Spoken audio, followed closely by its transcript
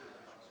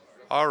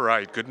All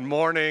right, good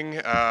morning,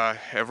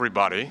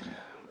 everybody.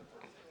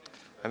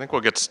 I think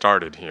we'll get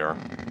started here.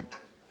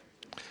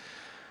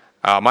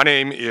 My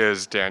name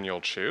is Daniel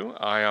Chu.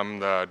 I am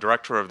the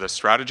Director of the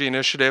Strategy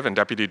Initiative and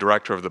Deputy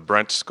Director of the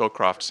Brent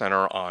Scowcroft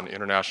Center on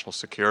International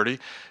Security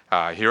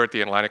here at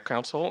the Atlantic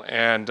Council.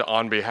 And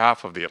on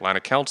behalf of the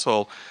Atlantic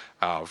Council,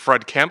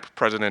 Fred Kemp,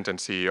 President and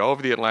CEO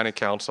of the Atlantic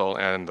Council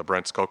and the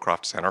Brent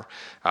Scowcroft Center,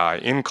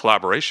 in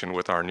collaboration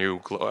with our new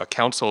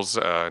Council's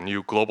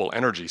new Global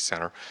Energy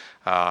Center,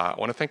 I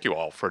want to thank you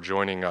all for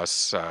joining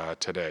us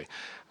today.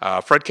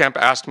 Fred Kemp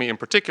asked me in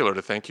particular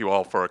to thank you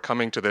all for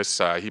coming to this.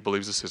 He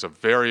believes this is a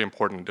very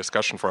important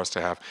discussion for us to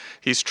have.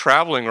 He's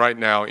traveling right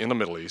now in the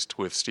Middle East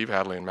with Steve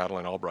Hadley and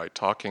Madeleine Albright,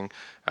 talking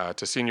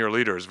to senior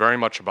leaders very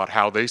much about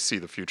how they see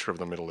the future of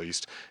the Middle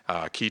East,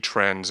 key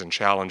trends and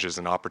challenges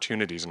and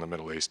opportunities in the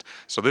Middle East.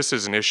 So this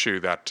is an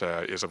issue that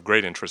is of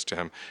great interest to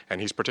him,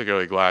 and he's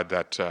particularly glad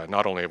that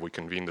not only have we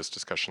convened this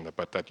discussion,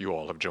 but that you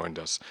all have joined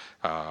us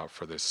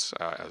for this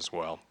as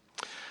well.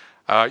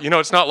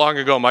 It's not long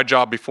ago, my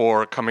job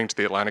before coming to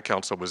the Atlantic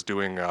Council was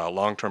doing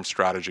long-term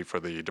strategy for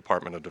the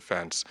Department of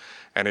Defense.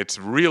 And it's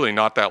really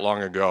not that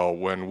long ago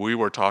when we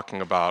were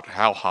talking about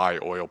how high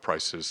oil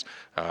prices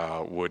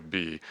would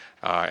be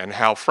and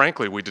how,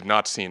 frankly, we did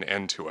not see an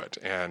end to it.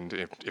 And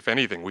if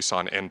anything, we saw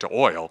an end to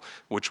oil,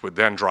 which would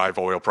then drive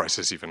oil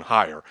prices even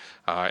higher.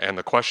 And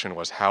the question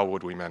was, how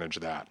would we manage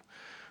that?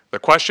 The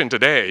question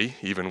today,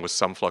 even with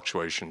some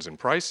fluctuations in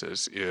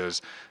prices,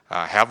 is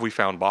have we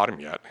found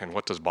bottom yet? And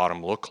what does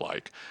bottom look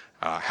like?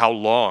 How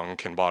long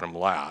can bottom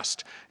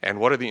last? And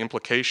what are the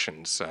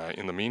implications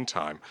in the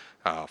meantime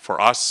for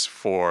us,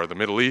 for the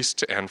Middle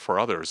East, and for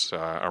others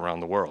around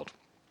the world?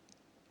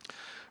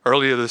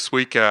 Earlier this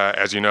week,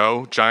 as you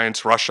know,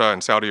 giants Russia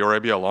and Saudi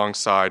Arabia,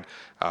 alongside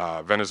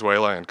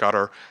Venezuela and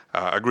Qatar,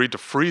 agreed to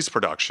freeze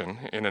production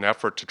in an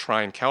effort to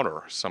try and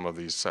counter some of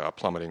these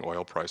plummeting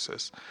oil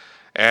prices.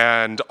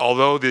 And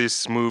although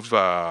this move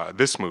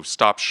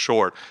stops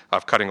short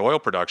of cutting oil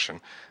production,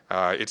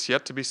 it's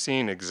yet to be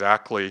seen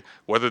exactly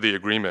whether the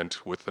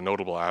agreement, with the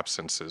notable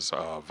absences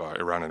of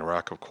Iran and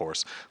Iraq, of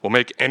course, will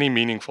make any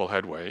meaningful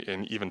headway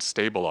in even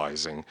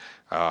stabilizing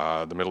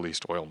the Middle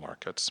East oil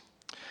markets.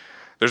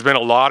 There's been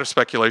a lot of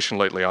speculation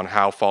lately on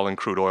how falling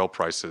crude oil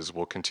prices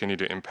will continue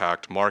to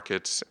impact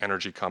markets,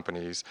 energy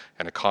companies,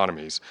 and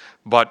economies.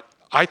 But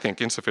I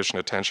think insufficient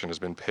attention has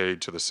been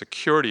paid to the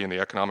security and the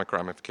economic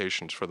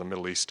ramifications for the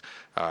Middle East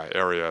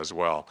area as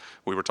well.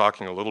 We were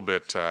talking a little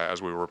bit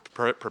as we were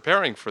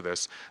preparing for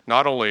this.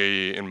 Not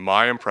only, in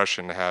my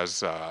impression,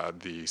 has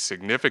the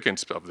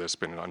significance of this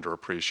been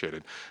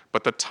underappreciated,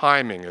 but the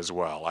timing as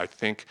well. I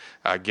think,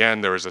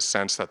 again, there is a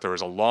sense that there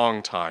is a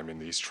long time in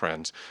these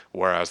trends,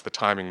 whereas the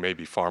timing may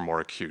be far more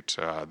acute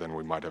than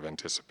we might have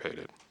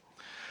anticipated.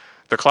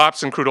 The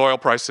collapse in crude oil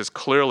prices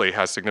clearly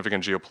has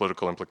significant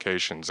geopolitical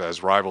implications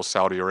as rivals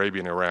Saudi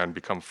Arabia and Iran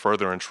become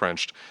further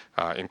entrenched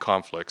in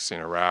conflicts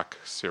in Iraq,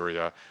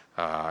 Syria,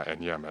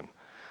 and Yemen.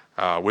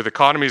 With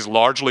economies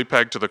largely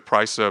pegged to the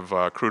price of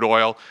crude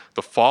oil,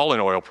 the fall in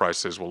oil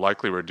prices will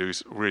likely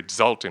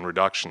result in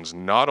reductions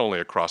not only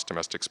across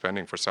domestic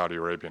spending for Saudi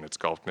Arabia and its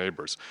Gulf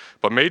neighbors,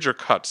 but major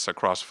cuts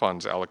across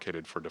funds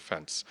allocated for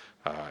defense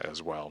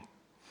as well.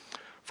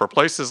 For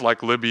places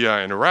like Libya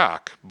and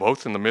Iraq,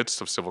 both in the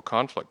midst of civil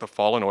conflict, the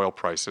fall in oil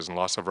prices and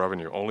loss of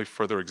revenue only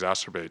further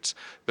exacerbates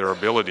their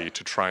ability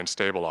to try and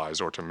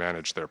stabilize or to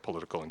manage their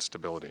political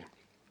instability.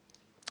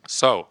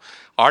 So,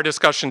 our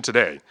discussion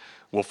today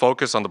will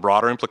focus on the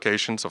broader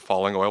implications of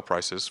falling oil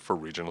prices for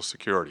regional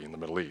security in the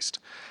Middle East.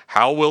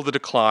 How will the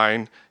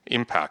decline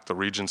impact the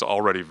region's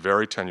already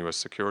very tenuous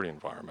security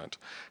environment?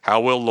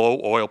 How will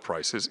low oil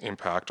prices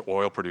impact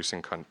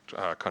oil-producing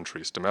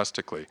countries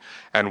domestically?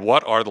 And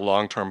what are the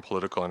long-term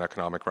political and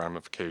economic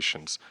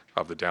ramifications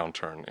of the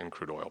downturn in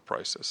crude oil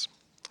prices?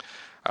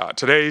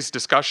 Today's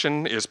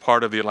discussion is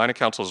part of the Atlantic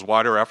Council's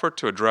wider effort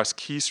to address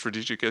key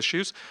strategic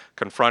issues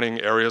confronting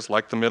areas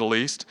like the Middle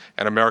East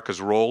and America's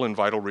role in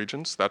vital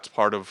regions. That's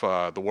part of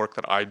the work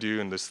that I do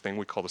in this thing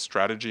we call the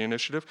Strategy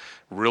Initiative,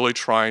 really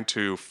trying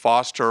to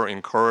foster,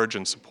 encourage,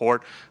 and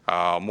support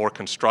more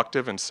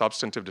constructive and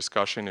substantive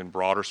discussion in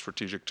broader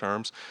strategic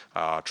terms,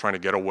 trying to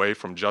get away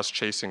from just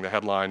chasing the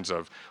headlines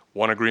of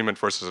one agreement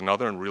versus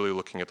another and really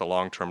looking at the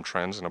long-term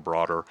trends in a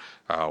broader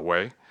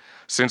way.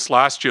 Since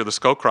last year, the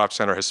Scowcroft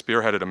Center has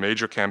spearheaded a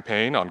major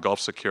campaign on Gulf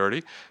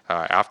security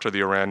after the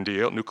Iran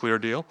nuclear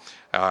deal,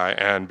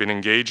 and been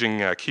engaging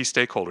key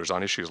stakeholders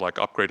on issues like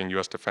upgrading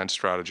U.S. defense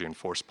strategy and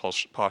force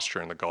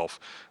posture in the Gulf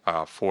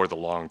for the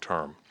long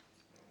term.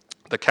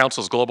 The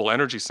Council's Global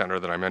Energy Center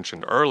that I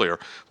mentioned earlier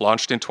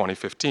launched in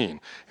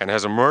 2015 and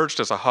has emerged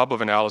as a hub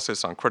of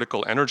analysis on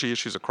critical energy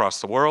issues across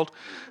the world.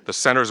 The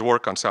center's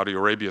work on Saudi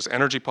Arabia's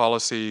energy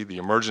policy, the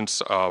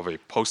emergence of a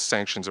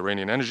post-sanctions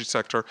Iranian energy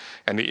sector,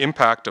 and the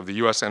impact of the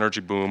U.S. energy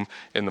boom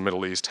in the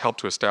Middle East helped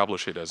to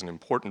establish it as an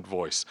important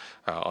voice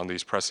on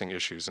these pressing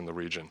issues in the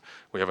region.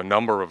 We have a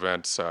number of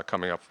events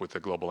coming up with the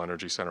Global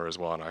Energy Center as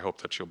well, and I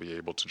hope that you'll be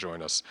able to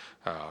join us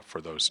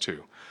for those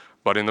too.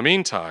 But in the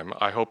meantime,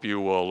 I hope you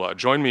will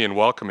join me in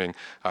welcoming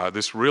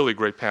this really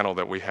great panel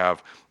that we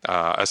have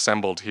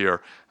assembled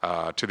here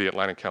to the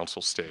Atlantic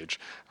Council stage.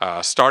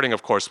 Starting,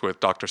 of course, with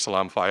Dr.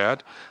 Salam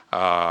Fayyad,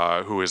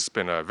 who has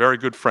been a very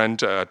good friend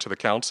to the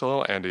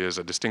Council and is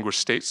a distinguished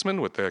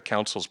statesman with the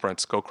Council's Brent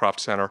Scowcroft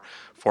Center,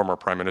 former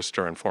Prime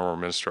Minister and former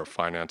Minister of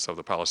Finance of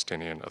the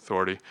Palestinian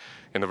Authority.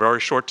 In the very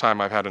short time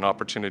I've had an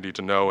opportunity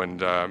to know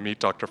and meet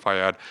Dr.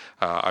 Fayyad,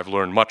 I've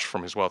learned much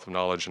from his wealth of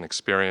knowledge and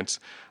experience.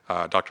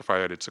 Dr.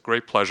 Fayyad, it's a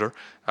great pleasure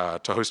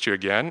to host you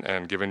again,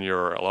 and given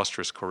your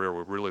illustrious career,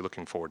 we're really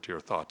looking forward to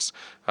your thoughts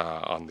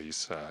on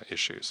these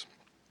issues.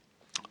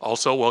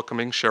 Also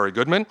welcoming Sherry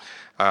Goodman,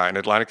 an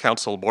Atlantic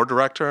Council board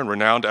director and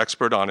renowned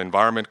expert on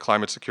environment,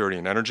 climate security,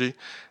 and energy.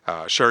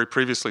 Sherry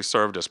previously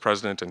served as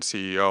president and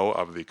CEO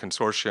of the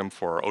Consortium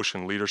for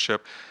Ocean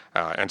Leadership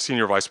and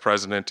senior vice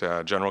president,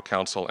 general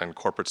counsel, and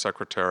corporate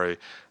secretary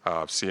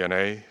of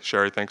CNA.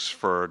 Sherry, thanks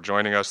for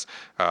joining us.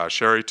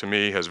 Sherry, to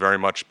me, has very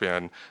much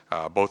been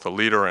both a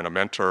leader and a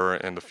mentor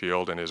in the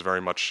field and is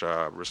very much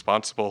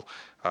responsible,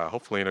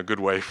 hopefully in a good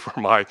way, for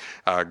my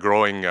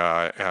growing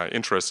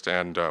interest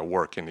and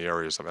work in the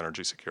areas of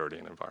energy security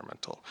and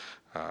environmental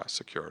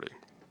security.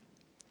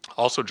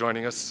 Also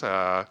joining us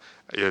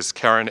is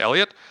Karen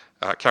Elliott.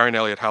 Karen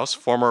Elliott House,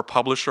 former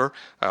publisher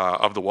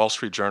of the Wall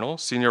Street Journal,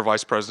 senior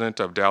vice president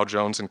of Dow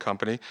Jones and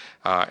Company,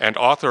 and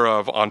author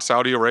of On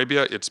Saudi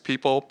Arabia, Its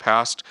People,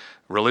 Past,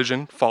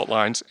 Religion, Fault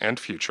Lines, and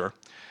Future.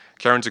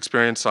 Karen's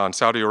experience on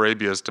Saudi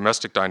Arabia's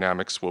domestic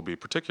dynamics will be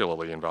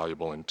particularly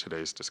invaluable in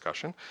today's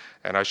discussion.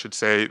 And I should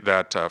say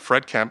that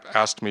Fred Kemp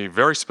asked me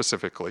very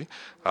specifically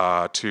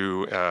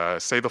to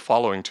say the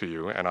following to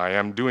you, and I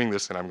am doing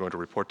this, and I'm going to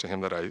report to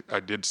him that I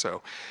did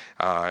so.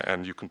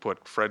 And you can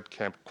put Fred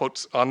Kemp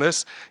quotes on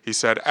this. He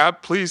said,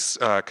 please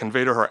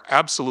convey to her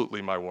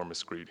absolutely my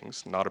warmest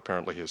greetings, not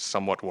apparently his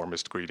somewhat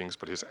warmest greetings,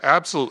 but his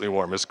absolutely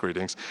warmest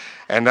greetings,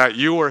 and that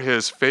you were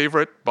his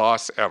favorite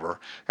boss ever,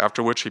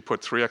 after which he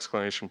put 3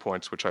 exclamation points,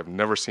 which I've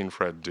never seen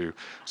Fred do.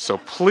 So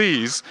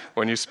please,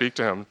 when you speak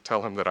to him,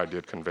 tell him that I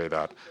did convey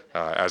that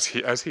as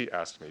he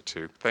asked me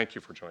to. Thank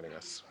you for joining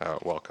us.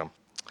 Welcome.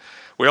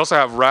 We also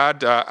have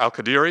Rad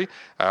Al-Qadiri,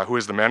 who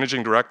is the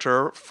Managing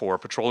Director for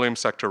Petroleum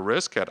Sector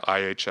Risk at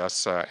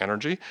IHS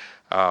Energy,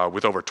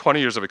 with over 20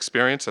 years of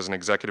experience as an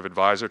executive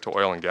advisor to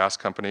oil and gas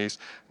companies,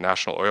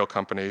 national oil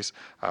companies,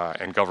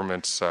 and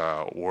governments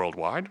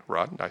worldwide.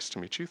 Rad, nice to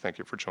meet you. Thank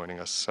you for joining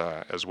us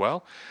as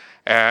well.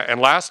 And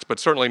last, but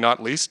certainly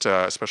not least,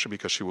 especially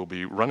because she will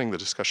be running the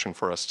discussion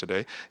for us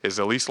today, is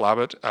Elise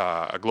Labott,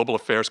 a global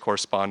affairs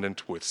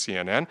correspondent with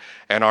CNN,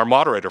 and our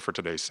moderator for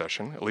today's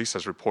session. Elise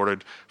has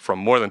reported from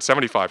more than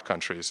 75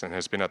 countries and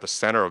has been at the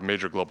center of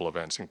major global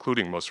events,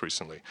 including, most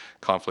recently,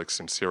 conflicts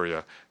in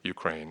Syria,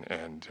 Ukraine,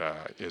 and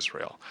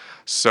Israel.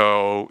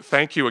 So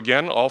thank you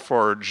again all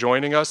for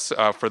joining us.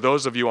 For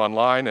those of you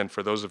online and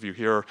for those of you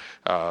here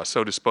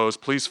so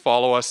disposed, please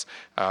follow us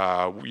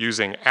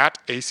using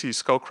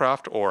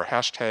 @AC_Scowcroft or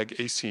hashtag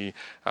AC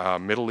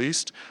Middle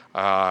East.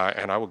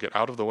 And I will get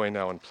out of the way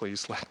now and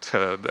please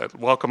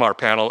welcome our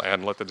panel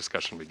and let the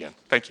discussion begin.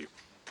 Thank you.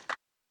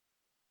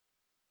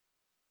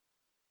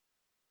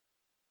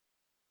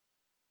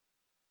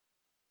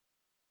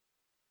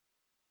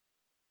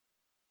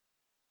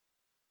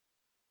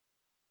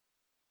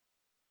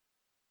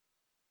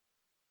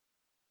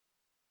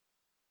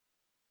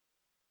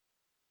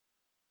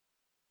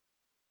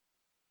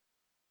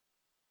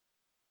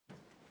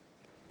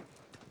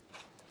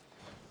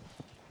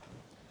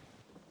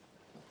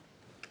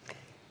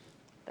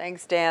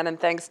 Thanks, Dan, and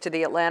thanks to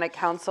the Atlantic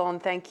Council, and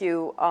thank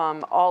you,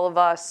 all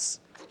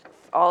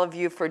of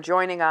you for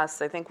joining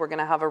us. I think we're going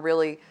to have a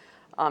really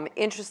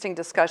interesting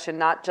discussion,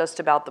 not just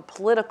about the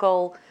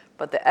political,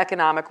 but the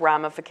economic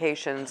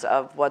ramifications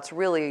of what's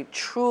really,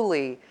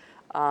 truly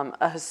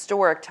a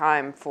historic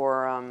time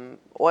for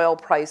oil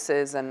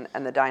prices and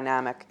the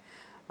dynamic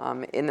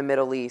in the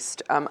Middle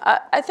East.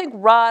 I think,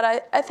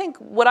 Rod, I think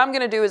what I'm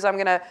going to do is I'm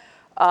going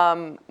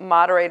to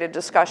moderate a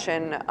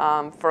discussion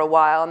for a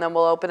while, and then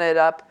we'll open it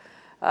up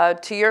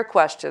to your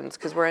questions,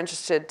 because we're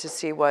interested to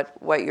see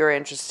what you're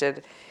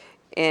interested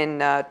in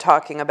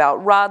talking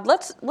about. Rod,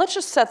 let's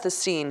just set the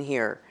scene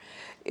here.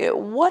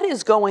 What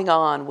is going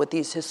on with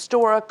these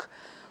historic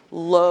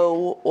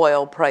low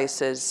oil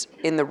prices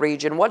in the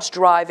region? What's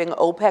driving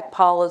OPEC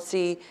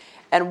policy,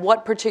 and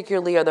what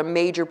particularly are the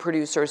major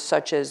producers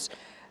such as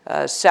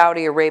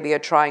Saudi Arabia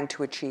trying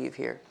to achieve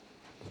here?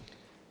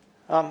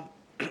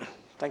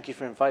 Thank you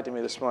for inviting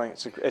me this morning.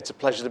 It's a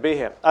pleasure to be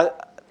here.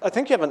 I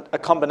think you have a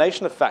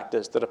combination of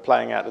factors that are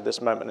playing out at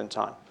this moment in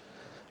time.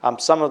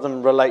 Some of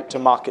them relate to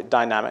market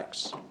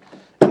dynamics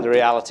and the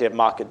reality of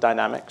market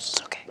dynamics,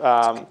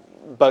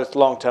 both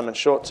long-term and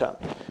short-term.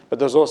 But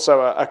there's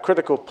also a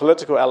critical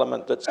political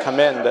element that's come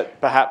in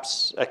that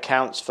perhaps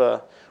accounts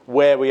for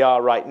where we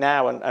are right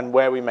now and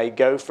where we may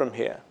go from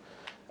here.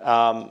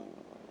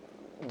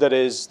 That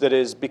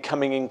is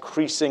becoming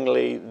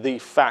increasingly the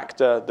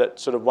factor that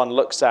sort of one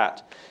looks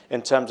at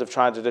in terms of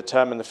trying to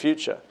determine the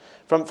future.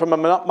 From a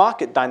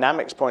market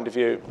dynamics point of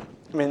view,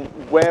 I mean,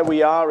 where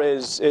we are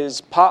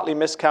is partly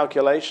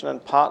miscalculation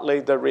and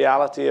partly the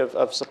reality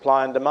of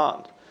supply and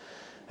demand.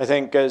 I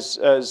think as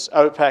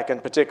OPEC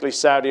and particularly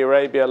Saudi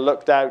Arabia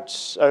looked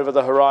out over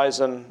the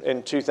horizon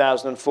in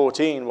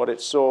 2014, what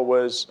it saw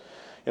was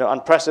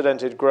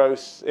unprecedented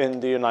growth in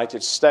the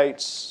United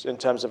States in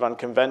terms of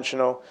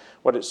unconventional.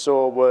 What it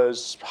saw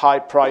was high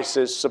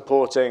prices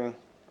supporting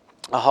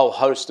a whole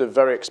host of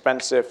very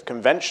expensive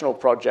conventional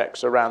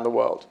projects around the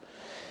world.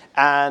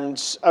 And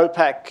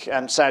OPEC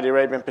and Saudi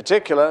Arabia in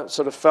particular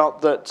sort of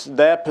felt that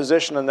their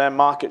position and their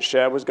market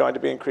share was going to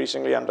be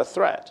increasingly under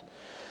threat.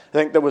 I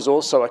think there was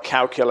also a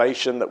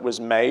calculation that was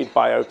made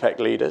by OPEC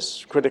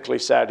leaders, critically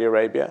Saudi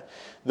Arabia,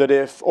 that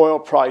if oil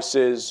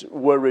prices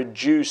were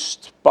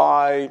reduced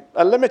by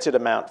a limited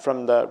amount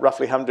from the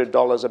roughly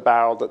 $100 a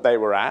barrel that they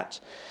were at,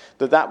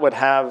 that would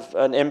have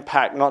an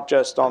impact not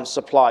just on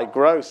supply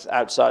growth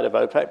outside of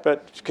OPEC,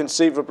 but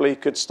conceivably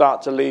could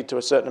start to lead to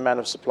a certain amount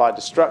of supply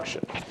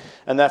destruction,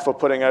 and therefore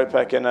putting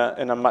OPEC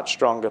in a much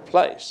stronger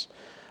place.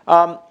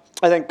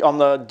 I think on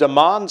the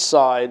demand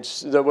side,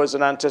 there was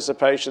an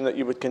anticipation that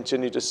you would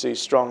continue to see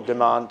strong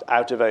demand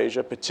out of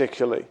Asia,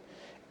 particularly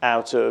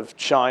out of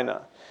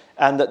China,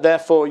 and that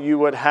therefore you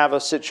would have a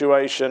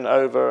situation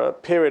over a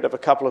period of a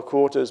couple of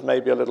quarters,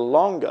 maybe a little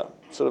longer,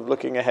 sort of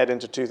looking ahead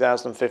into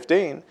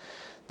 2015,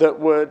 that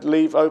would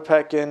leave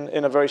OPEC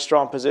in a very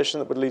strong position,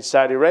 that would leave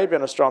Saudi Arabia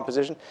in a strong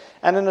position,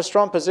 and in a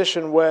strong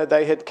position where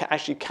they had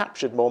actually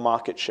captured more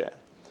market share.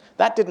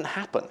 That didn't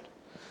happen.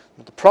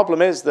 The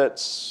problem is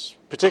that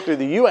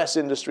particularly the US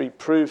industry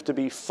proved to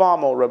be far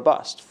more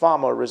robust, far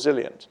more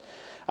resilient.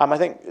 I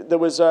think there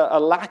was a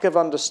lack of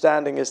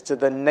understanding as to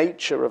the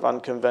nature of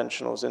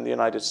unconventionals in the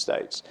United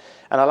States,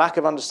 and a lack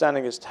of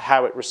understanding as to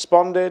how it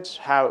responded,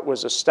 how it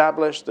was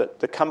established, that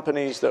the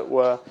companies that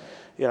were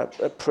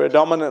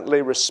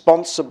predominantly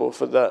responsible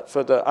for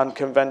the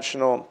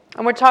unconventional.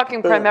 And we're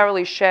talking boom.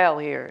 Primarily shale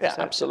here. Yeah,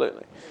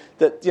 absolutely.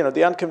 That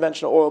the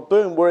unconventional oil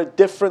boom were a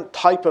different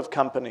type of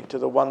company to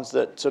the ones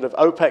that sort of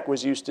OPEC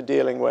was used to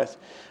dealing with,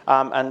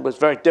 and was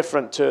very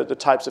different to the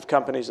types of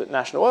companies that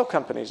national oil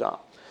companies are.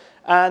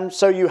 And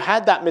so you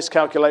had that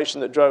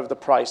miscalculation that drove the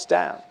price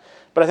down.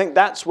 But I think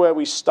that's where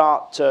we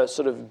start to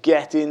sort of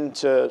get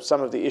into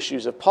some of the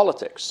issues of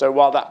politics. So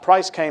while that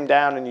price came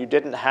down and you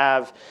didn't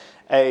have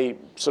a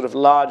sort of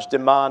large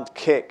demand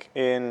kick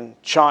in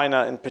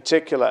China in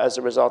particular as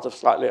a result of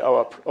slightly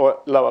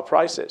lower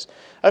prices,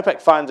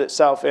 OPEC finds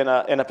itself in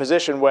a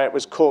position where it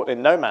was caught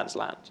in no man's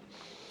land.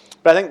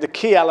 But I think the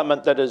key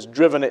element that has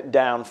driven it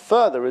down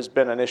further has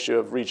been an issue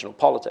of regional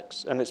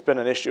politics, and it's been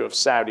an issue of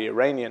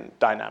Saudi-Iranian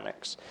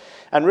dynamics.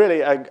 And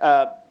really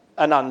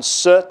an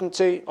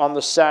uncertainty on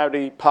the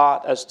Saudi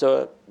part as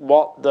to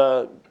what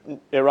the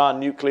Iran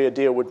nuclear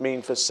deal would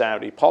mean for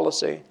Saudi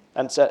policy,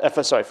 and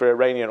for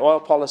Iranian oil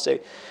policy,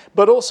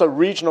 but also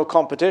regional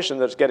competition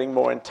that's getting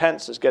more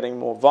intense, that's getting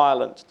more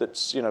violent,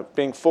 that's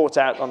being fought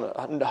out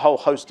on a whole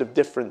host of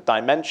different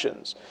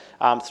dimensions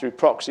through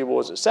proxy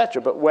wars,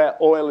 etc. But where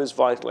oil is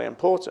vitally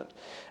important,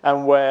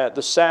 and where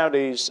the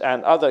Saudis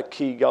and other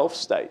key Gulf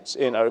states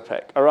in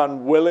OPEC are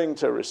unwilling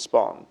to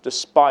respond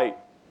despite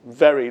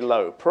very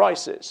low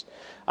prices.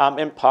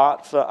 In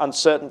part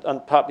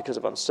because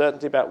of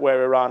uncertainty about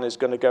where Iran is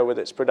going to go with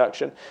its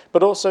production,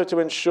 but also to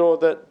ensure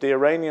that the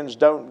Iranians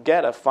don't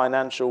get a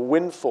financial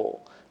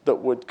windfall that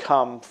would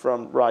come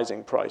from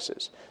rising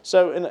prices.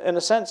 So in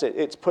a sense,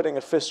 it's putting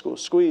a fiscal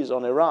squeeze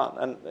on Iran.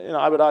 And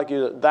I would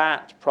argue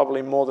that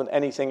probably more than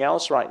anything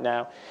else right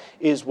now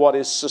is what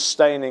is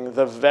sustaining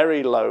the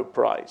very low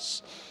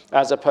price,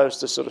 as opposed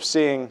to sort of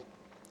seeing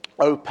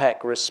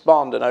OPEC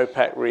respond and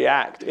OPEC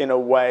react in a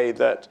way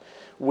that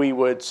we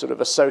would sort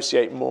of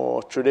associate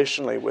more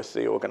traditionally with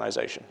the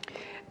organization.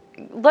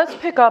 Let's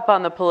pick up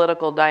on the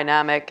political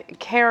dynamic.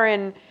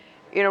 Karen,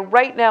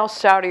 right now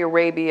Saudi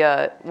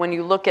Arabia, when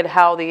you look at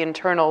how the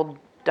internal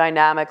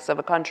dynamics of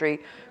a country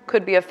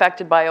could be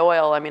affected by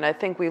oil, I mean, I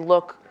think we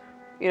look,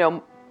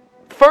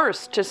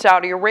 first to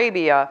Saudi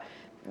Arabia,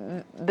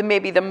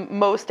 maybe the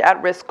most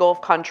at-risk Gulf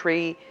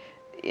country,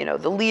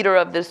 the leader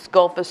of this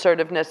Gulf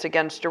assertiveness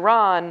against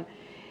Iran.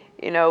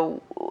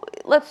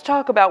 Let's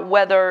talk about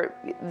whether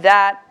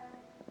that,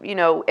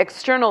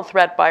 external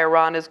threat by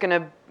Iran is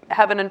going to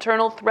have an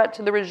internal threat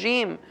to the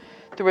regime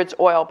through its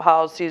oil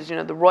policies.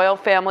 The royal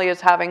family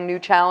is having new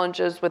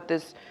challenges with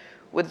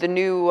the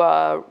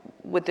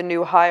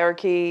new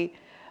hierarchy.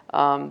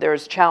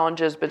 There's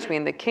challenges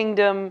between the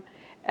kingdom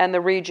and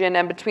the region,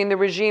 and between the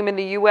regime and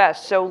the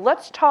U.S. So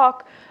let's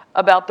talk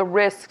about the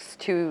risks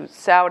to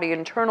Saudi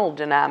internal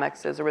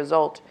dynamics as a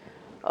result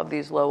of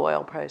these low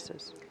oil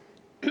prices.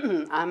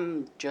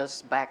 I'm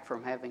just back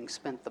from having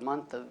spent the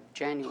month of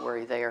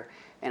January there,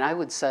 and I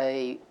would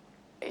say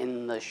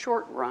in the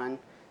short run,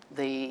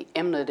 the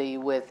enmity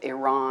with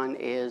Iran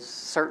is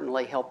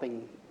certainly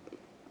helping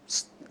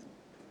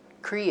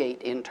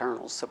create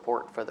internal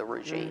support for the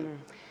regime.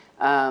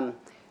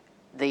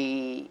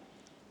 The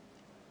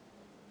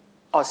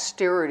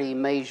austerity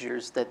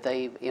measures that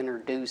they've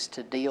introduced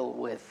to deal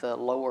with the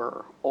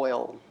lower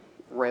oil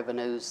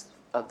revenues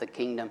of the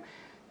kingdom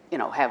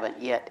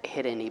haven't yet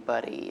hit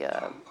anybody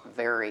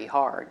very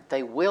hard.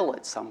 They will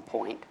at some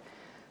point.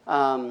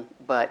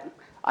 But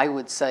I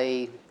would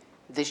say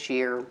this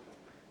year,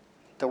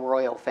 the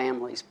royal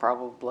family's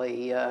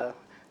probably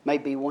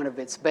maybe one of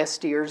its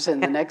best years in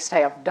the next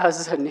half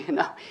dozen,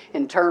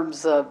 in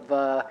terms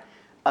of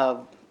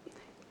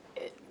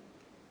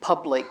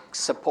public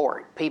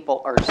support.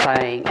 People are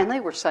saying, and they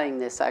were saying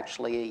this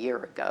actually a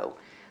year ago,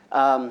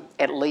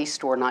 at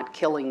least we're not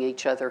killing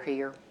each other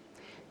here.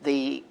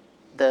 The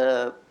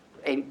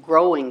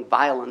growing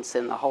violence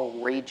in the whole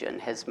region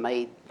has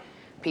made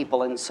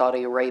people in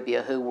Saudi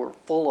Arabia who were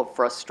full of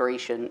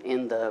frustration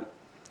in the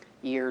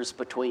years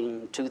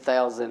between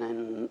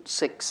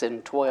 2006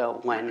 and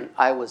 12 when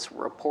I was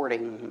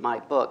reporting my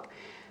book.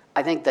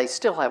 I think they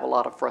still have a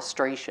lot of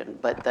frustration,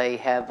 but they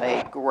have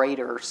a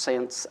greater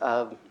sense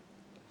of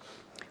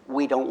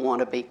we don't want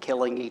to be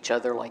killing each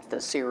other like the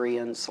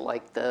Syrians,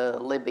 like the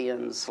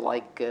Libyans,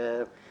 like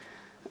the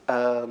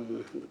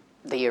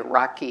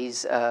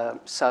Iraqis.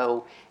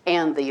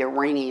 And the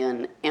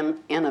Iranian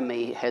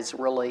enemy has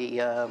really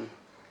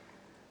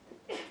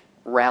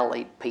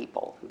rallied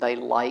people. They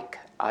like,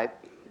 I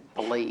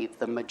believe,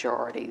 the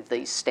majority.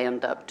 They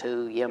stand up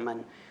to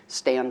Yemen,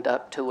 stand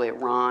up to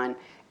Iran,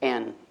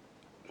 and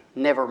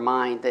never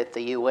mind that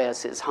the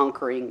U.S. is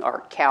hunkering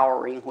or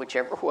cowering,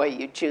 whichever way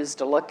you choose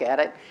to look at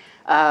it.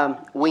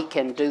 We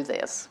can do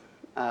this.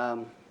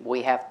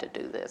 We have to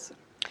do this.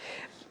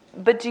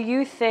 But do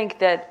you think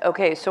that,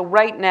 okay, so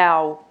right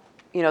now,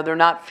 they're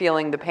not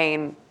feeling the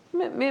pain,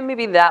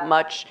 maybe that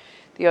much.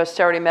 The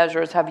austerity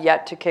measures have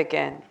yet to kick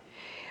in.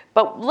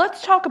 But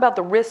let's talk about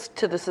the risk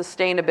to the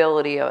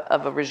sustainability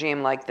of a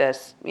regime like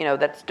this,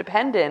 that's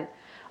dependent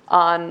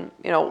on,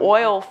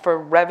 oil for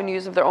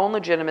revenues of their own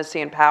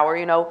legitimacy and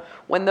power.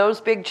 When those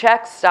big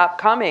checks stop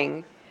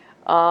coming,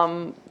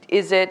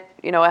 is it,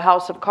 a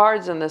house of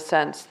cards in the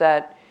sense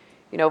that,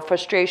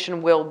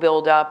 frustration will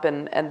build up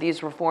and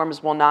these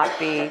reforms will not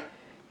be,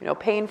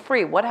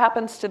 pain-free? What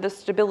happens to the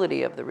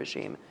stability of the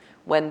regime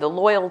when the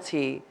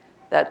loyalty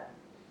that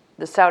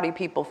the Saudi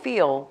people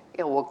feel?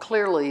 Yeah, well,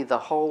 clearly the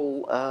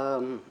whole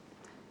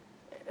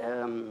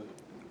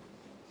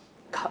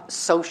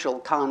social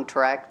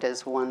contract,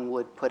 as one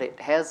would put it,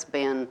 has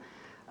been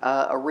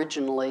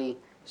originally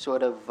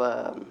sort of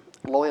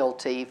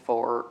loyalty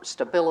for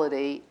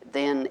stability,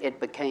 then it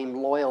became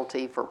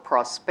loyalty for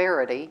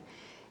prosperity,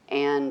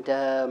 and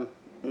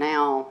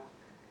now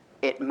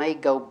it may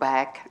go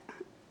back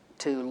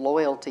to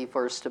loyalty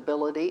for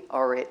stability,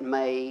 or it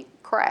may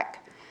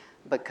crack,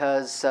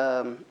 because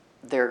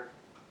there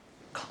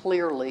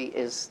clearly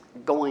is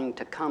going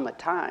to come a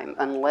time,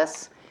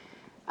 unless,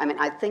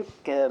 I think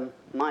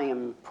my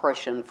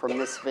impression from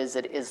this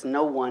visit is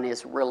no one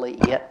is really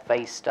yet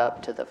faced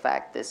up to the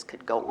fact this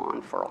could go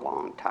on for a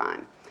long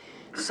time.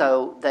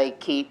 So they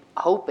keep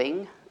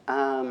hoping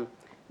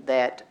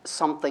that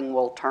something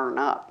will turn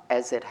up,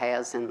 as it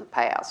has in the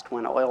past.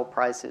 When oil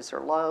prices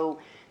are low,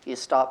 you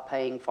stop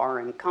paying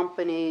foreign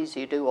companies,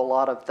 you do a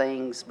lot of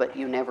things, but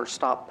you never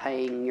stop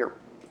paying your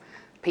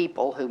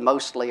people who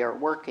mostly are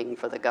working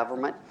for the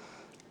government,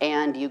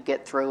 and you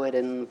get through it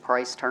and the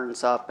price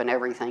turns up and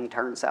everything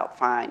turns out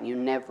fine. You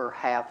never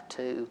have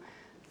to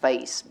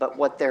face. But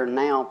what they're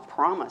now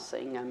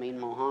promising,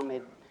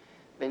 Mohammed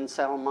bin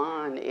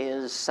Salman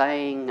is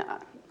saying,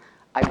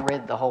 I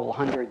read the whole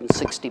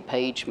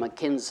 160-page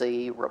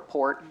McKinsey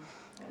report,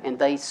 and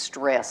they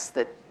stress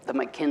that the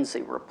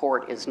McKinsey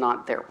report is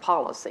not their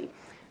policy.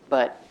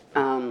 But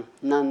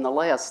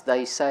nonetheless,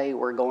 they say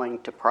we're going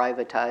to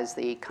privatize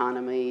the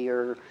economy,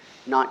 you're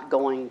not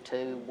going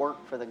to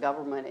work for the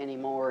government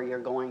anymore, you're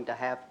going to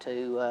have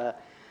to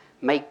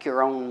make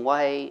your own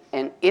way.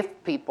 And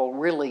if people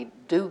really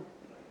do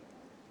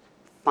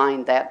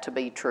find that to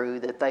be true,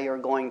 that they are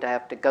going to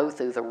have to go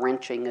through the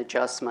wrenching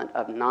adjustment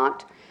of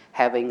not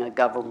having a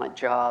government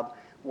job,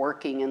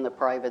 working in the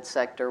private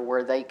sector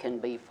where they can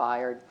be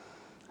fired,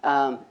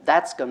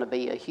 that's going to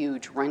be a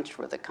huge wrench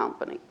for the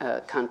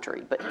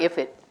country. But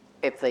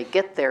if they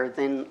get there,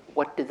 then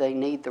what do they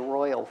need the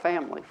royal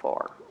family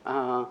for?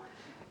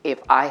 If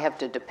I have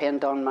to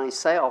depend on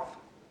myself,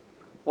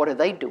 what are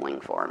they doing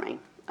for me?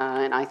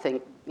 And I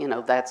think,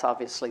 that's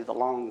obviously the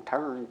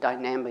long-term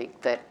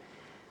dynamic that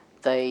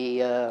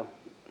they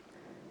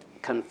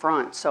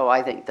confront. So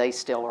I think they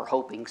still are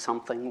hoping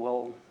something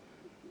will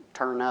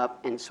turn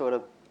up, and sort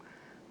of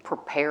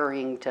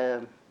preparing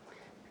to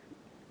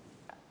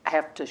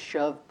have to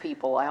shove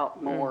people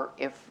out more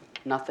if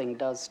nothing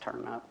does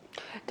turn up.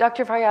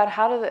 Dr. Fayyad,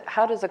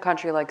 how does a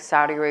country like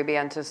Saudi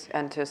Arabia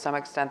and to some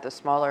extent the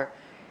smaller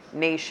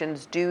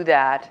nations do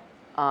that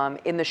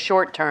in the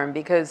short term?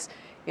 Because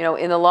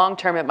in the long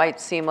term it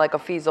might seem like a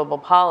feasible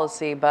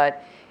policy,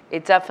 but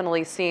it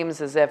definitely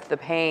seems as if the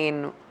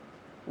pain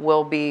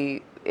will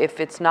be, if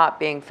it's not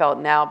being felt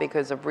now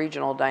because of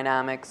regional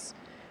dynamics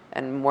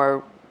and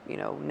more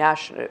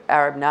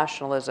Arab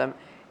nationalism,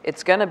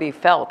 it's going to be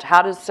felt.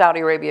 How does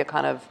Saudi Arabia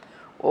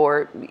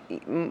or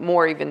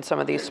more even some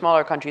of these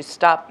smaller countries,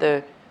 stop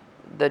the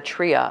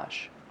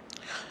triage?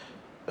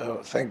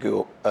 Thank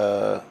you.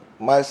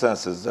 my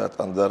sense is that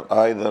under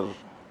either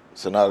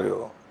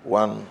scenario,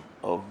 one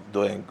of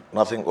doing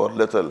nothing or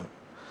little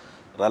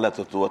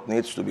relative to what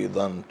needs to be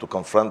done to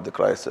confront the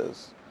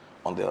crisis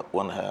on the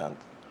one hand,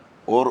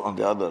 or on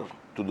the other,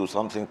 to do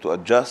something to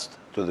adjust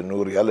to the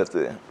new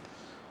reality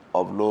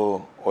of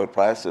low oil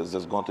prices,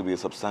 there's going to be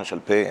substantial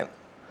pain.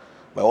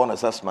 My own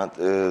assessment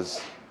is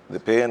the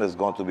pain is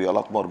going to be a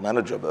lot more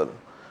manageable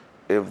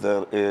if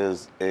there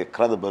is a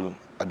credible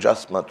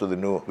adjustment to the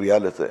new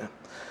reality.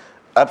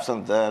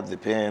 Absent that, the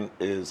pain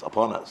is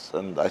upon us.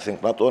 And I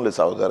think not only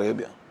Saudi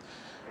Arabia,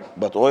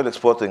 but oil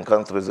exporting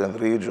countries in the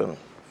region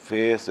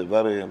face a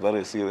very,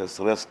 very serious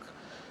risk.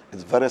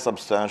 It's very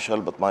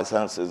substantial, but my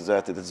sense is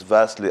that it is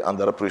vastly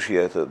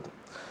underappreciated.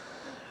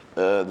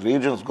 The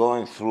region is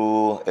going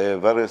through a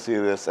very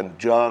serious and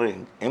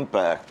jarring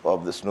impact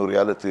of this new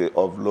reality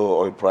of low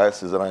oil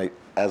prices. And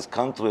as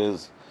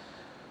countries,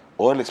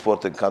 oil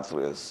exporting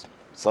countries,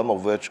 some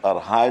of which are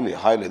highly,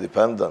 highly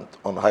dependent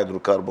on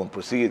hydrocarbon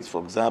proceeds,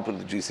 for example,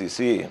 the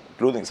GCC,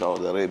 including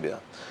Saudi Arabia,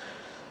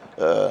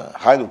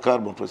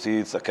 hydrocarbon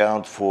proceeds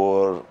account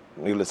for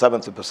nearly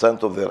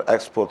 70% of their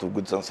export of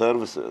goods and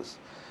services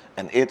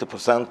and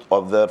 80%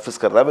 of their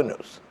fiscal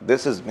revenues.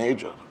 This is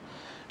major.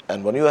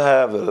 And when you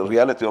have a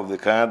reality of the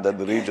kind that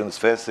the region is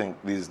facing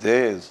these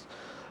days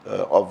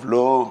of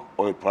low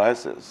oil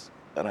prices,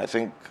 and I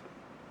think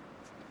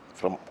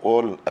from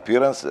all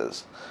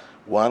appearances,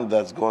 one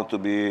that's going to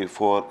be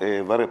for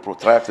a very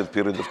protracted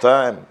period of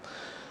time,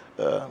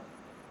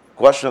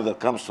 question that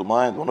comes to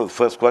mind, one of the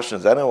first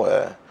questions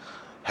anyway,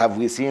 have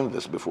we seen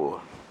this before?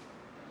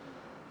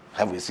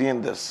 Have we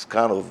seen this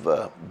kind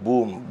of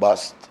boom,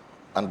 bust,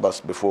 and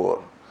bust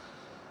before?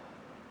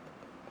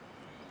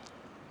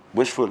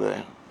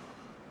 Wishfully,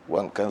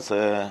 one can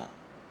say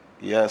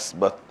yes,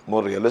 but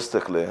more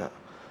realistically,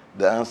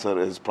 the answer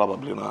is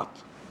probably not.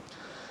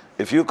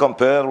 If you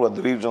compare what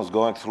the region is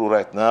going through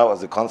right now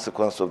as a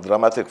consequence of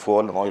dramatic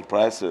fall in oil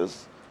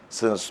prices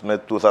since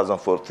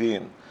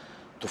mid-2014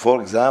 to,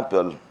 for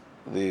example,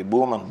 the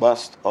boom and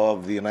bust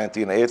of the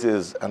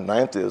 1980s and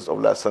 90s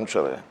of last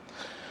century,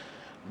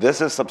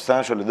 this is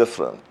substantially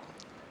different.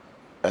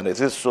 And it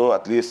is so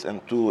at least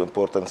in two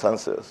important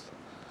senses.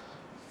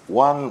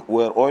 One,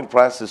 where oil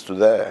prices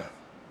today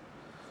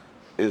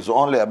is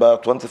only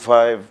about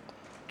 25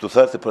 to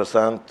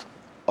 30%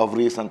 of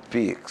recent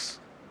peaks,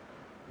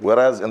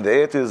 whereas in the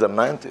 80s and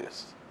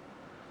 90s,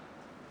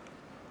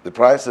 the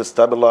prices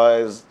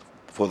stabilized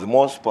for the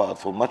most part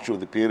for much of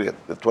the period,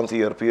 the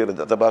 20-year period,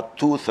 at about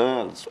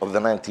 2/3 of the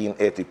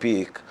 1980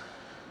 peak,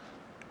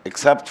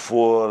 except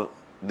for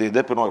the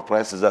dip in oil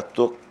prices that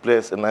took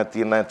place in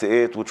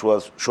 1998, which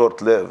was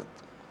short-lived.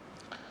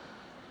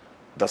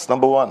 That's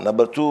number one.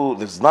 Number two,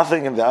 there's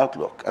nothing in the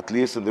outlook, at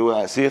least in the way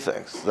I see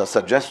things, that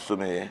suggests to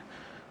me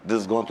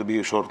this is going to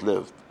be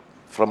short-lived.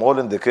 From all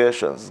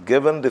indications,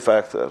 given the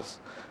factors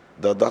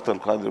that Dr.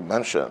 Al-Qadri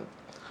mentioned,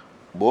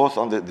 both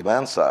on the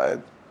demand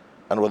side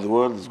and what the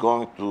world is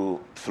going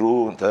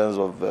through in terms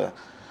of,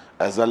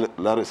 as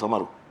Larry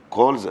Summer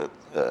calls it,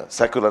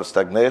 secular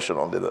stagnation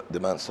on the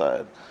demand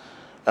side,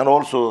 and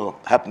also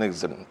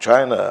happenings in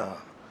China,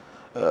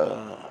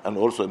 and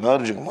also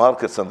emerging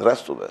markets and the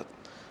rest of it.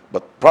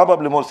 But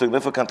probably more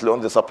significantly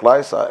on the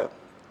supply side,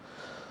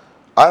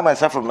 I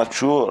myself am not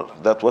sure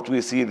that what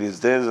we see these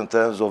days in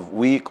terms of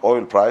weak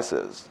oil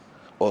prices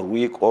or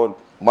weak oil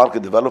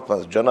market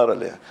developments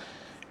generally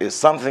is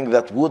something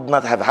that would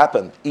not have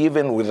happened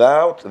even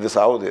without the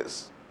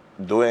Saudis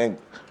doing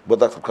what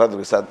Dr.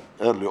 Qadri said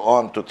early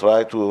on to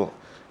try to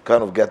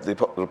kind of get the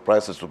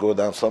prices to go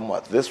down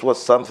somewhat. This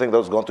was something that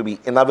was going to be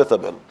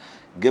inevitable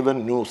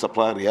given new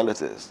supply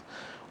realities.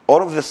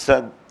 All of this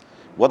said,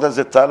 what does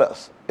it tell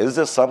us? Is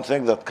this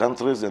something that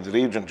countries in the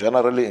region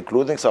generally,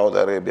 including Saudi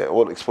Arabia,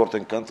 all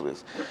exporting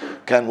countries,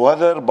 can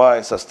weather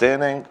by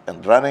sustaining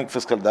and running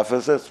fiscal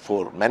deficits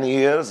for many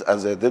years,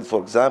 as they did, for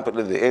example,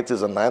 in the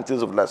 80s and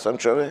 90s of last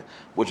century,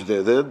 which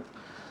they did?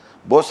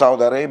 Both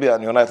Saudi Arabia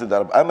and United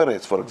Arab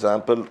Emirates, for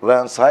example,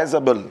 ran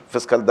sizable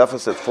fiscal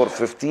deficits for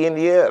 15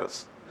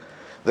 years.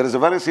 There is a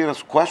very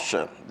serious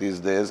question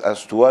these days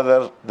as to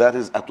whether that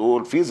is at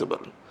all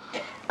feasible.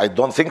 I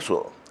don't think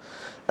so.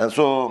 And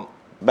so,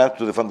 back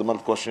to the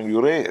fundamental question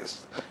you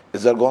raised,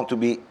 is there going to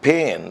be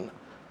pain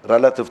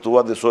relative to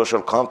what the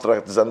social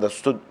contract is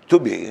understood to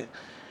be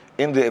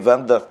in the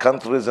event that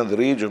countries in the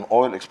region,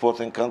 oil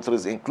exporting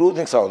countries,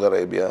 including Saudi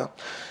Arabia,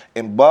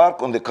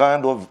 embark on the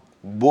kind of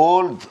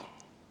bold,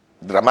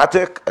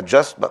 dramatic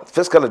adjustment,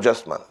 fiscal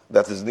adjustment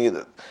that is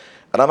needed?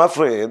 And I'm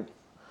afraid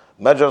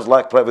measures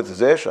like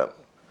privatization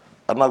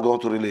are not going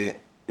to really,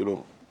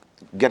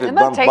 get it And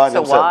done that by takes a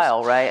themselves.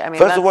 while, right? I mean,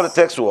 First of all, it that's-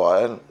 takes a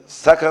while.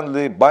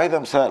 Secondly, by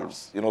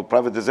themselves,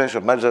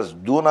 privatization measures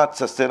do not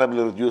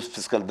sustainably reduce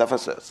fiscal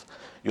deficits,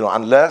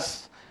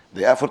 unless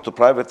the effort to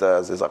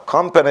privatize is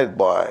accompanied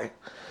by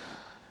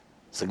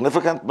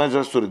significant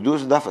measures to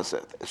reduce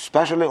deficit,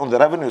 especially on the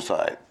revenue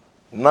side,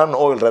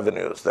 non-oil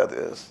revenues, that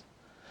is,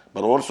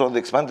 but also on the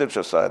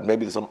expenditure side,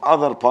 maybe some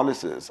other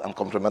policies and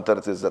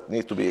complementarities that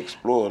need to be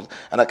explored,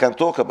 and I can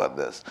talk about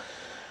this.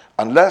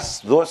 unless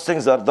those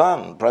things are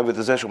done,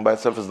 privatization by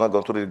itself is not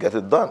going to really get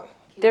it done.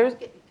 Can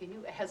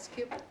you ask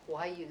him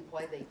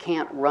why they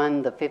can't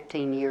run the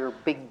 15-year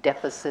big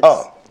deficits?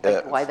 Oh,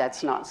 Why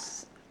that's not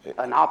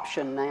an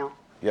option now?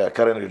 Yeah,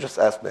 Karen, you just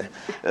asked me.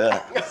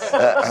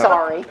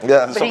 Sorry.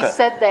 Yeah, it's but he okay.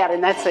 said that,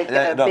 and that's a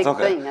No, big it's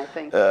okay. thing, I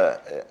think.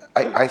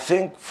 I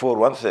think, for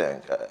one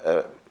thing,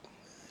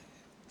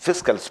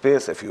 fiscal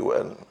space, if you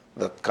will,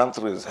 that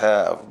countries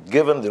have,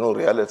 given the new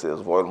realities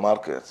of oil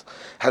markets,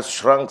 has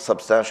shrunk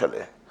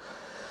substantially.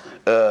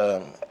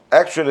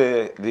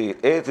 Actually, the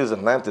 80s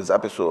and 90s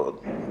episode,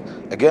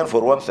 again,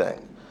 for one thing,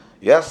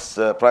 yes,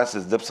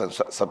 prices dipped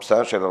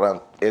substantially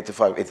around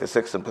 85,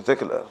 86 in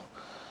particular.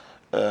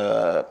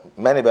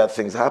 Many bad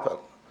things happened.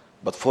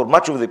 But for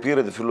much of the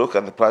period, if you look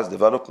at the price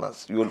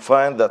developments, you will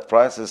find that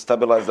prices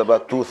stabilized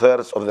about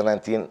 2/3 of the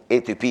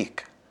 1980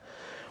 peak.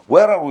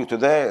 Where are we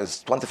today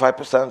is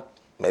 25%,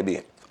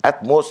 maybe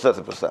at most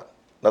 30%,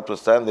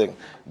 notwithstanding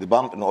the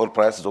bump in oil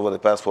prices over the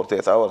past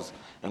 48 hours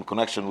in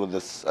connection with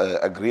this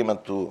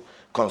agreement to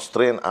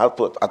constrain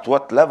output. At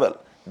what level?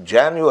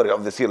 January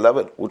of this year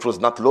level, which was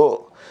not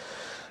low.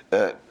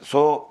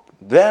 So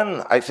then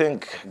I think,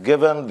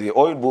 given the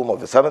oil boom of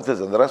the 70s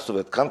and the rest of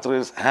it,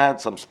 countries had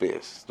some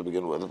space to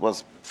begin with. It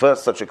was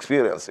first such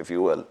experience, if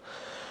you will.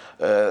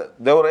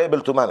 They were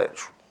able to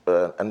manage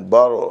and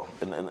borrow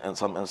in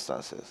some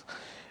instances.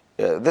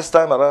 This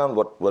time around,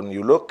 when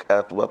you look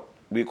at what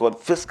we call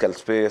fiscal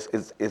space,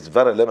 is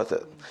very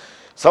limited.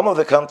 Some of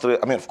the countries,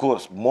 I mean, of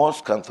course,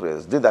 most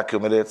countries did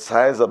accumulate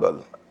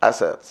sizable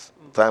assets,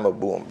 time of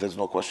boom. There's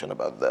no question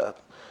about that.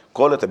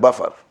 Call it a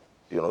buffer,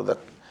 that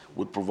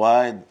would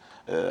provide,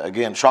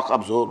 again, shock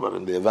absorber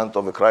in the event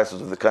of a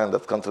crisis of the kind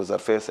that countries are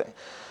facing.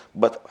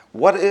 But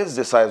what is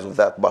the size of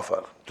that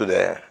buffer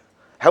today?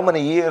 How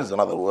many years, in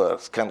other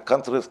words, can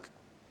countries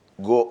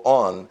go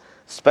on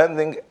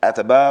spending at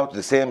about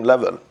the same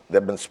level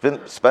they've been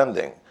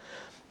spending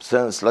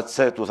since, let's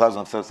say,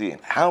 2013?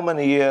 How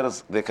many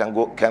years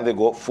can they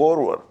go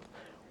forward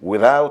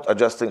without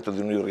adjusting to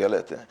the new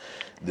reality?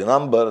 The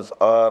numbers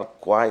are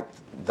quite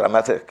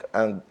dramatic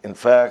and, in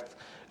fact,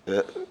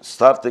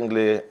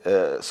 startlingly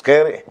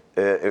scary,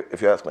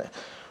 if you ask me.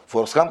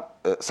 For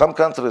some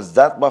countries,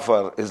 that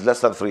buffer is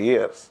less than 3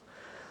 years.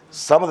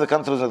 Some of the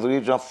countries in the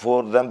region,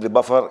 for them, the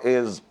buffer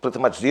is pretty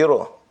much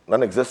zero,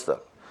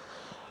 non-existent.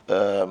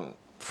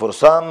 For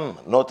some,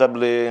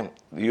 notably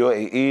the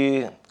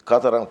UAE,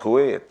 Qatar, and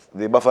Kuwait,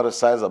 the buffer is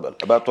sizable,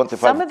 about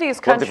 25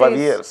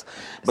 years.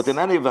 But in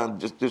any event,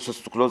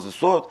 just to close this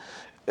thought,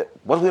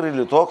 what we're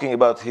really talking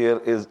about here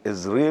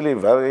is really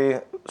very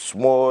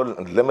small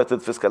and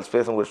limited fiscal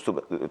space in which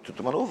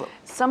to maneuver.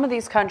 Some of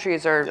these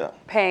countries are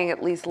paying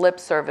at least lip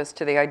service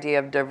to the idea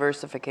of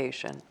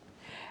diversification.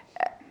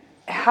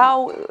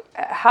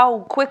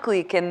 How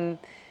quickly can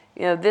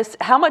this?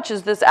 How much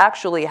is this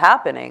actually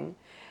happening?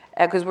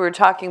 Because we were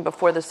talking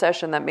before the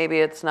session that maybe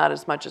it's not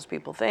as much as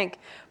people think.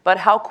 But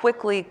how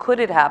quickly could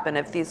it happen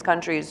if these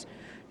countries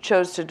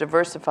chose to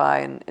diversify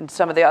in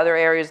some of the other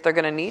areas they're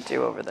going to need to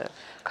over the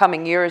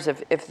coming years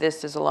if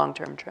this is a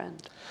long-term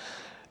trend?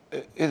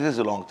 It is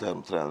a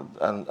long-term trend,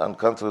 and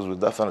countries will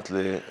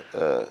definitely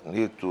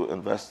need to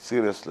invest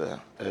seriously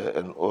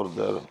in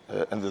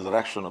the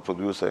direction of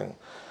producing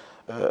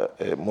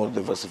more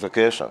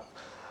diversification.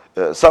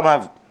 Some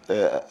have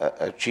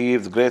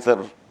achieved greater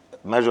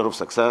measure of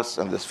success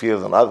in this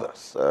field than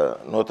others.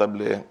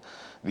 Notably,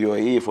 the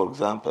UAE, for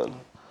example,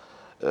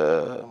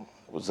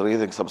 was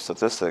reading some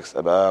statistics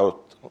about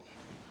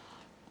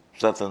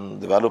certain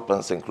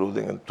developments,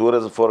 including in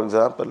tourism, for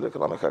example,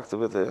 economic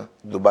activity.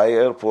 Dubai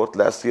airport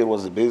last year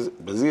was the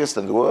busiest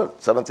in the world.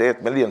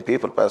 78 million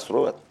people passed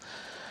through it.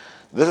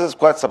 This is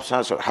quite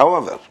substantial.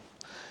 However,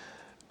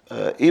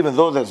 even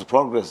though there's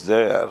progress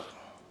there,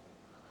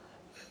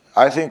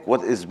 I think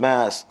what is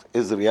masked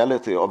is the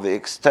reality of the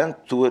extent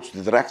to which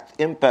the direct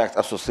impact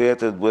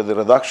associated with the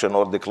reduction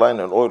or decline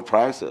in oil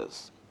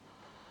prices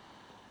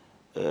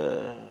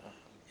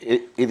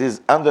it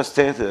is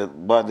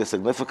understated by the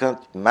significant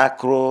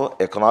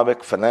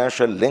macroeconomic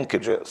financial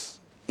linkages,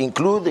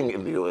 including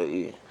in the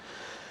UAE.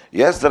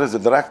 Yes, there is a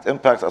direct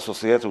impact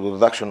associated with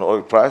reduction in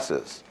oil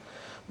prices,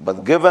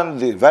 but given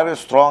the very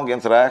strong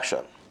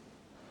interaction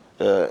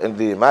in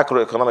the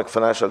macroeconomic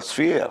financial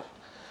sphere,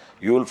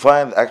 you will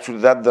find actually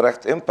that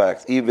direct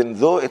impact, even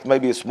though it may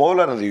be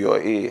smaller in the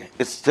UAE,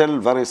 it's still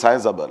very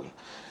sizable,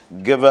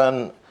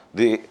 given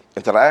the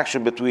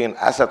interaction between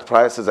asset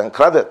prices and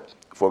credit,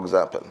 for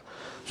example.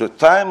 So at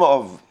time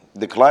of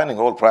declining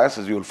oil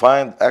prices, you'll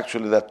find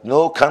actually that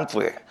no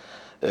country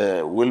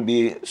will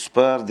be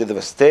spared the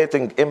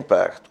devastating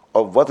impact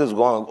of what is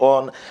going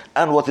on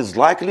and what is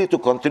likely to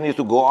continue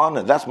to go on.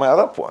 And that's my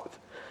other point.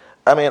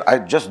 I mean, I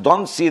just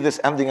don't see this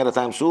ending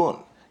anytime soon,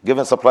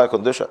 given supply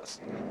conditions,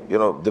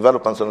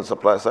 developments on the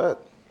supply side.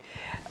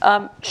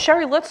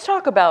 Sherry, let's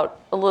talk about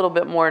a little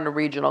bit more in a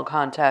regional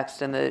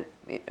context and the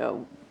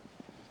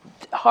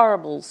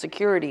horrible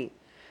security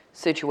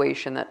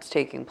situation that's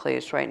taking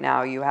place right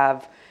now. You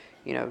have,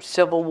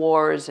 civil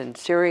wars in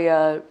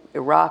Syria,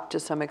 Iraq to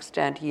some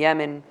extent,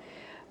 Yemen.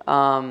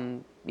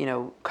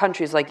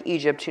 countries like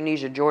Egypt,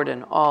 Tunisia,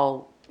 Jordan,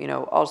 all,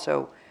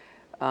 also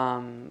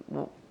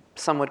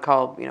some would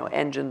call,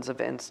 engines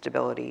of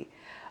instability.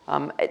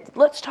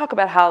 Let's talk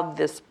about how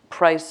this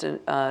price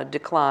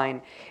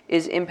decline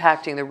is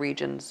impacting the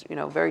region's,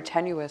 very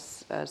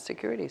tenuous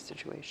security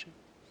situation.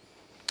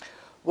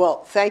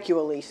 Well, thank you,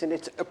 Elise, and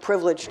it's a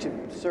privilege to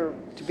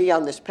be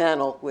on this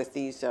panel with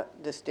these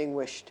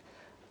distinguished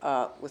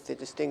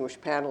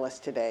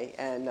panelists today.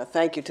 And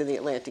thank you to the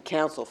Atlantic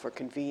Council for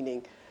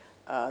convening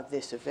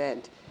this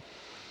event.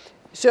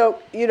 So,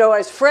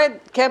 as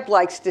Fred Kemp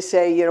likes to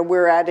say,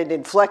 we're at an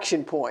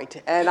inflection point.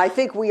 And I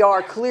think we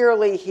are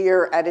clearly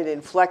here at an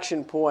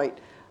inflection point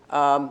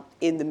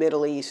in the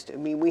Middle East. I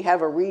mean, we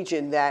have a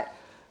region that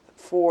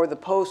for the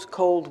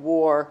post-Cold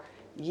War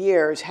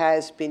years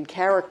has been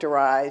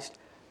characterized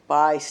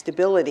by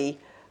stability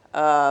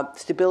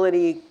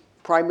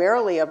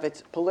primarily of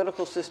its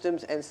political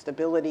systems and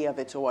stability of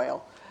its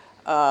oil.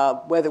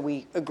 Whether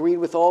we agreed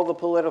with all the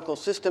political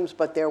systems,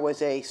 but there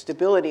was a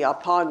stability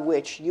upon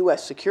which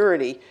U.S.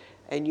 security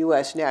and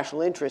U.S.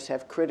 national interests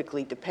have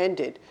critically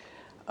depended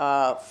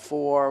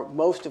for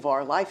most of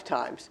our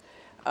lifetimes,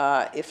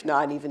 if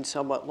not even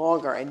somewhat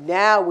longer. And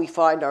now we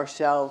find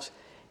ourselves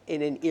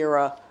in an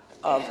era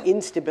of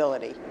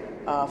instability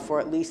for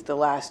at least the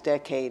last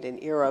decade, an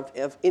era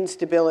of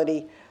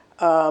instability,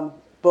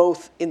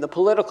 both in the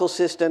political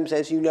systems,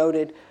 as you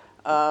noted,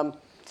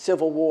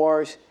 civil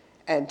wars,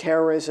 and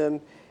terrorism,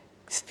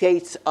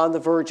 states on the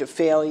verge of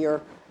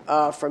failure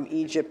from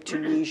Egypt,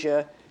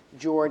 Tunisia,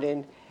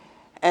 Jordan,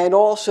 and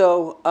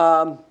also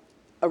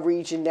a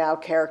region now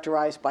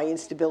characterized by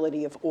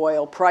instability of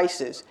oil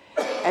prices.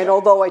 And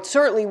although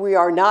certainly we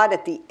are not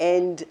at the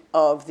end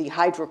of the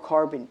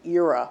hydrocarbon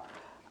era,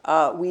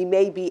 we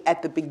may be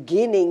at the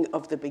beginning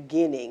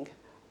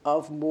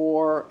of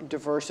more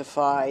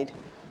diversified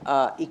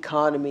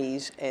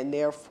economies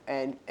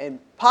and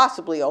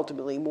possibly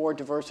ultimately more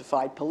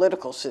diversified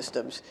political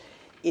systems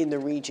in the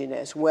region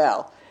as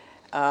well.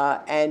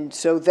 And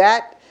so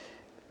that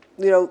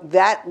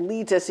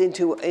leads us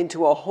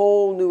into a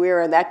whole new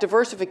era. And that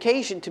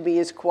diversification to me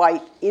is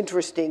quite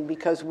interesting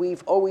because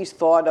we've always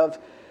thought of,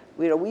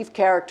 we've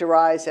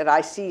characterized, and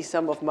I see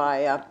some of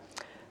my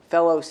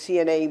fellow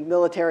CNA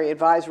Military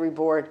Advisory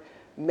Board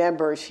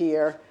members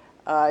here,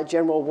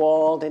 General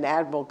Wald and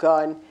Admiral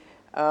Gunn,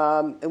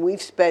 and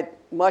we've spent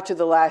much of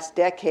the last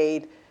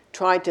decade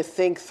trying to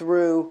think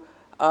through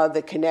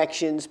the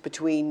connections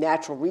between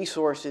natural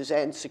resources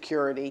and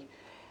security.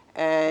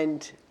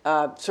 And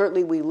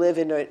certainly we live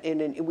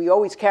we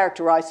always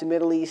characterize the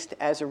Middle East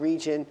as a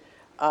region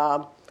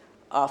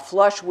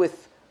flush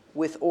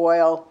with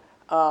oil,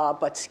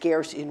 but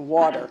scarce in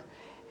water.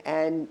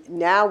 And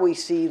now we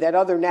see that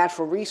other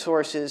natural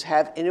resources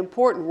have an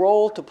important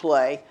role to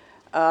play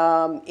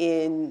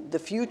in the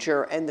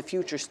future and the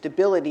future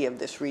stability of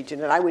this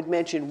region. And I would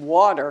mention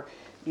water,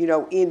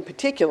 in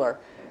particular,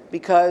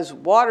 because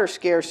water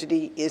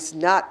scarcity is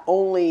not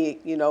only,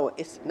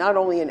 it's not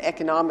only an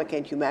economic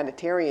and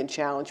humanitarian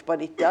challenge,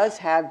 but it does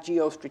have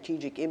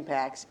geostrategic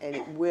impacts, and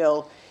it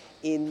will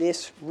in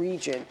this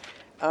region.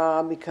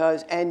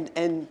 Because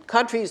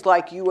countries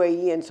like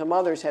UAE and some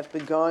others have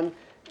begun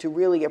to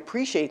really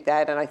appreciate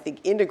that, and I think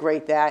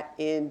integrate that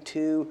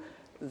into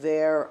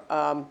their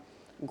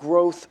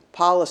growth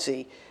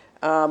policy.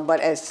 But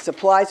as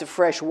supplies of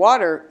fresh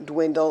water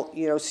dwindle,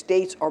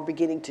 states are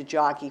beginning to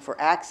jockey for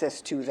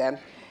access to them.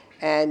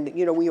 And,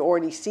 we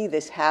already see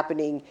this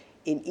happening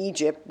in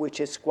Egypt, which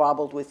has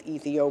squabbled with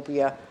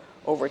Ethiopia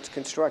over its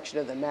construction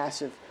of the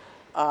massive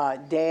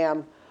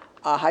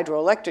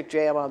hydroelectric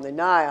dam on the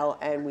Nile.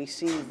 And we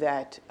see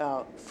that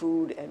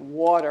food and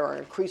water are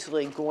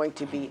increasingly going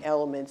to be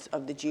elements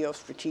of the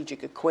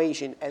geostrategic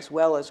equation as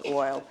well as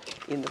oil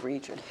in the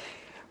region.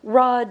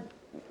 Rod,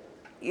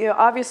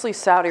 obviously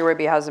Saudi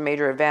Arabia has a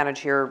major advantage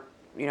here,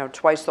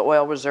 twice the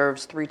oil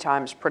reserves, 3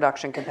 times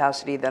production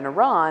capacity than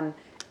Iran.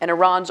 And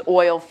Iran's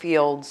oil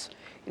fields,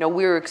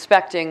 we're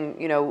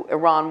expecting,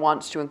 Iran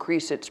wants to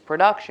increase its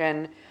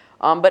production,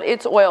 but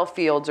its oil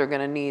fields are going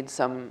to need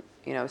some,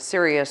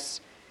 serious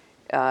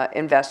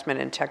investment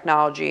in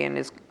technology and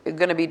is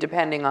going to be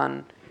depending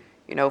on,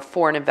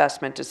 foreign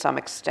investment to some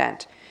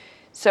extent.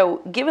 So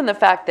given the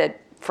fact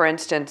that, for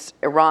instance,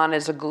 Iran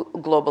is a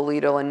global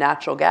leader in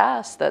natural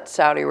gas that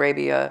Saudi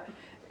Arabia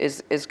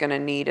is going to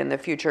need in the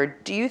future,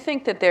 do you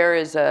think that there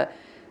is a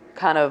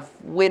kind of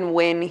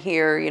win-win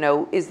here?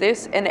 Is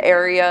this an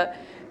area,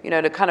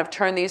 to kind of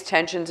turn these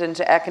tensions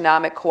into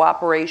economic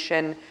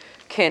cooperation?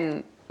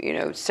 Can,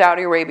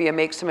 Saudi Arabia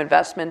make some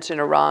investments in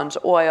Iran's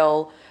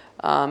oil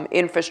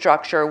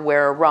infrastructure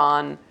where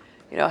Iran,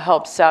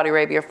 helps Saudi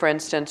Arabia, for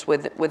instance,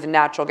 with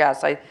natural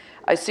gas? I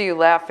see you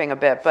laughing a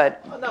bit,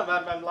 but... Oh, no,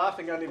 I'm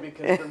laughing only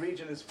because the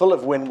region is full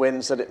of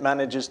win-wins that it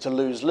manages to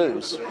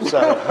lose-lose. So,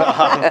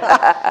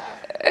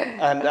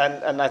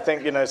 and I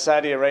think,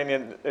 Saudi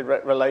Iranian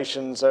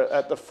relations are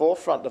at the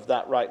forefront of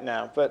that right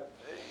now. But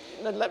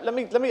let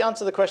me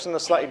answer the question in a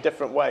slightly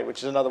different way,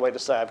 which is another way to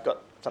say I've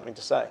got something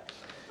to say.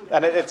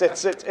 And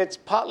it's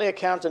partly a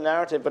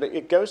counter-narrative, but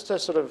it goes to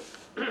sort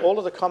of all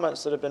of the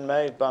comments that have been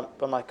made by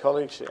my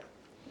colleagues here.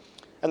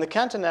 And the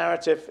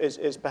counter-narrative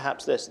is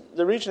perhaps this.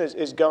 The region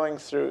is going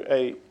through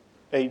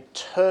a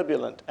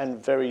turbulent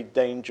and very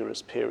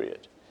dangerous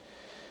period.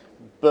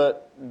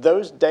 But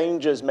those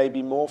dangers may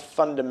be more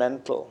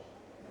fundamental,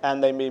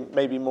 and they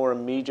may be more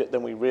immediate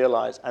than we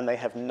realize, and they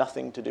have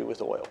nothing to do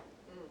with oil.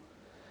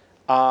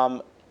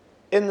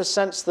 In the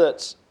sense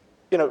that,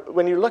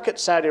 when you look at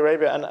Saudi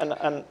Arabia,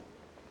 and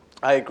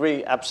I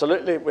agree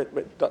absolutely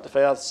with Dr.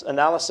 Fayyad's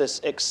analysis,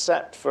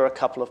 except for a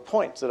couple of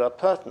points that are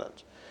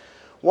pertinent.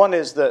 One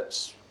is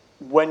that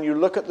when you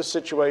look at the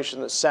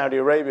situation that Saudi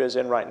Arabia is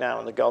in right now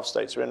and the Gulf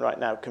states are in right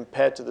now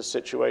compared to the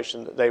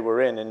situation that they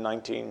were in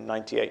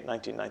 1998,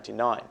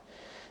 1999,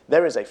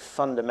 there is a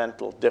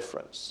fundamental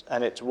difference.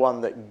 And it's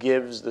one that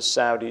gives the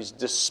Saudis,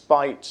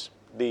 despite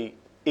the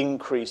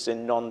increase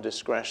in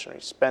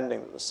non-discretionary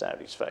spending that the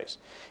Saudis face,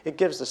 it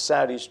gives the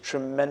Saudis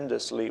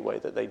tremendous leeway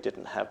that they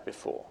didn't have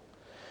before.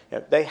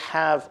 They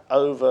have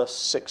over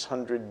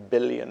 $600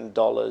 billion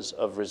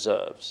of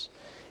reserves.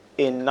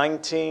 In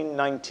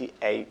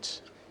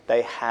 1998,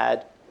 they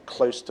had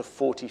close to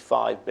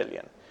 45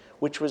 billion,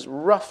 which was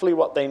roughly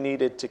what they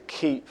needed to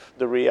keep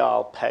the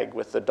real peg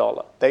with the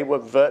dollar. They were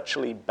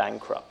virtually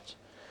bankrupt.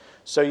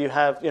 So you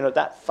have,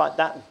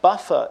 that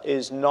buffer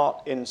is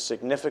not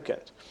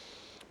insignificant.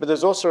 But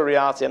there's also a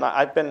reality, and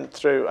I've been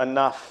through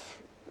enough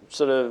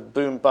sort of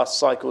boom-bust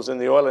cycles in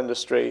the oil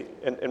industry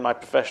in my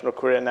professional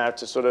career now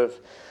to sort of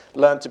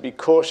learn to be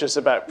cautious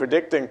about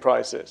predicting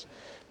prices.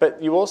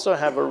 But you also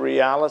have a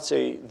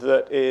reality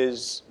that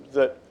is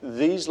that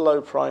these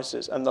low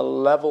prices and the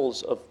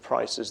levels of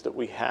prices that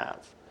we have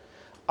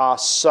are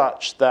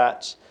such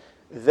that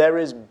there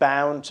is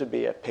bound to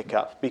be a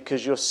pickup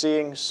because you're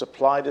seeing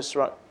supply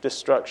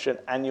destruction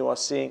and you are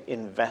seeing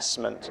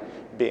investment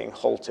being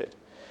halted.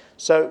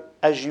 So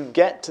as you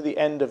get to the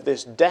end of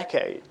this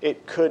decade,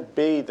 it could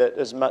be that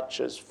as much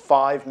as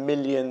 5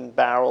 million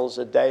barrels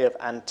a day of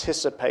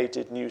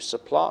anticipated new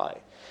supply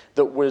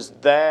that was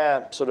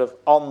there sort of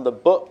on the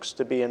books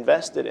to be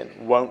invested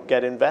in won't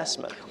get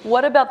investment.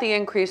 What about the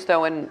increase,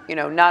 though, in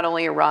not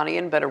only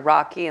Iranian but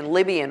Iraqi and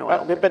Libyan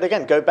oil? But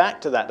again, go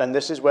back to that, and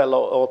this is where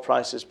low oil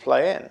prices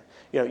play in.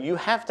 You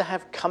have to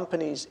have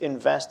companies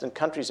invest and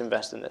countries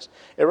invest in this.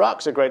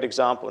 Iraq's a great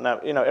example. Now,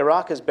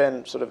 Iraq has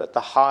been sort of at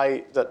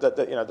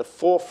the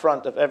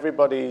forefront of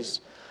everybody's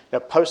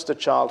poster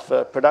child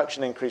for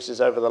production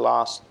increases over the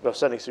last, well,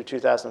 certainly through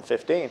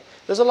 2015.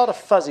 There's a lot of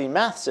fuzzy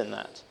maths in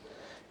that.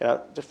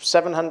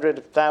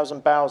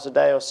 700,000 barrels a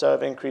day or so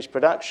of increased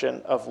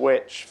production, of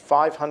which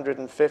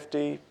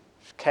 550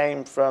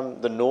 came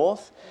from the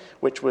north,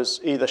 which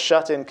was either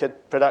shut-in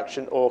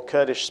production or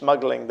Kurdish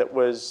smuggling that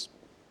was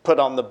put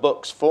on the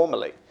books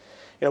formally.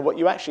 What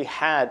you actually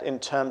had in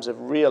terms of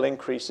real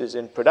increases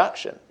in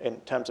production, in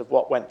terms of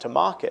what went to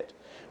market,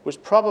 was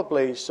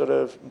probably sort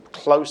of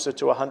closer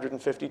to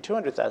 150,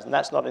 200,000.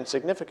 That's not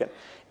insignificant.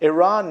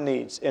 Iran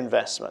needs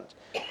investment.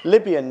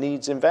 Libya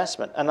needs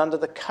investment. And under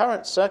the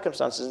current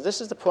circumstances, this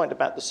is the point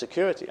about the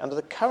security, under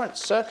the current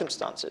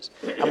circumstances,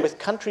 and with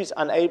countries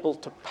unable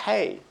to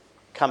pay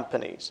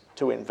companies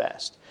to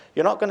invest,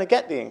 you're not going to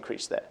get the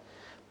increase there.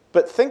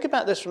 But think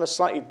about this from a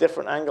slightly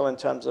different angle in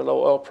terms of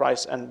low oil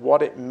price and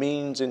what it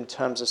means in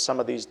terms of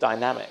some of these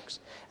dynamics.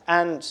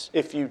 And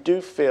if you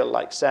do feel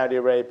like Saudi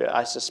Arabia,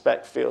 I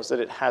suspect, feels that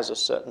it has a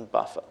certain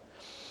buffer.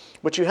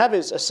 What you have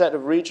is a set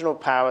of regional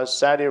powers,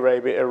 Saudi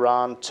Arabia,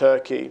 Iran,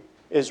 Turkey,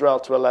 Israel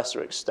to a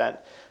lesser extent,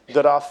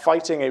 that are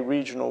fighting a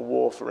regional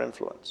war for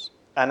influence.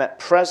 And at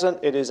present,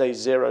 it is a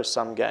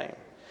zero-sum game.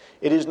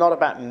 It is not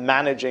about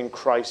managing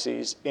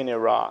crises in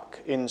Iraq,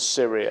 in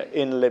Syria,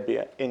 in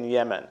Libya, in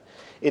Yemen.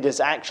 It has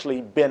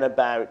actually been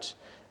about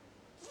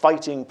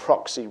fighting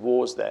proxy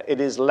wars there.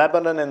 It is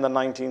Lebanon in the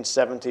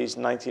 1970s,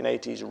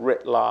 1980s,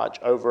 writ large,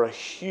 over a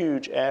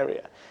huge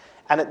area.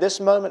 And at this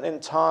moment in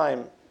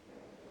time,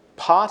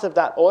 part of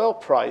that oil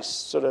price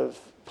sort of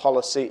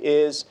policy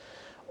is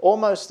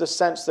almost the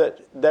sense that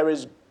there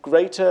is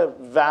greater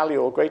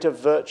value or greater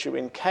virtue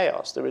in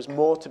chaos. There is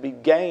more to be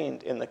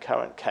gained in the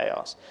current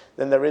chaos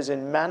than there is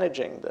in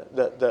managing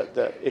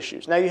the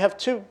issues. Now, you have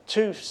two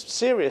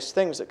serious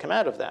things that come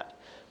out of that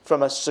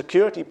from a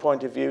security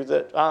point of view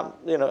that,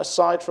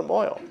 aside from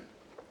oil.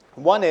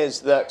 One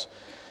is that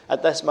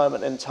at this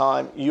moment in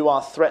time, you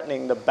are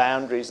threatening the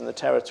boundaries and the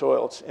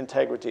territorial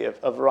integrity of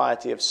a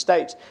variety of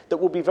states that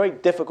will be very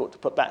difficult to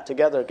put back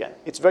together again.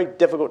 It's very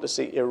difficult to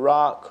see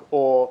Iraq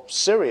or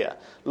Syria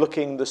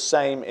looking the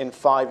same in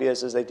 5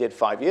 years as they did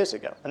 5 years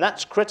ago. And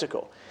that's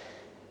critical.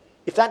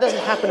 If that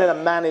doesn't happen in a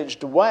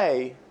managed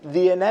way,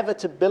 the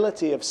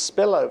inevitability of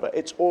spillover,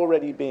 it's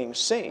already being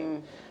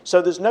seen. So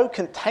there's no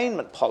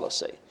containment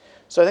policy.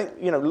 So I think,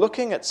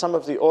 looking at some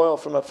of the oil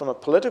from a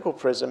political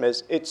prism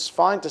it's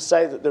fine to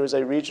say that there is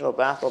a regional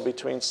battle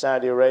between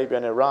Saudi Arabia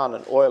and Iran,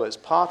 and oil is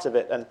part of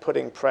it, and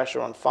putting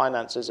pressure on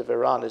finances of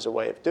Iran is a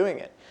way of doing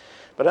it.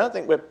 But I don't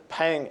think we're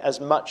paying as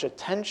much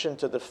attention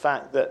to the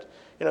fact that,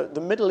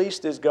 the Middle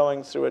East is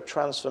going through a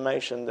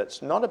transformation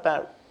that's not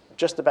about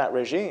just about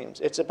regimes.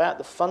 It's about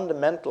the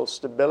fundamental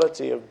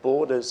stability of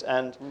borders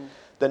and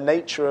the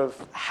nature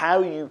of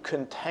how you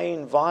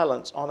contain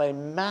violence on a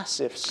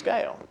massive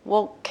scale.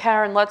 Well,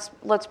 Karen,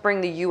 let's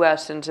bring the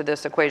U.S. into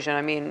this equation.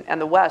 I mean, and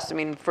the West. I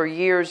mean, for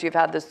years you've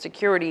had this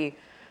security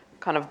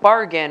kind of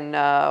bargain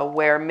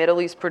where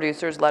Middle East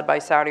producers, led by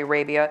Saudi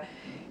Arabia,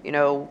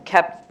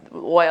 kept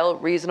oil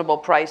at reasonable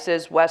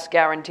prices. West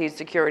guaranteed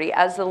security.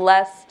 As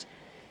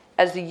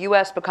the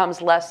U.S.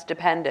 becomes less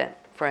dependent,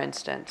 for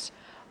instance,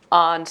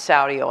 on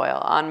Saudi oil,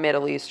 on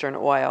Middle Eastern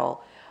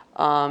oil,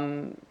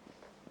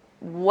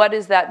 what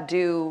does that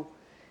do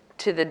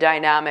to the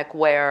dynamic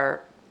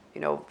where,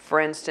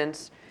 for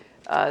instance,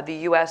 the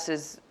U.S.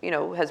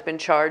 has been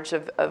charged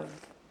of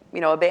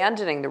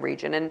abandoning the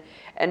region,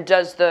 and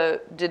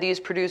do these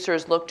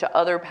producers look to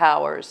other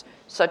powers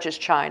such as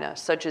China,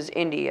 such as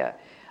India,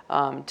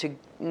 to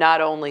not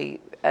only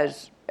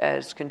as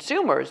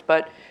consumers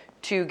but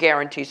to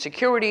guarantee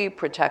security,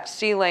 protect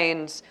sea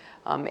lanes,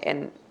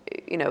 and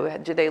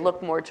do they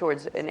look more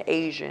towards an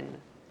Asian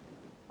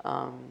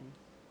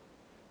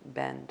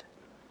bend?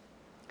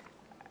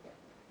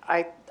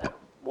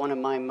 One of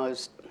my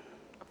most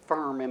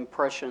firm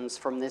impressions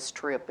from this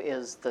trip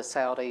is the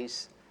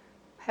Saudis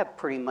have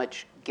pretty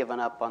much given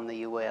up on the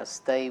U.S.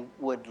 They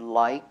would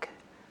like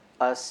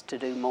us to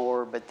do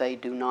more, but they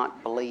do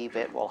not believe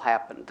it will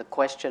happen. The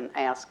question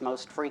asked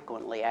most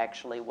frequently,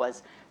 actually,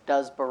 was,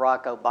 does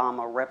Barack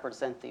Obama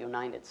represent the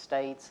United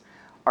States,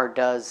 or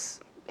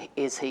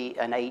is he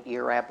an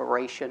 8-year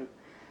aberration?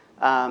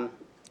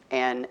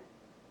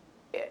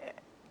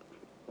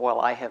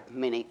 While I have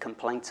many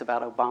complaints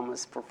about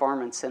Obama's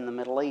performance in the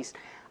Middle East,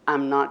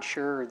 I'm not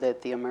sure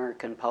that the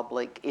American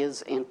public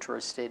is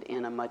interested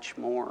in a much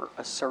more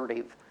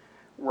assertive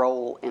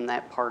role in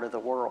that part of the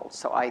world.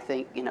 So I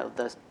think,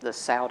 the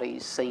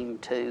Saudis seem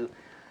to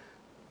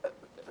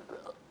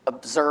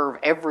observe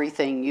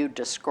everything you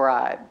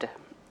described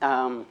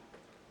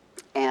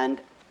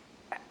and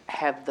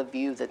have the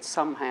view that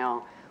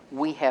somehow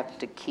we have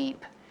to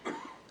keep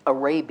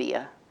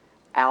Arabia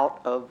out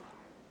of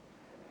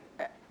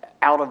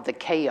the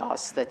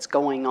chaos that's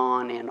going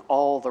on in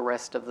all the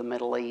rest of the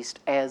Middle East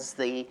as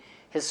the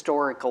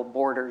historical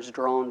borders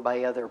drawn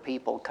by other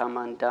people come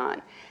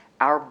undone.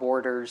 Our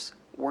borders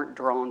weren't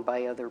drawn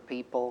by other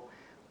people.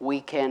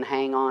 We can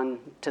hang on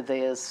to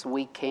this.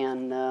 We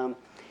can,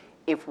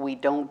 if we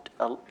don't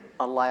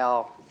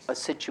allow a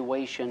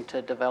situation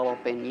to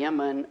develop in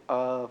Yemen,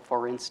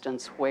 for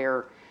instance,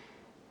 where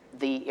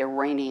the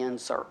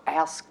Iranians are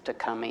asked to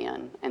come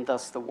in, and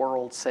thus the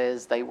world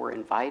says they were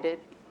invited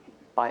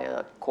by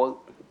a, quote,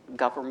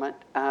 government,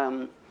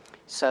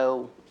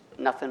 so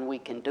nothing we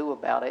can do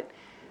about it.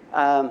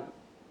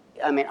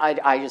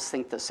 I just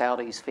think the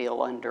Saudis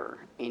feel under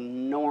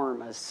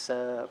enormous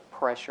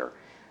pressure,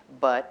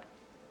 but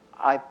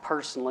I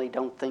personally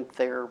don't think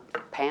they're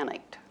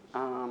panicked.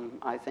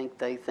 I think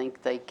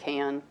they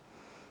can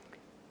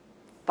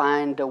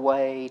find a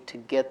way to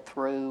get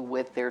through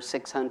with their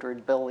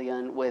 $600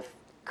 billion, with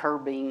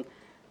cutting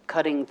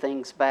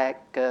things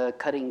back,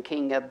 cutting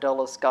King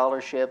Abdullah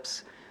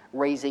scholarships,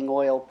 raising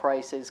oil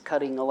prices,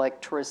 cutting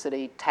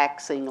electricity,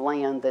 taxing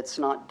land that's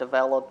not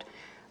developed,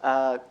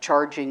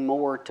 charging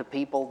more to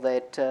people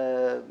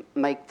that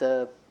make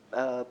the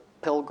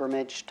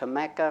pilgrimage to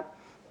Mecca,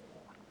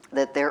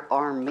 that there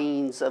are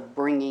means of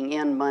bringing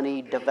in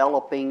money,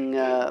 developing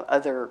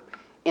other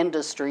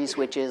industries,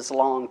 which is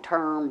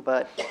long-term,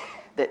 but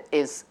that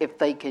is, if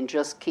they can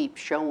just keep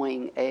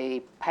showing a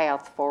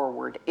path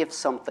forward if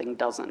something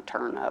doesn't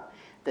turn up,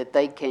 that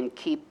they can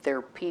keep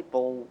their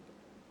people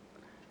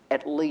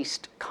at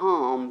least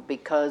calm,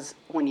 because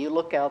when you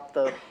look out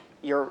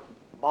your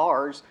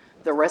bars,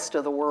 the rest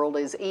of the world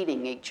is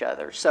eating each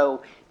other.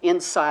 So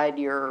inside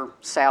your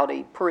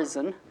Saudi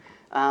prison,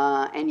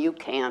 and you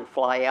can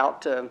fly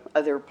out to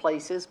other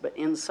places, but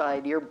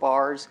inside your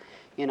bars,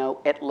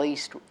 at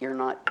least you're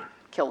not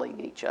killing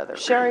each other.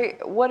 Sherry,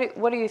 what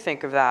do you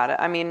think of that?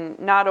 I mean,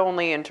 not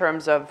only in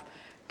terms of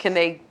can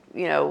they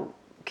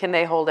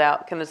hold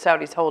out, can the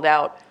Saudis hold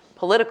out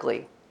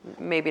politically?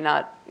 Maybe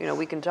not,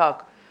 we can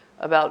talk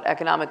about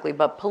economically,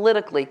 but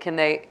politically, can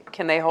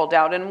they hold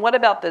out? And what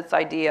about this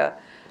idea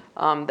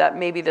that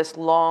maybe this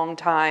long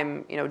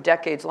time,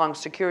 decades-long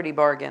security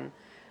bargain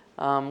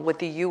with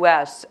the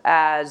U.S.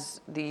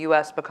 as the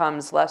U.S.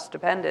 becomes less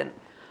dependent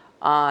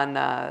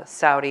on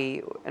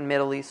Saudi and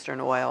Middle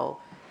Eastern oil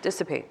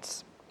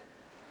dissipates?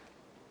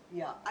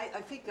 Yeah,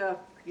 I think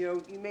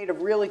you made a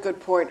really good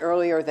point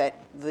earlier that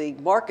the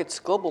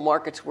global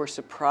markets were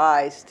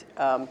surprised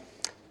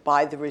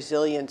by the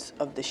resilience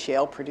of the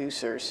shale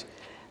producers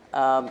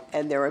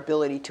and their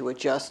ability to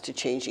adjust to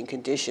changing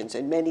conditions.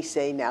 And many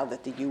say now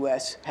that the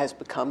U.S. has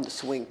become the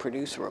swing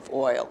producer of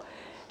oil.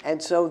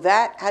 And so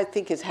that, I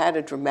think, has had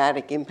a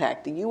dramatic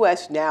impact. The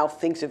U.S. now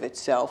thinks of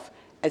itself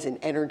as an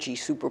energy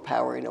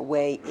superpower in a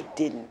way it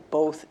didn't,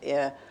 both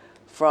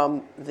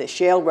from the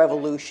shale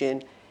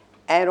revolution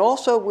And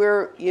also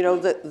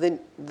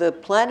the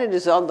planet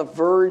is on the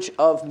verge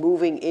of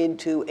moving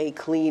into a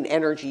clean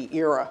energy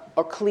era,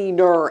 a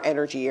cleaner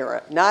energy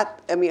era.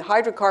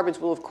 Hydrocarbons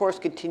will of course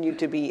continue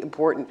to be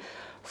important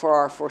for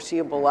our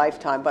foreseeable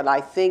lifetime, but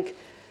I think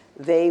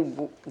there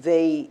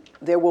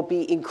will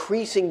be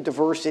increasing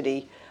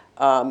diversity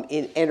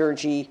in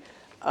energy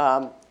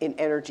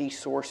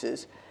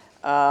sources.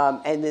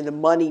 And then the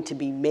money to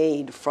be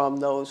made from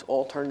those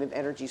alternative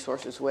energy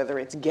sources, whether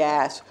it's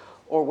gas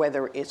or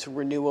whether it's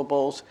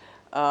renewables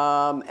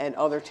and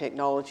other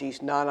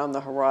technologies not on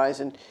the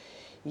horizon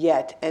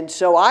yet. And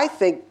so I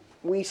think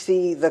we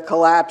see the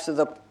collapse of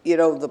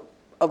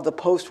the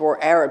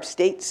post-war Arab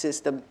state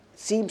system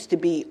seems to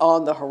be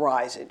on the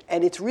horizon.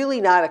 And it's really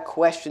not a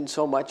question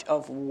so much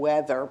of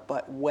whether,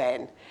 but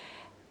when.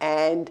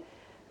 And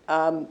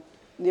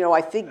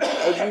I think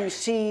as you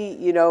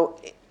see,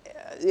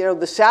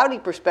 the Saudi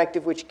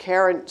perspective, which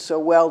Karen so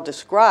well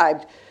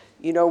described,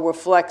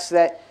 reflects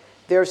that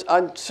there's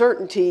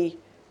uncertainty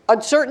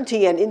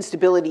and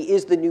instability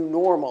is the new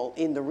normal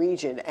in the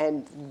region.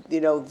 And,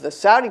 the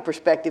Saudi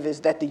perspective is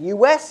that the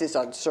U.S. is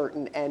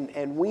uncertain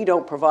and we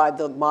don't provide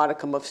the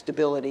modicum of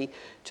stability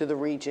to the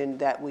region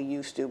that we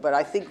used to. But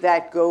I think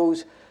that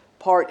goes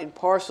part and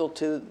parcel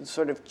to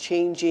sort of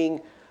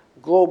changing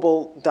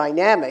global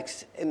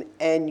dynamics.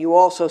 And you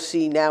also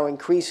see now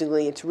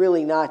increasingly it's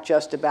really not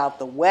just about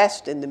the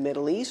West and the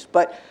Middle East,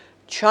 but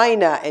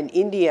China and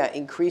India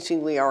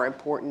increasingly are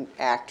important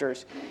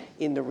actors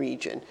in the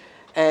region.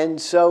 And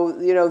so,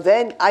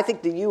 then I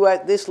think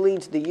this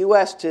leads the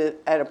U.S. to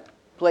at a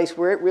place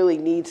where it really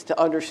needs to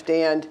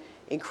understand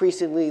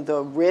increasingly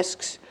the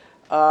risks.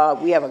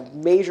 We have a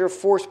major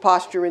force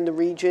posture in the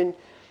region.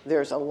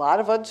 There's a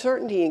lot of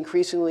uncertainty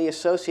increasingly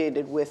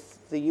associated with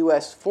the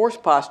U.S. force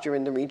posture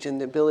in the region,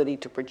 the ability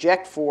to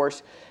project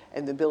force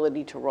and the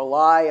ability to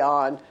rely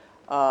on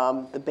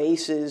the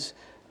bases,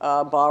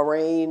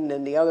 Bahrain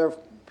and the other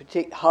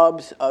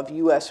hubs of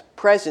U.S.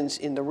 presence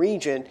in the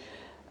region.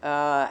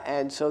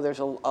 And so there's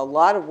a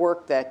lot of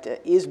work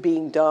that is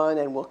being done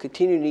and will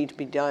continue to need to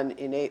be done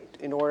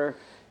in order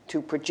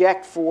to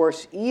project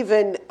force,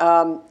 even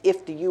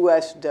if the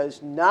U.S.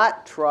 does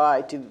not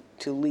try to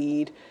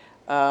lead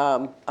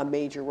a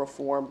major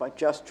reform, but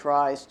just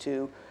tries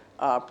to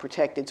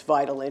protect its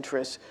vital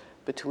interests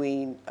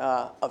protecting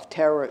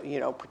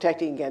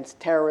against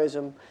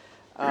terrorism,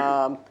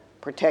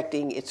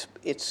 protecting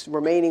its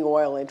remaining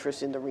oil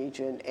interests in the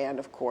region, and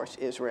of course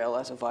Israel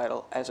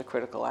as a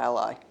critical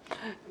ally.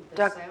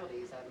 The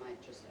Saudis, I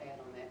might just add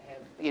on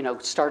that,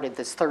 have started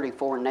this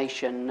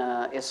 34-nation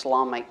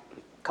Islamic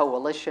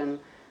coalition.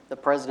 The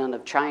president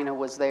of China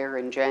was there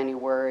in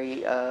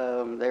January.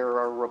 There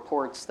are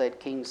reports that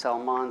King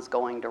Salman's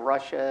going to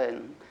Russia,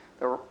 and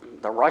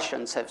the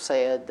Russians have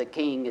said the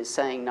king is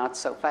saying not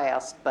so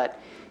fast, but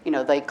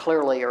they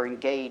clearly are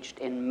engaged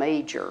in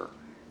major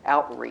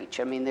outreach.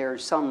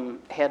 There's some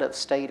head of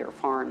state or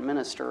foreign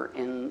minister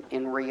in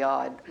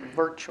Riyadh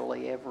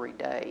virtually every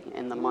day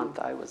in the month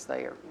I was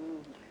there.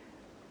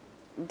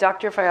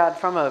 Dr. Fayyad,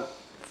 from a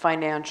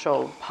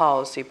financial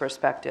policy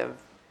perspective,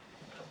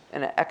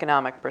 an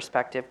economic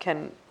perspective,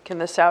 can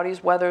the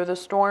Saudis weather the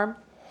storm?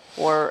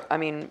 Or,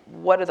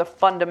 what are the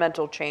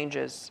fundamental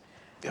changes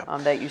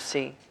that you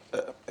see?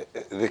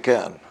 They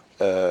can.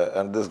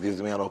 And this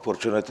gives me an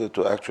opportunity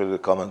to actually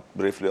comment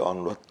briefly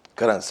on what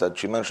Karen said.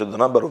 She mentioned a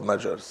number of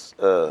measures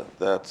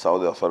that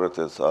Saudi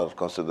authorities are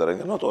considering,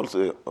 and not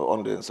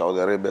only in Saudi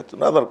Arabia, but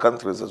in other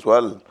countries as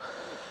well,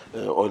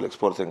 oil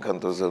exporting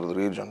countries in the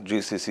region,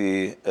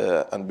 GCC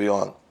and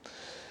beyond.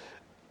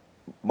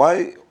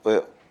 My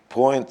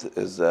point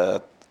is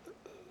that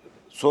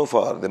so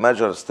far, the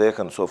measures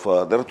taken so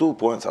far, there are 2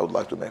 points I would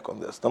like to make on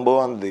this. Number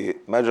one, the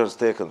measures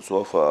taken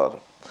so far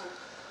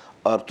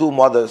are too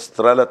modest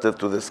relative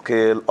to the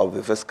scale of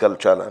the fiscal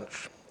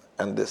challenge.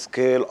 And the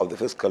scale of the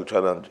fiscal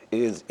challenge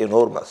is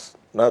enormous,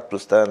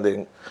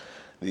 notwithstanding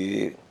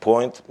the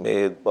point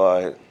made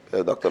by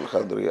Dr.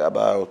 Al-Khadri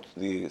about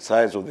the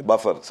size of the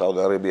buffer Saudi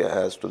Arabia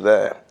has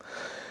today.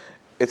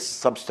 It's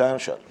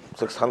substantial.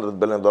 $600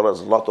 billion is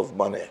a lot of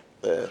money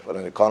for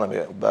an economy,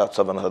 about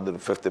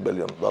 $750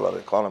 billion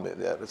economy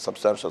there. It's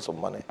substantial sum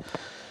of money.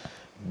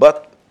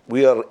 But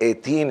we are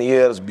 18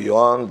 years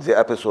beyond the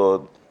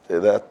episode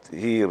that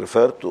he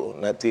referred to,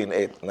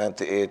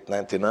 1998,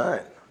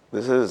 99.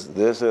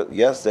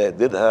 Yes, they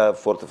did have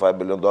 $45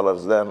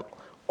 billion then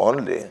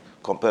only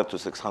compared to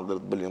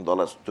 $600 billion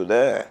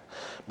today.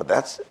 But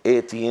that's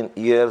 18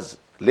 years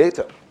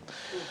later.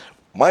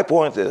 My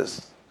point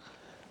is,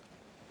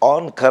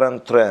 on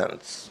current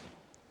trends,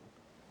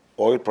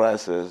 oil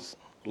prices,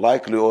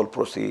 likely oil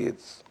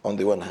proceeds on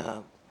the one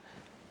hand,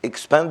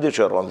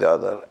 expenditure on the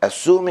other,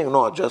 assuming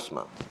no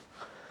adjustment,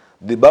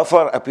 the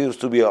buffer appears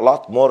to be a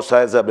lot more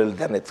sizable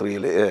than it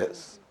really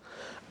is.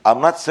 I'm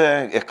not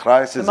saying a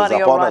crisis is upon us. The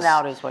money will run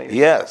out is what you're saying.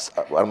 Yes,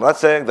 I'm not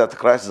saying that the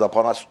crisis is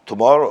upon us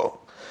tomorrow.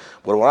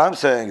 But what I'm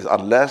saying is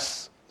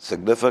unless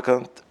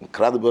significant,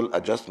 incredible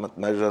adjustment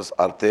measures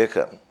are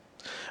taken,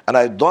 and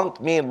I don't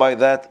mean by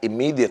that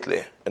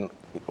immediately, in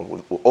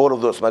all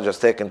of those measures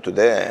taken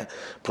today,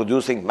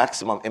 producing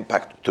maximum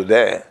impact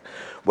today.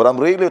 What I'm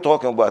really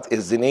talking about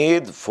is the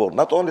need for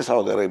not only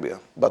Saudi Arabia,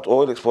 but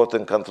oil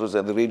exporting countries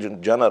in the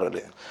region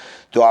generally,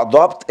 to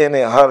adopt in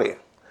a hurry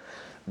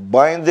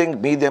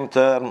binding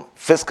medium-term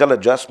fiscal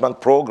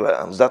adjustment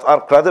programs that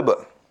are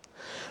credible.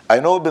 I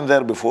know I've been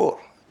there before.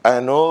 I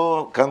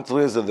know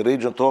countries in the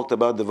region talked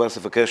about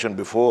diversification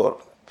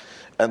before,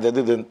 and they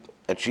didn't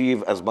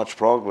achieve as much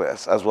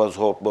progress as was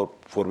hoped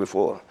for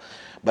before.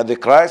 But the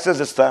crisis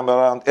this time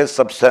around is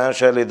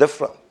substantially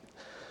different.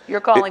 You're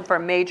calling for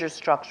major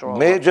structural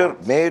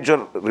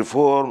Major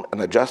reform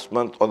and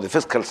adjustment on the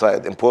fiscal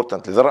side,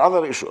 importantly. There are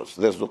other issues,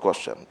 there's no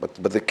question. But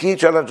the key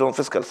challenge on the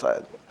fiscal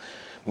side,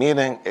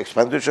 meaning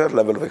expenditure,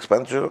 level of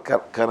expenditure,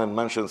 Karen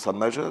mentioned some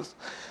measures.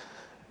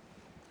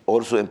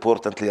 Also,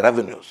 importantly,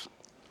 revenues.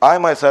 I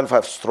myself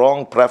have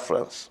strong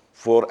preference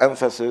for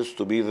emphasis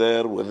to be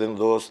there within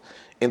those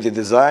in the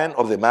design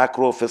of the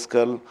macro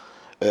fiscal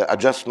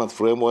adjustment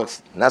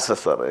frameworks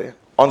necessary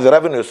on the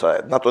revenue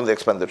side, not on the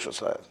expenditure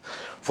side,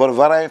 for a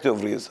variety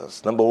of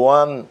reasons. Number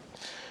one,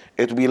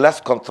 it would be less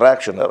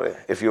contractionary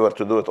if you were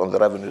to do it on the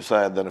revenue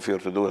side than if you were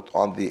to do it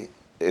on the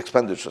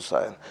expenditure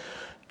side.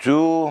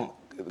 Two,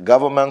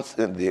 governments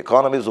in the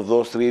economies of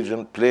those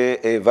regions play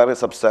a very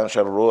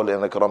substantial role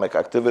in economic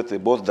activity,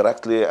 both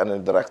directly and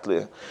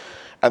indirectly.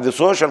 And the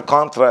social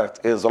contract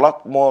is a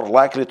lot more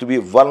likely to be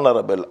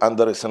vulnerable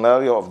under a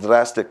scenario of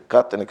drastic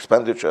cut in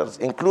expenditures,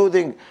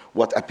 including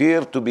what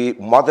appear to be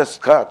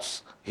modest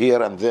cuts here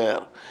and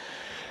there.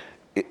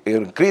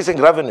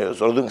 Increasing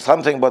revenues or doing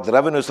something about the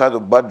revenue side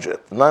of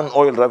budget,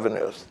 non-oil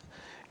revenues,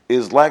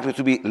 is likely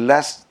to be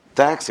less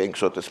taxing,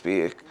 so to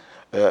speak,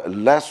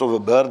 less of a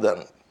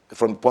burden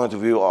from the point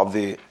of view of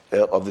the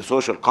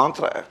social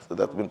contract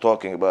that we've been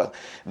talking about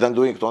than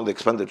doing it on the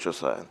expenditure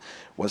side.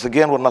 Once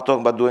again, we're not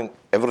talking about doing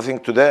everything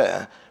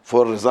today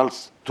for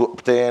results to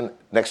obtain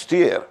next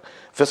year.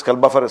 Fiscal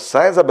buffer is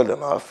sizable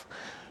enough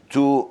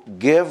to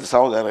give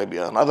Saudi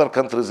Arabia and other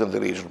countries in the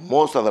region,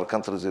 most other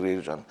countries in the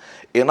region,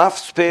 enough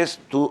space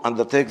to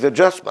undertake the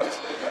adjustments.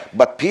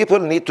 But people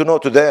need to know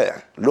today,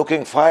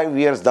 looking 5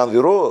 years down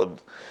the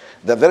road,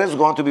 that there is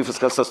going to be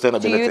fiscal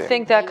sustainability. Do you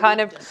think that kind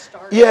of...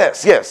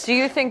 Yes, yes. Do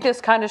you think this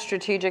kind of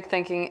strategic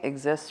thinking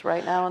exists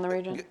right now in the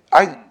region?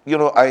 I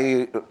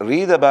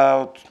read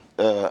about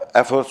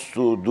efforts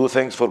to do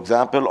things, for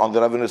example, on the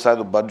revenue side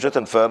of budget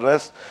and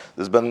fairness.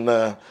 There's been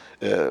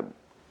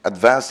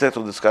advanced state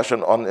of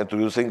discussion on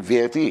introducing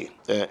VAT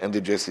in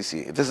the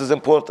JCC. This is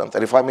important,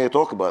 and if I may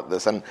talk about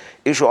this, an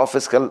issue of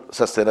fiscal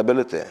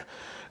sustainability,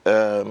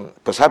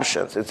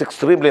 perceptions, it's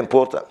extremely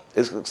important.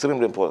 It's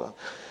extremely important.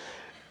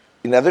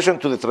 In addition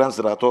to the trends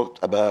that I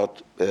talked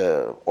about,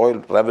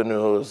 oil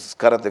revenues,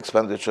 current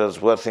expenditures,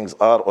 where things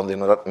are on the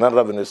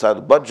non-revenue side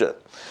of budget,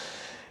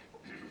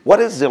 what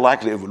is the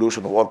likely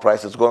evolution of oil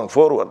prices going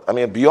forward? I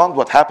mean, beyond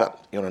what happened,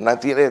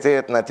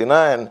 1988,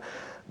 99,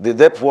 the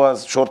dip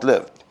was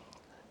short-lived.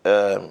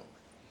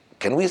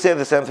 Can we say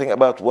the same thing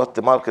about what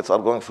the markets are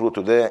going through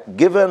today,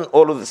 given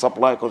all of the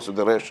supply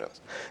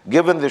considerations,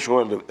 given the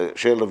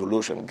shale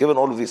revolution, given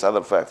all of these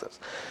other factors?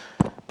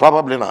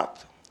 Probably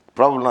not.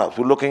 Probably not.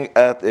 We're looking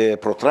at a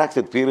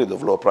protracted period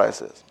of low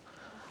prices.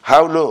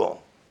 How low?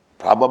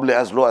 Probably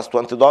as low as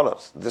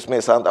 $20. This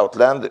may sound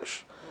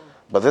outlandish,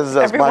 but this is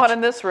as much. Everyone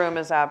in this room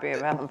is happy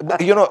about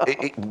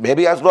that.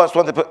 Maybe as low as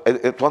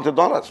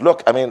 $20.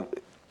 Look, I mean,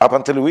 up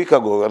until a week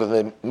ago, we were in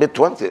the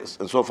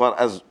mid-20s, insofar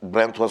as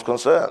Brent was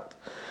concerned.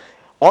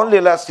 Only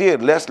last year,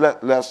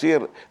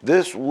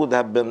 this would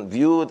have been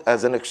viewed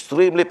as an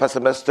extremely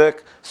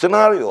pessimistic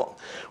scenario.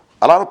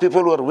 A lot of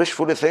people were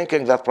wishfully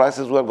thinking that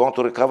prices were going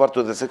to recover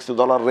to the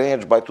 $60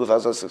 range by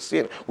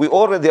 2016. We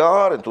already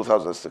are in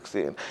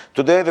 2016.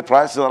 Today, the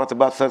prices are at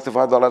about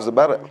 $35 a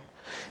barrel.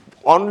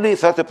 Only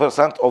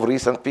 30% of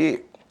recent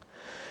peak.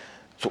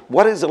 So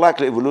what is the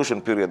likely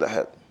evolution period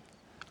ahead?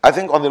 I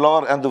think on the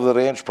lower end of the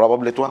range,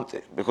 probably 20,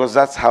 because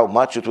that's how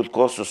much it would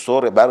cost to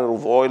store a barrel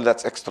of oil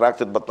that's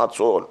extracted but not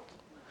sold.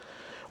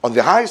 On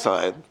the high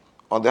side,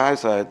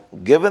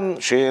 given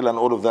shale and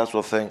all of that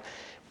sort of thing,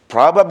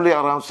 probably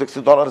around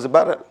 $60 a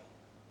barrel.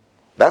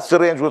 That's the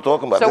range we're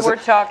talking about. So we're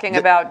talking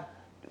about,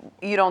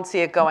 you don't see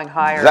it going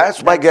higher.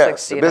 That's my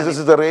guess. 60 This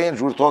is the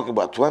range we're talking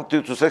about,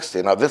 20 to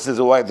 60. Now, this is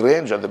a wide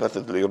range,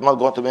 admittedly. You're not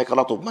going to make a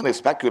lot of money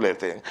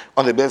speculating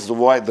on the basis of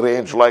a wide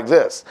range like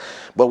this.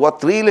 But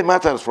what really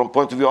matters from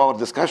point of view of our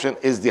discussion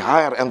is the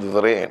higher end of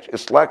the range.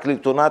 It's likely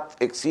to not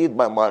exceed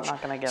by much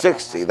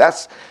 60.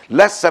 That's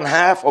less than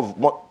half of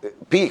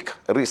peak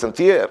recent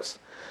years.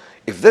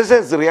 If this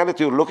is the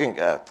reality you're looking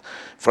at,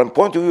 from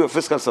point of view of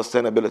fiscal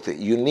sustainability,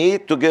 you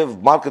need to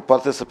give market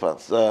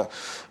participants,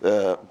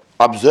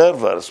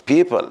 observers,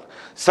 people,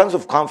 sense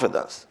of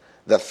confidence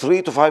that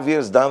 3 to 5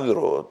 years down the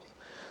road,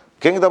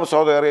 Kingdom of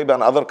Saudi Arabia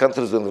and other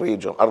countries in the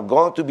region are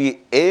going to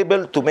be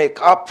able to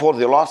make up for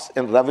the loss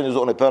in revenues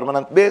on a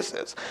permanent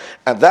basis.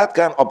 And that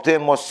can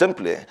obtain most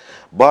simply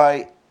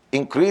by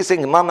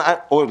increasing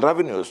non-oil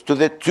revenues to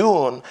the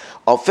tune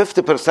of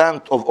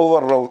 50% of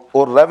overall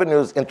oil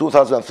revenues in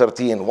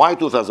 2013. Why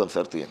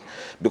 2013?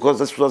 Because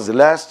this was the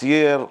last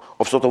year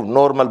of sort of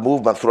normal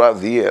movement throughout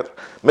the year.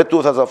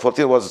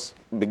 Mid-2014 was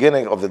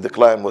beginning of the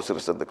decline, most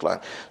recent decline.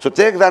 So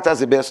take that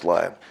as a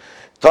baseline.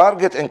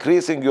 Target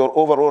increasing your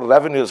overall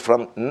revenues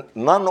from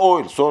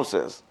non-oil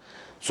sources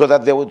so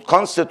that they would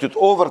constitute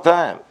over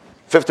time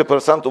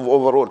 50% of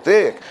overall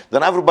take,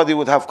 then everybody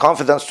would have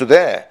confidence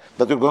today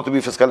that you're going to be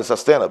fiscally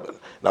sustainable.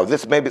 Now,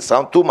 this may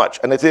sound too much,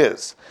 and it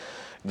is.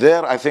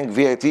 There, I think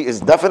VAT is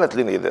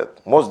definitely needed,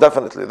 most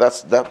definitely.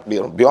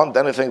 Beyond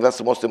anything, that's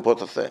the most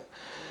important thing.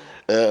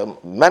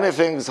 Many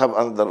things have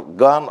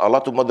undergone a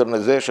lot of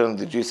modernization in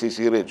the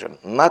GCC region,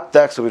 not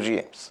tax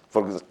regimes,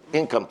 for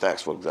income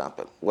tax, for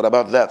example. What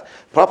about that?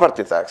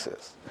 Property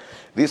taxes.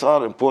 These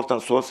are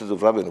important sources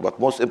of revenue, but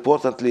most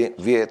importantly,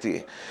 VAT.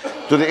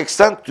 To the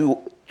extent to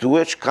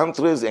which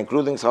countries,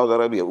 including Saudi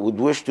Arabia, would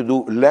wish to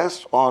do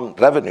less on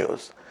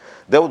revenues,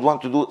 they would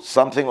want to do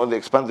something on the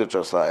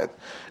expenditure side.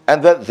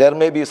 And that there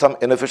may be some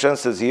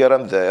inefficiencies here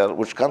and there,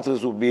 which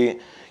countries would be,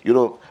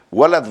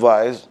 well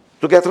advised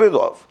to get rid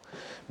of.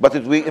 But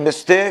it would be a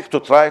mistake to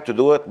try to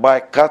do it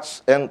by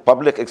cuts in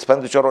public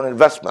expenditure on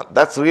investment.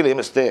 That's really a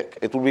mistake.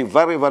 It would be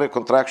very, very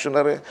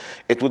contractionary.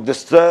 It would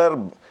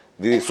disturb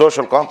the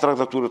social contract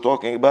that we were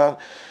talking about.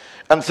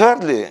 And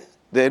thirdly,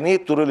 there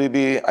need to really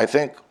be, I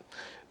think,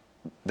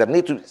 there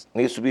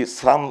needs to be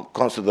some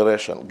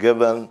consideration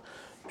given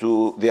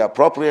to the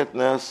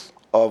appropriateness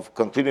of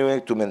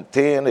continuing to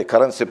maintain a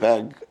currency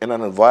peg in an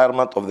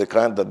environment of the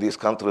kind that these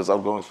countries are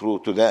going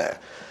through today.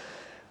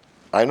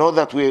 I know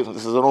that this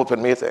is an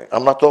open meeting.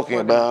 I'm not talking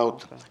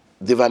about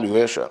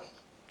devaluation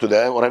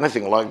today or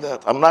anything like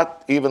that. I'm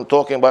not even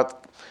talking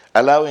about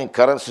allowing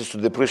currencies to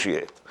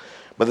depreciate.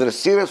 But there is a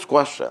serious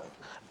question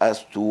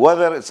as to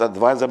whether it's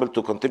advisable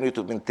to continue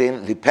to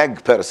maintain the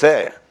peg per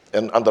se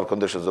under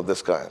conditions of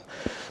this kind.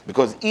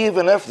 Because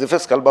even if the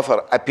fiscal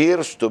buffer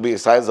appears to be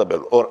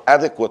sizable or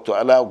adequate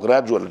to allow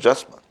gradual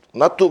adjustment,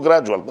 not too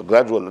gradual, but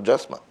gradual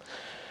adjustment,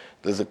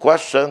 there's a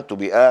question to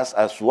be asked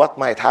as to what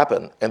might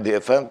happen in the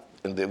event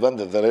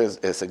that there is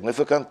a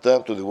significant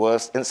turn to the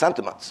worst in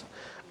sentiments,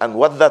 and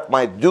what that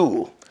might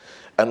do,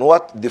 and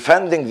what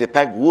defending the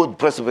peg would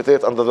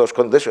precipitate under those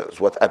conditions.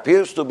 What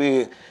appears to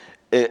be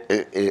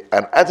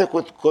an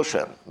adequate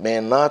cushion may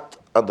not,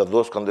 under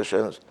those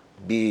conditions,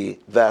 be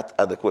that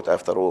adequate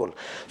after all.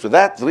 So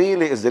that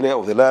really is the lay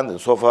of the land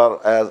insofar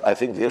as I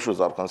think the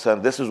issues are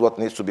concerned. This is what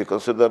needs to be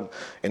considered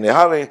in a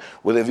hurry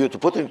with a view to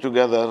putting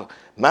together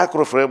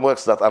macro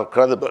frameworks that are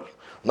credible,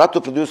 not to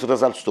produce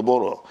results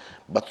tomorrow,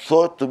 but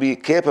thought to be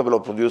capable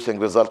of producing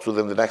results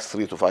within the next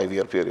 3 to 5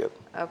 year period.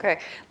 Okay,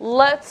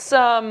 let's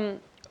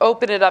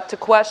open it up to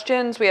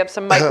questions. We have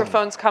some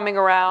microphones coming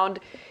around.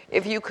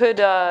 If you could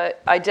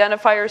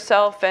identify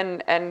yourself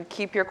and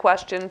keep your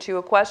question to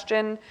a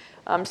question,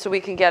 so we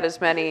can get as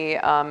many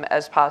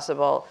as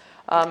possible.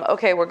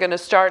 Okay, we're going to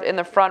start in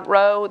the front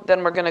row,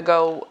 then we're going to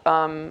go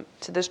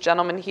to this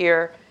gentleman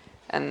here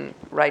and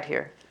right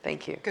here.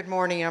 Thank you. Good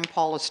morning, I'm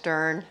Paula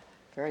Stern.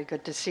 Very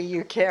good to see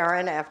you,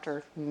 Karen,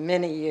 after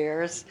many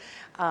years.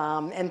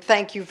 And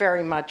thank you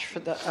very much for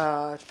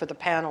the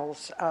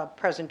panel's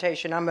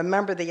presentation. I'm a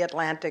member of the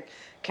Atlantic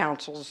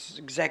Council's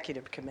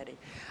Executive Committee.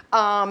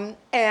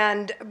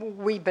 And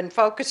we've been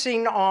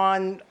focusing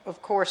on, of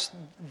course,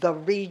 the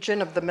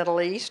region of the Middle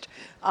East,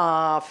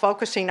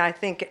 focusing, I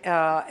think,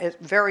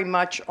 very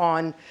much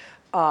on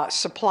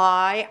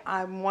supply.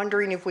 I'm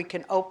wondering if we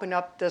can open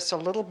up this a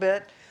little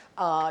bit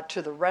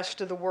to the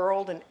rest of the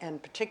world,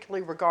 and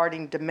particularly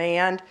regarding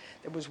demand.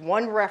 There was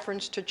one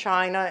reference to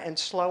China and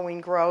slowing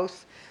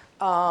growth,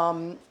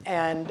 and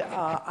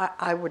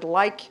I would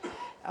like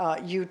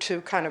you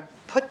to kind of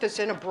put this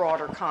in a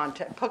broader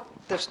context, put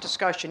this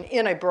discussion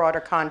in a broader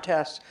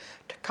context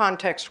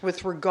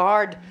with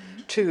regard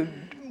to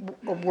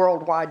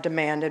worldwide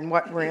demand and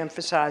what we're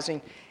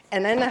emphasizing.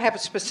 And then I have a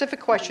specific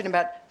question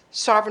about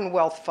sovereign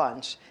wealth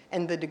funds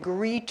and the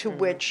degree to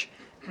which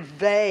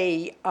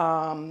they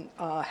are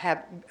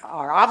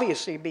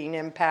obviously being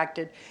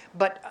impacted,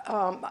 but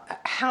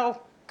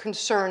how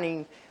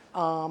concerning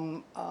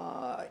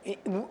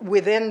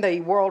within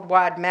the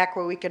worldwide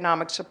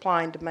macroeconomic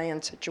supply and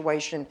demand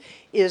situation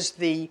is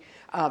the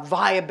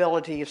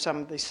viability of some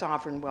of the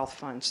sovereign wealth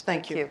funds?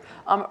 Thank you.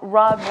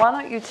 Rod, why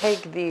don't you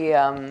take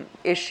the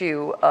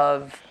issue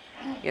of,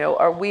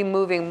 are we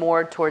moving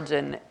more towards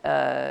an,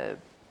 as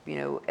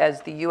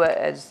the U.S.,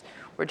 as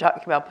we're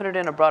talking about, put it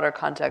in a broader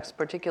context,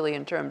 particularly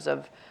in terms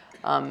of,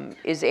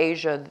 is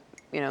Asia,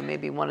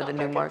 maybe one of the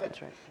new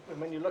markets, right?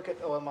 When you look at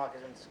oil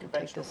markets and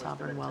conventional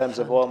sovereign wealth in terms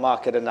of oil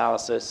market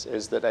analysis,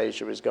 is that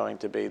Asia is going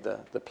to be the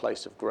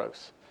place of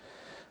growth.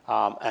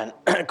 And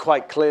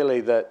quite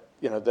clearly that,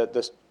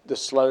 the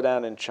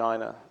slowdown in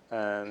China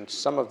and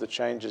some of the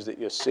changes that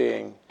you're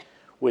seeing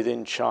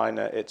within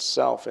China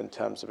itself in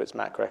terms of its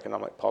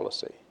macroeconomic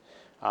policy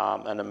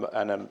and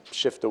a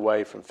shift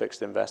away from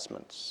fixed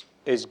investments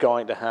is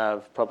going to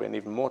have probably an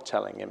even more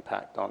telling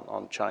impact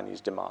on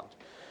Chinese demand.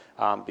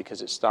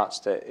 because it starts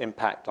to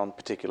impact on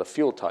particular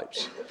fuel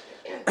types.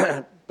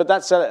 But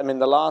that said, I mean,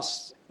 the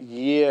last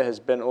year has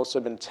also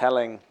been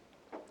telling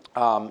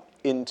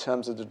in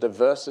terms of the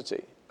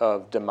diversity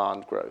of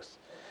demand growth,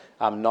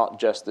 not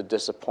just the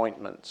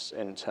disappointments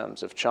in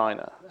terms of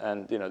China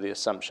and the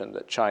assumption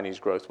that Chinese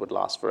growth would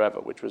last forever,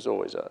 which was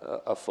always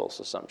a false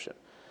assumption.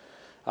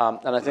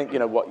 And I think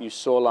what you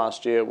saw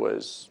last year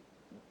was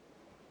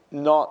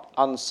not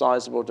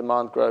unsizable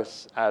demand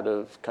growth out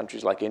of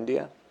countries like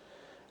India,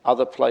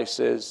 other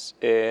places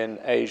in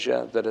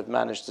Asia that have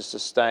managed to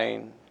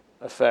sustain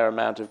a fair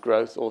amount of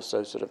growth,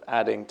 also sort of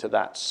adding to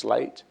that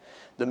slate.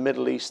 The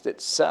Middle East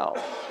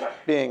itself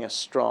being a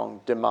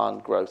strong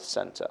demand growth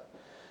center.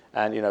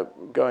 And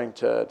going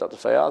to Dr.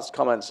 Fayyad's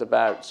comments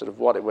about sort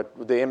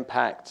of the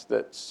impact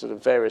that sort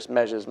of various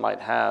measures might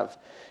have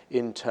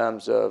in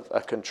terms of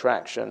a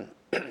contraction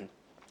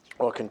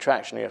or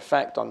contractionary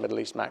effect on Middle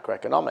East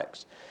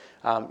macroeconomics,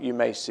 you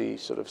may see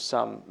sort of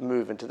some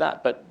move into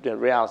that. But the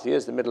reality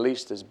is the Middle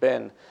East has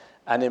been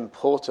an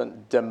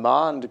important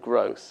demand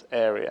growth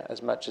area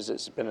as much as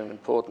it's been an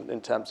important in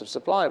terms of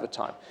supply over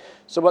time.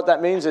 So what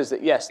that means is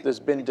that, yes,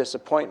 there's been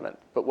disappointment,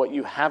 but what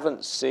you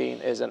haven't seen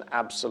is an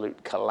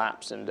absolute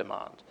collapse in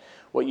demand.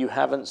 What you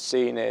haven't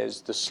seen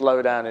is the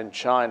slowdown in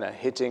China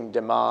hitting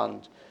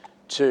demand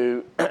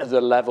to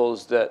the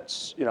levels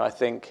that, I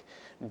think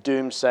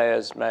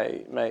doomsayers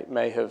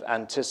may have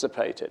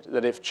anticipated,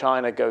 that if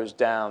China goes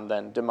down,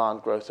 then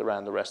demand growth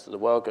around the rest of the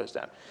world goes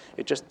down.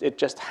 It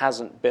just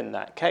hasn't been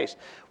that case.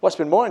 What's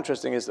been more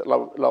interesting is that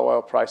low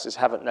oil prices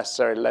haven't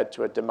necessarily led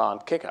to a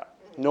demand kicker.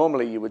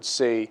 Normally you would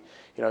see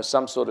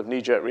some sort of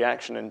knee-jerk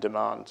reaction in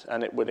demand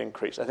and it would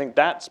increase. I think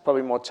that's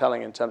probably more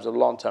telling in terms of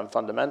long-term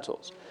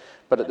fundamentals.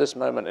 But at this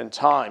moment in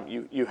time,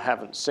 you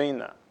haven't seen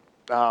that.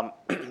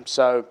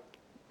 So,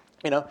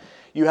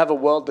 you have a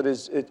world that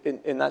is,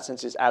 in that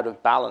sense, is out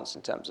of balance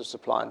in terms of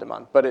supply and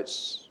demand. But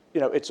it's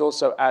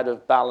also out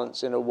of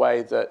balance in a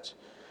way that,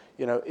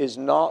 is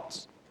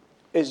not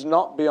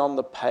beyond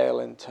the pale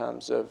in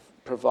terms of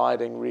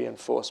providing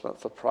reinforcement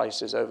for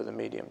prices over the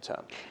medium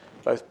term,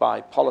 both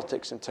by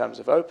politics in terms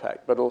of OPEC,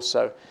 but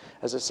also,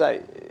 as I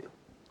say,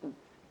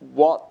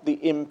 what the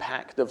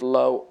impact of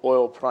low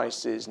oil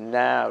prices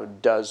now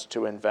does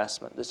to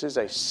investment. This is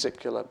a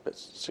secular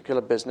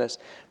business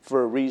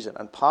for a reason.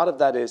 And part of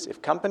that is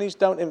if companies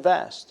don't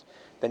invest,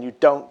 then you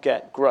don't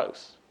get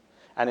growth.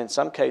 And in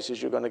some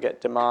cases, you're going to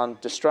get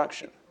demand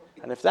destruction.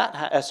 And if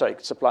that,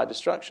 supply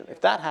destruction. If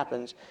that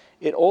happens,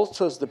 it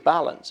alters the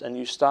balance and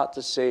you start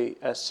to see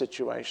a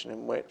situation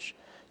in which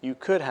you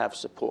could have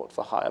support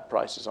for higher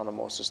prices on a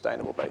more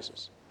sustainable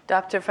basis.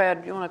 Dr.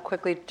 Fayyad, you want to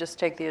quickly just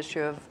take the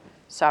issue of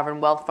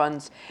sovereign wealth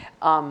funds?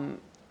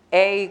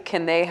 A,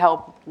 can they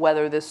help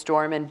weather this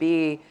storm? And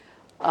B,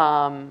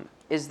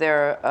 is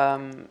there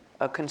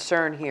a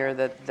concern here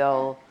that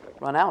they'll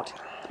run out?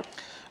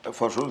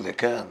 For sure they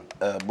can,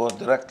 both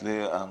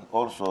directly and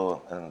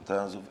also in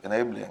terms of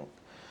enabling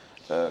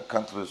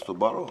countries to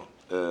borrow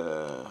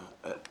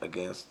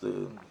against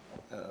the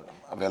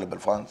available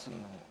funds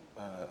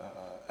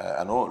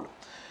and all.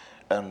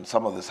 And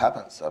some of this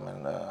happens. I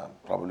mean,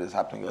 probably it's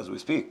happening as we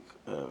speak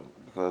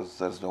because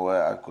there's no way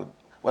I could.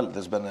 Well,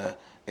 there's been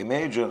a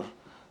major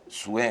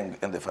swing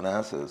in the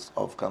finances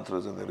of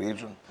countries in the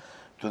region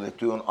to the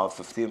tune of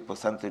 15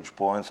 percentage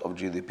points of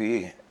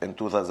GDP in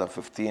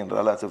 2015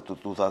 relative to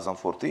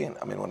 2014.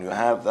 I mean, when you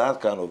have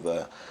that kind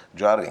of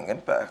jarring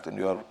impact in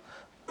your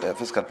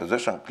fiscal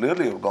position,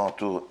 clearly you're going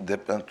to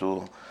dip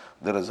into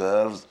the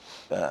reserves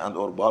and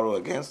or borrow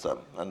against them.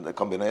 And the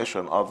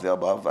combination of the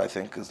above, I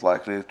think, is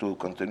likely to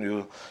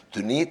continue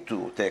to need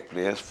to take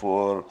place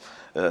for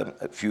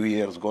a few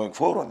years going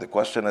forward. The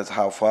question is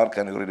how far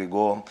can you really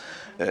go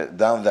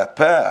down that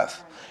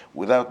path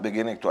without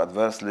beginning to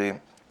adversely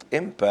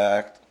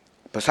impact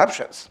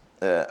perceptions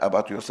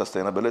about your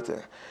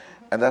sustainability.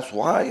 And that's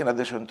why, in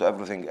addition to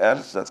everything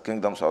else that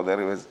Kingdom Saudi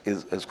Arabia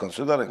is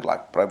considering,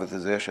 like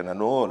privatization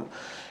and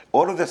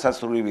all of this has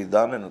to really be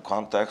done in the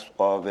context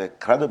of a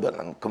credible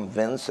and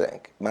convincing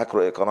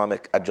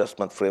macroeconomic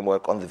adjustment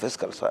framework on the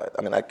fiscal side.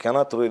 I mean, I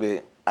cannot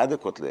really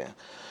adequately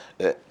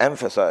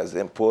emphasize the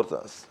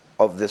importance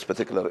of this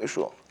particular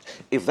issue.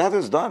 If that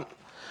is done,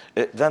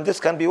 then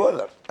this can be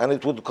weathered, and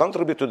it would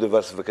contribute to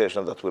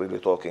diversification that we're really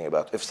talking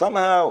about. If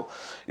somehow,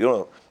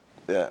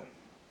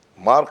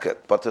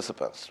 market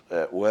participants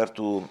were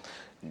to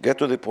get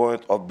to the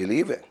point of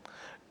believing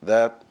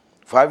that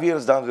 5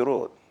 years down the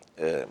road,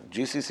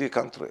 GCC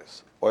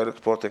countries, oil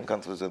exporting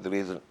countries in the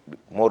region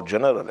more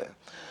generally,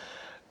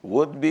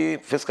 would be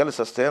fiscally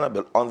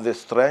sustainable on the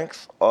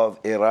strength of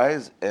a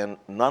rise in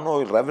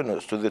non-oil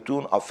revenues to the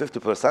tune of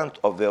 50%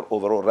 of their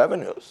overall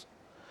revenues,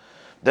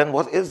 then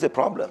what is the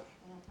problem?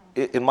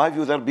 In my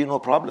view, there'll be no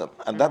problem.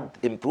 And that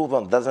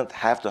improvement doesn't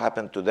have to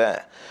happen today.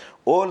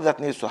 All that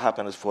needs to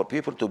happen is for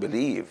people to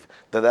believe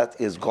that that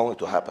is going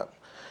to happen.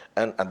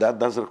 And that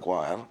does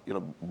require,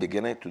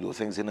 beginning to do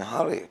things in a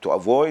hurry to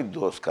avoid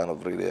those kind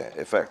of really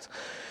effects.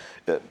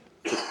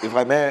 if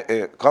I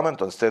may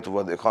comment on state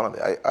of the economy,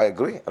 I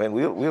agree. I mean,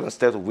 we're in a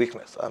state of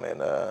weakness. I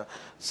mean,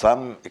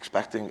 some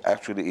expecting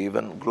actually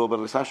even global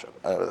recession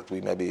that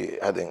we may be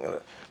heading.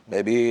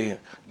 Maybe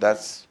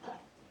that's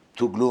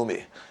too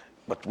gloomy,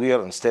 but we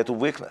are in a state of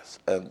weakness.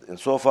 And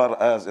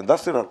insofar as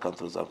industrial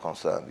countries are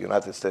concerned,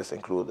 United States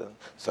included,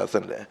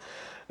 certainly,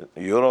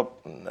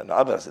 Europe and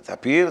others, it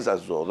appears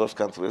as though those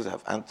countries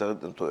have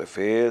entered into a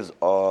phase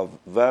of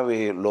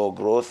very low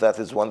growth. That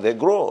is when they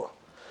grow.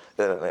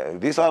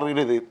 These are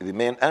really the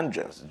main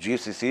engines.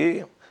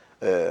 GCC,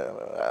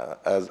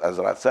 as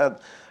Rad said,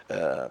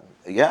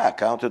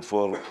 accounted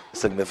for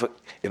significant,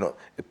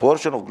 a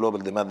portion of global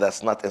demand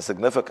that's not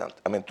insignificant.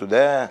 I mean,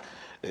 today,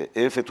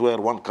 if it were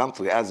one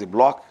country as a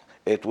bloc,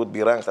 it would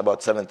be ranked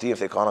about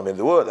 17th economy in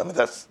the world. I mean,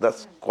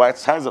 that's quite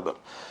sizable.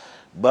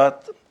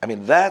 But I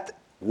mean, that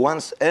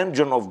once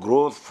engine of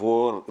growth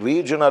for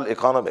regional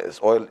economies,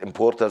 oil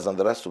importers and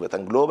the rest of it,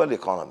 and global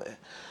economy,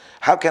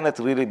 how can it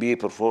really be a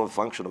performance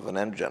function of an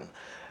engine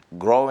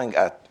growing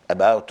at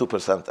about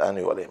 2%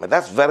 annually? I mean,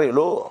 that's very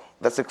low.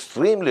 That's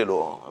extremely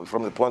low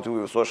from the point of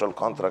view of social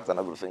contract and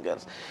everything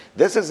else.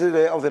 This is the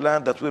lay of the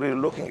land that we're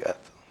really looking at.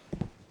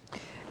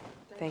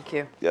 Thank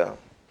you. Yeah.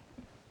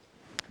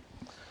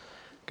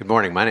 Good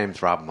morning. My name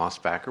is Rob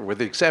Mossbacher. With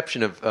the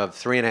exception of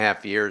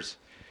 3.5 years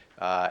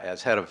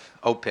as head of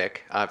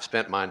OPIC, I've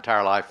spent my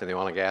entire life in the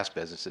oil and gas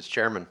business as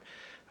chairman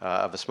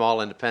of a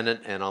small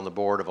independent and on the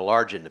board of a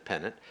large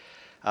independent.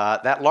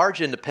 That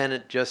large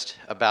independent just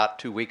about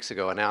 2 weeks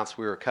ago announced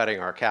we were cutting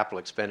our capital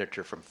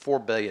expenditure from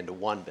 $4 billion to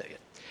 $1 billion.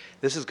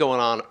 This is going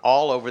on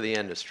all over the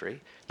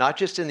industry, not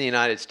just in the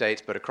United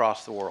States, but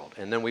across the world.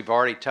 And then we've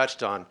already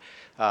touched on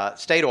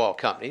state oil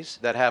companies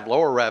that have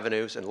lower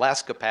revenues and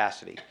less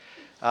capacity.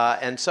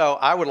 And so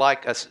I would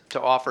like us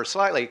to offer a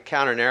slightly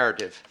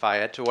counter-narrative,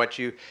 Fayed, to what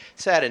you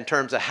said in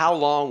terms of how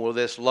long will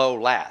this low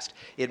last.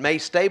 It may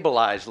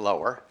stabilize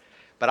lower,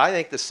 but I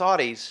think the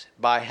Saudis,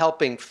 by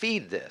helping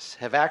feed this,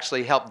 have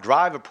actually helped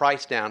drive a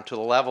price down to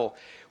the level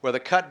where the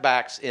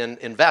cutbacks in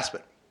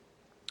investment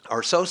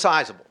are so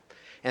sizable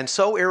and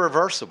so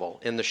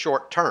irreversible in the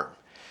short term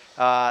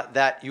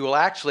that you will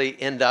actually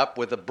end up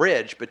with a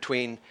bridge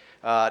between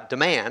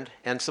demand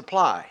and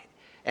supply.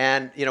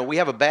 And, we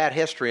have a bad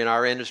history in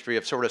our industry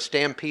of sort of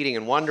stampeding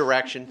in one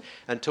direction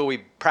until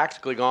we've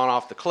practically gone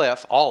off the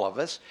cliff, all of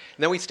us,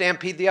 and then we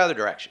stampede the other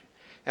direction,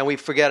 and we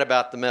forget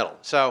about the middle.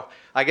 So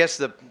I guess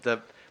the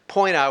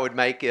point I would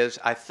make is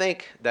I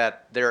think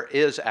that there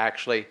is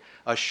actually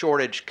a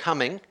shortage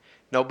coming.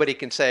 Nobody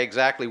can say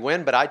exactly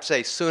when, but I'd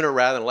say sooner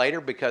rather than later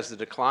because the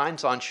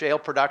declines on shale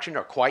production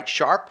are quite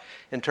sharp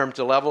in terms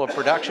of level of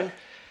production.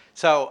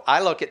 So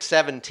I look at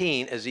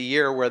 17 as a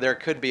year where there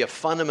could be a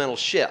fundamental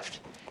shift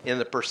in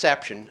the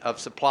perception of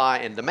supply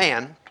and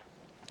demand,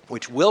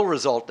 which will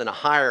result in a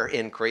higher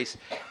increase,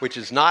 which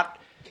is not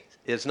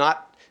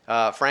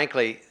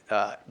frankly,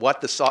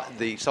 what the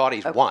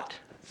Saudis want.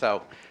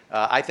 So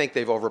I think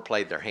they've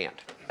overplayed their hand.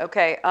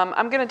 Okay,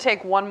 I'm going to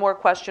take one more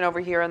question over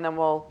here, and then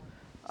we'll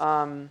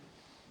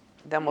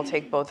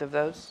take both of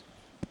those.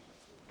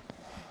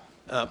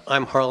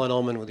 I'm Harlan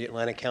Ullman with the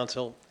Atlantic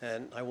Council,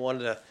 and I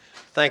wanted to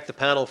thank the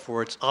panel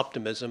for its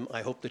optimism.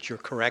 I hope that you're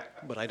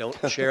correct, but I don't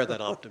share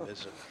that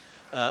optimism.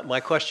 My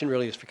question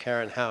really is for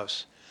Karen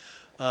House.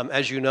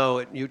 As you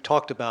know, you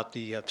talked about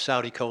the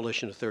Saudi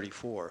coalition of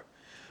 34.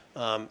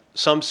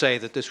 Some say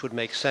that this would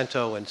make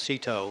CENTO and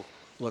CETO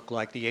look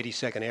like the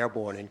 82nd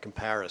Airborne in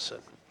comparison.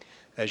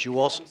 As you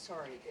also,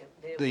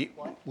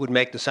 would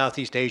make the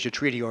Southeast Asia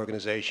Treaty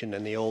Organization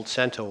and the old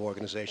CENTO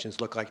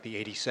organizations look like the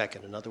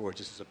 82nd. In other words,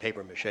 this is a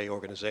papier-mâché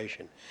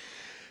organization.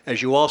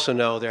 As you also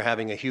know, they're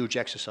having a huge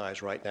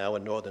exercise right now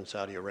in northern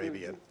Saudi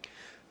Arabia.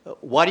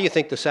 Why do you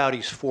think the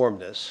Saudis formed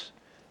this?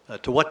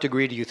 To what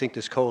degree do you think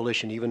this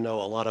coalition, even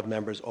though a lot of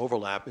members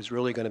overlap, is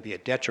really going to be a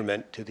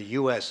detriment to the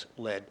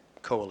U.S.-led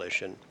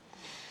coalition?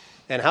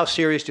 And how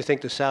serious do you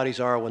think the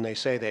Saudis are when they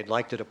say they'd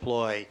like to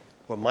deploy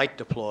or might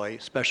deploy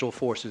special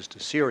forces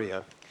to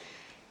Syria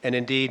and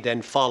indeed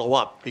then follow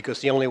up? Because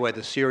the only way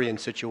the Syrian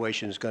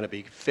situation is going to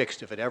be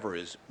fixed, if it ever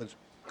is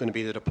going to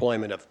be the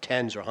deployment of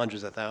tens or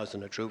hundreds of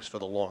thousands of troops for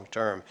the long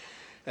term.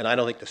 And I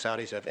don't think the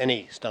Saudis have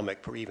any stomach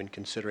for even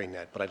considering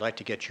that. But I'd like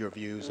to get your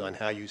views on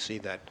how you see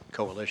that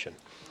coalition.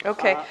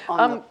 Okay.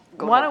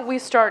 Why don't we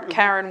start,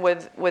 Karen,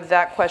 with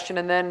that question,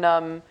 and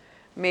then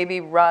maybe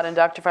Rod and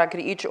Dr. Fayed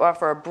could each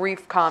offer a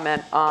brief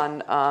comment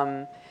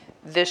on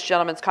this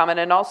gentleman's comment,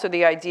 and also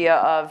the idea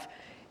of,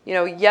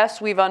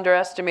 yes, we've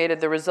underestimated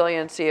the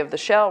resiliency of the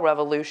shale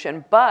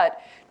revolution,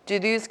 but do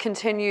these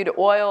continued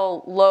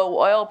low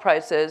oil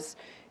prices,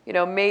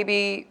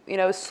 maybe,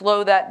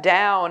 slow that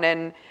down,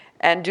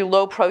 and do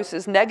low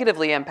prices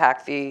negatively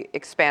impact the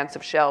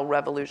expansive shale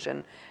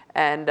revolution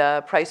and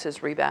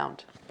prices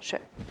rebound?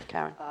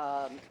 Karen.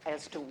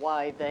 As to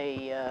why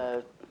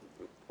they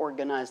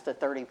organized the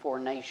 34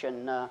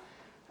 nation,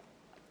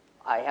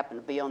 I happen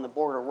to be on the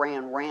board of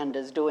RAND. RAND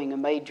is doing a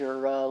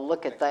major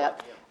look at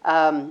that.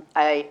 And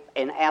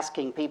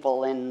asking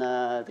people in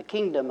the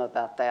kingdom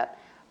about that,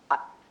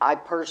 I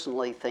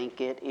personally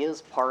think it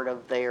is part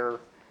of their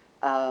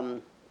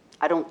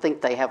I don't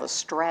think they have a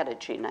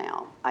strategy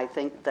now. I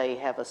think they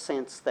have a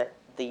sense that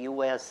the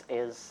U.S.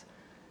 is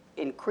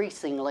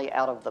increasingly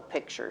out of the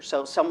picture.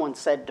 So someone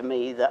said to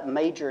me that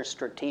major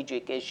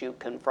strategic issue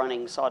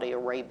confronting Saudi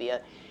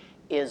Arabia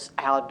is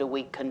how do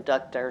we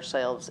conduct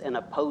ourselves in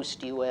a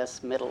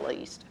post-U.S. Middle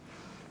East?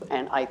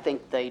 And I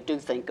think they do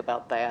think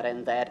about that,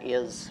 and that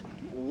is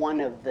one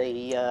of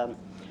the,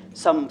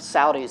 some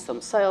Saudis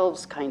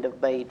themselves kind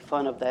of made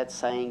fun of that,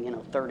 saying,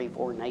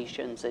 34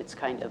 nations, it's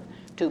kind of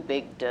too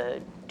big to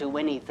do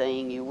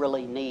anything. You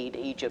really need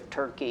Egypt,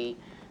 Turkey,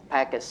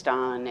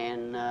 Pakistan,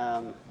 and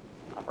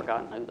I've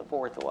forgotten who the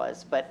fourth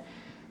was. But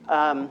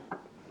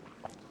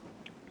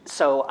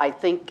so I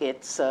think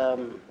it's,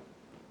 and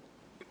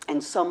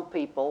some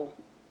people,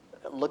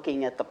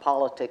 looking at the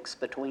politics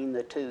between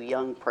the two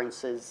young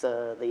princes,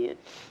 the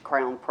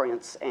crown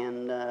prince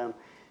and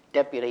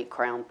deputy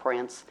crown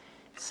prince,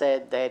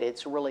 said that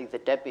it's really the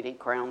deputy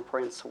crown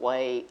prince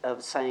way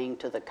of saying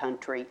to the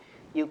country,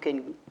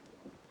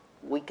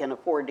 we can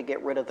afford to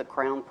get rid of the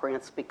crown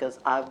prince because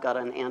I've got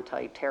an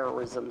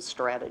anti-terrorism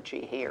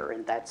strategy here,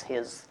 and that's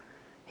his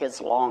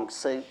long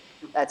suit.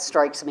 That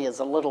strikes me as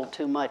a little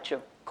too much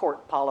of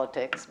court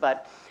politics,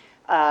 but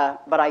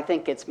I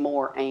think it's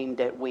more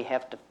aimed at we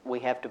have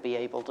to be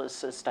able to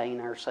sustain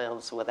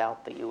ourselves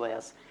without the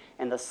U.S.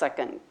 And the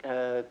second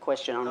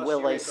question on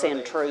will they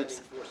send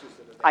troops,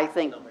 I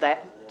think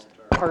that,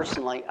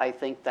 personally, I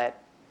think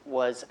that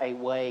was a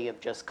way of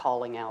just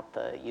calling out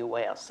the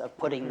U.S., of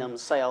putting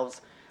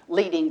themselves,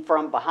 leading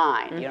from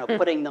behind,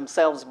 putting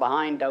themselves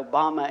behind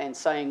Obama and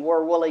saying,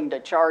 we're willing to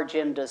charge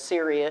into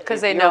Syria.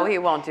 Because they know he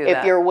won't do that.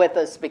 If you're with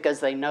us, because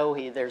they know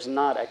there's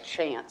not a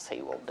chance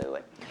he will do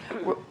it.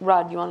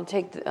 Rod, you want to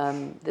take this,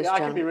 Yeah, I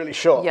can be really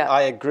short. Yeah.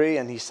 I agree,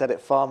 and he said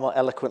it far more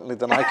eloquently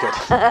than I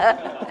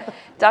could.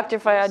 Dr.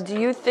 Fayyad, do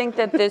you think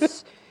that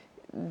this,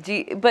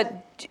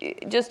 but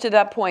just to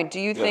that point, do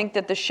you think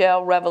that the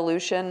shale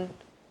revolution,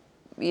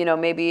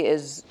 maybe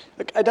is...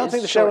 Look, I don't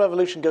think the shale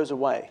revolution goes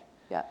away.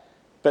 Yeah.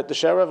 But the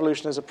shale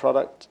revolution is a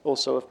product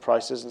also of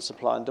prices and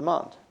supply and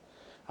demand.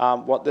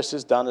 What this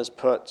has done is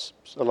put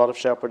a lot of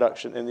shale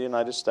production in the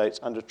United States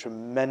under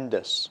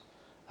tremendous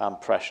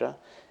pressure,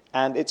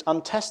 and it's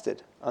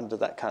untested under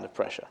that kind of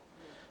pressure.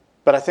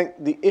 But I think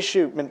the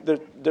issue,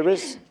 there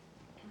is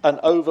an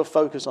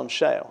over-focus on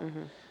shale.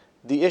 Mm-hmm.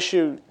 The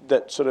issue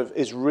that sort of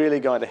is really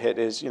going to hit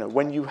is,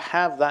 when you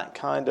have that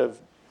kind of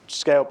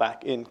scale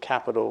back in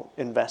capital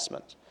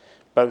investment,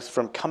 both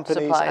from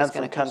companies and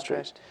from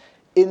countries.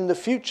 In the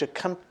future,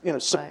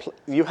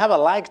 you have a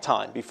lag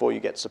time before you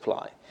get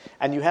supply,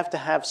 and you have to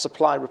have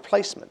supply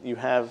replacement. You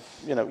have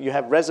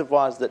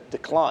reservoirs that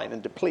decline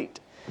and deplete.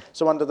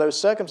 So under those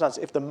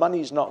circumstances, if the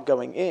money's not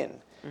going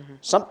in,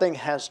 something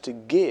has to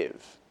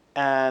give.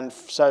 And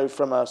so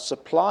from a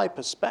supply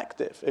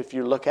perspective, if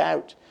you look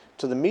out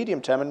to the medium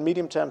term, and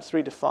medium term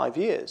 3 to 5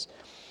 years,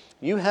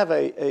 you have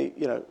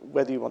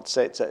whether you want to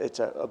say it's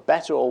a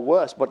better or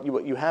worse, what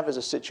you have is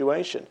a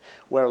situation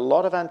where a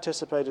lot of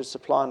anticipated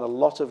supply and a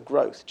lot of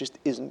growth just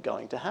isn't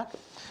going to happen.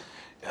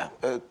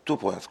 Yeah, 2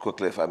 points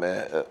quickly, if I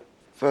may.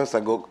 First, I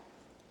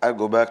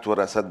go back to what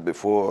I said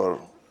before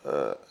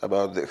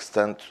about the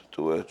extent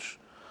to which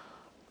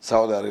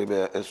Saudi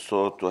Arabia is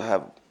thought to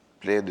have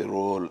played a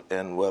role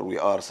in where we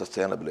are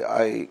sustainably.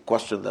 I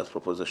question that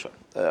proposition.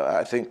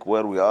 I think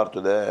where we are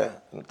today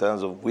in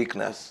terms of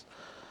weakness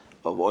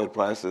of oil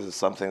prices is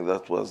something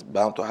that was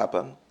bound to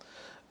happen,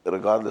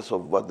 regardless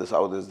of what the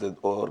Saudis did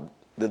or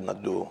did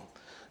not do,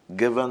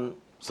 given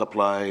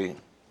supply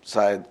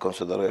side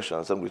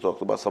considerations, and we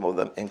talked about some of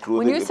them,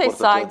 including... When you say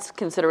side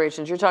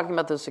considerations, you're talking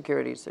about the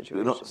security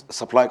situation.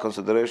 Supply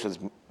considerations,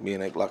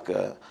 meaning like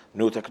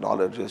new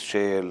technologies,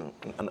 shale,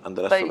 and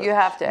the rest of it. But you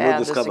have to add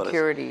the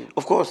security.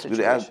 Of course,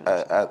 you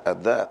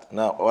add that.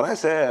 Now, when I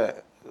say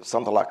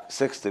something like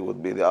 60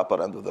 would be the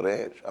upper end of the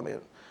range, I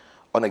mean,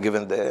 on a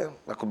given day,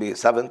 that could be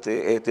 70,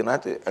 80,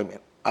 90. I mean,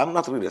 I'm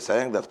not really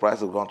saying that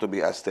prices are going to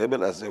be as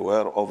stable as they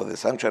were over the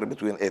century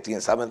between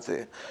 1870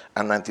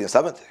 and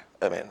 1970.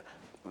 I mean,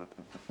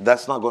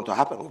 that's not going to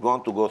happen. We're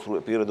going to go through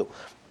a period of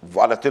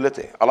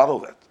volatility, a lot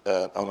of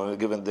it. On a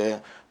given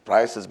day,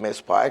 prices may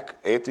spike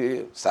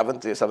 80,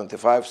 70,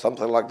 75,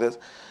 something like this.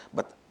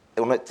 But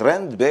on a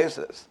trend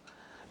basis,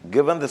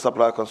 given the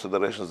supply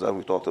considerations that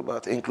we talked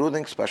about,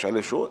 including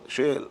especially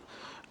shale,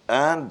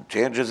 and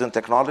changes in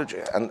technology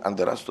and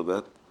the rest of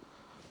it,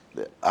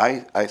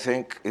 I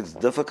think it's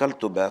difficult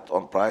to bet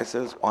on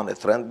prices on a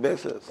trend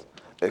basis,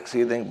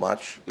 exceeding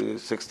much the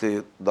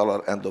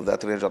 $60 end of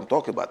that range I'm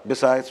talking about.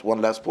 Besides,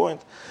 one last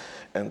point,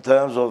 in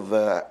terms of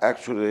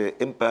actually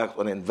impact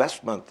on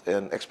investment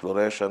in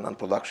exploration and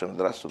production and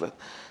the rest of it,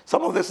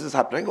 some of this is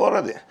happening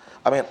already.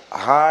 I mean,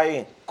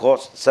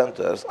 high-cost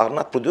centers are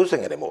not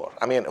producing anymore.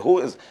 I mean,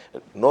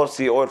 North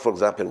Sea oil, for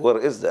example, where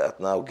is that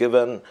now,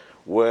 given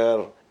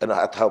where and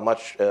at how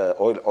much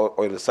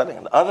oil is selling,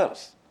 and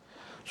others.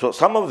 So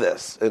some of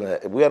this,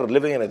 we are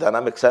living in a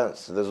dynamic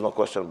sense. There's no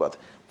question about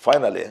it.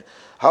 Finally,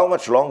 how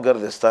much longer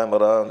this time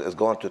around is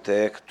going to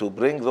take to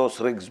bring those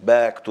rigs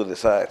back to the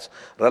sites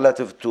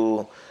relative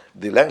to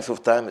the length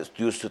of time it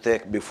used to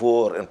take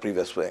before in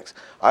previous swings.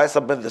 I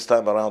submit this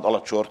time around a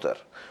lot shorter.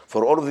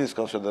 For all of these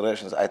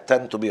considerations, I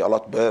tend to be a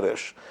lot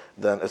bearish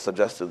than is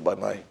suggested by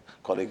my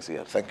colleagues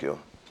here. Thank you.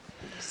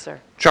 Sir.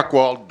 Chuck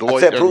Wald, say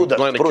Deloitte, prudent,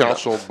 Atlantic prudent.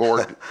 Council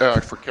Board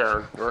for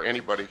Karen or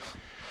anybody.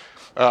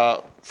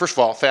 First of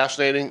all,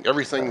 fascinating.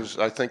 Everything's,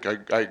 I think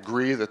I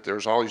agree that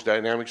there's all these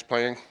dynamics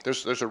playing.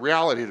 There's a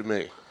reality to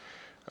me.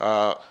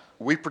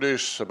 We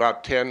produce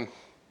about 10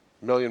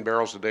 million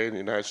barrels a day in the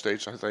United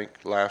States, I think,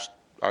 last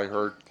I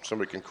heard.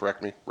 Somebody can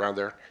correct me around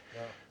there.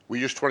 Yeah. We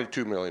use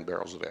 22 million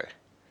barrels a day.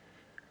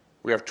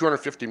 We have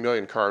 250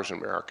 million cars in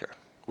America.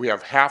 We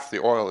have half the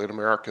oil in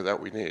America that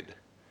we need.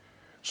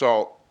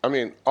 So, I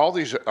mean, all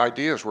these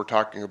ideas we're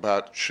talking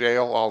about,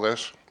 shale, all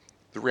this,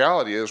 the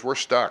reality is we're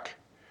stuck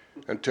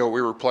until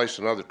we replace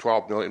another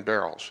 12 million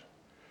barrels.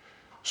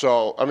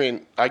 So, I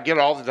mean, I get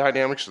all the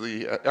dynamics of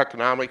the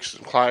economics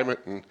and climate,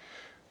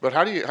 but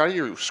how do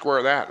you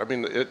square that? I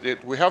mean,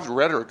 we have the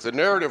rhetoric. The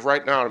narrative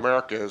right now in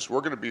America is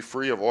we're going to be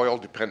free of oil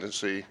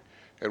dependency,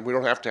 and we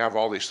don't have to have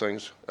all these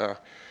things.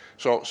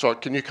 So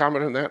can you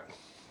comment on that?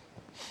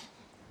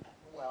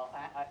 Well,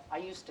 I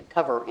used to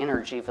cover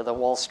energy for the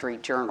Wall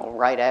Street Journal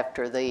right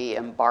after the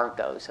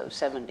embargo, so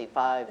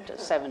 75 to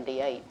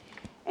 78.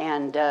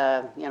 And,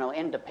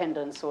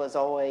 independence was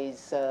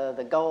always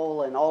the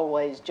goal and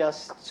always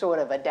just sort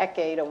of a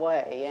decade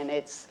away. And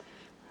it's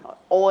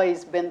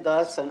always been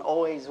thus and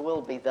always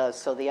will be thus.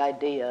 So the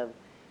idea of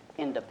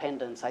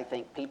independence, I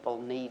think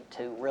people need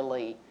to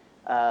really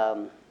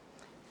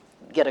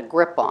get a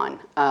grip on.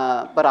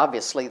 But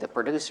obviously the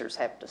producers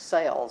have to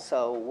sell,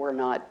 so we're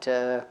not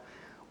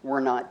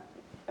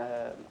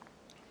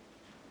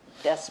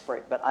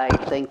desperate. But I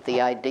think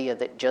the idea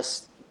that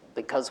just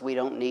because we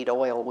don't need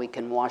oil, we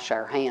can wash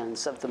our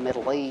hands of the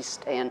Middle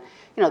East. And,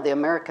 the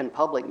American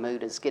public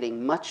mood is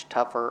getting much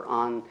tougher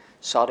on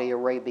Saudi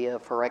Arabia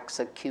for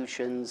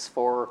executions,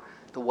 for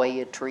the way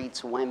it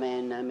treats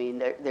women. I mean,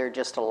 there are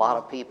just a lot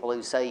of people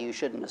who say you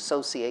shouldn't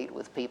associate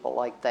with people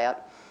like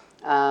that.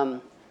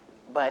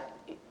 But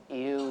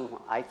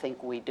I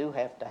think we do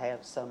have to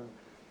have some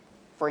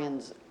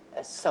friends,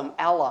 some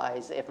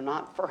allies, if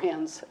not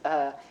friends,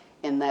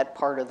 in that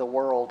part of the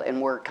world.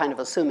 And we're kind of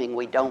assuming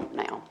we don't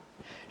now.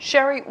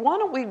 Sherry, why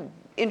don't we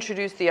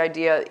introduce the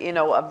idea,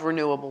 of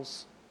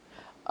renewables?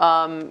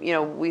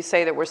 We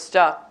say that we're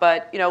stuck,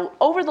 but,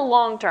 over the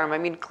long term, I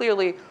mean,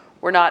 clearly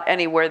we're not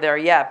anywhere there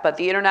yet, but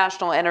the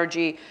International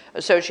Energy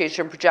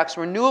Association projects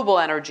renewable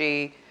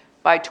energy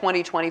by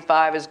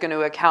 2025 is going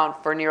to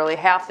account for nearly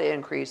half the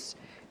increase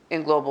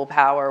in global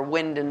power,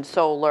 wind and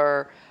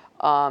solar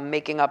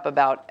making up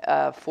about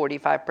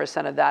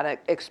 45% of that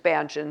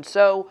expansion.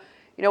 So,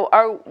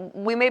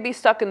 we may be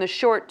stuck in the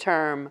short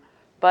term,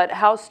 but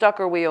how stuck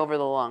are we over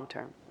the long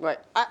term? Right.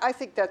 I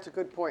think that's a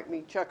good point. I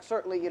mean, Chuck,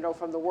 certainly,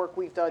 from the work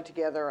we've done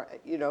together,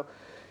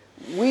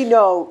 we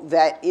know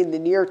that in the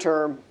near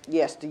term,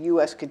 yes, the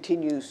U.S.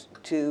 continues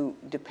to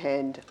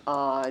depend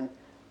on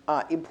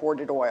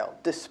imported oil,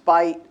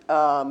 despite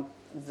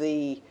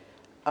the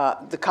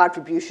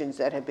contributions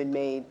that have been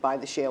made by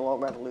the shale oil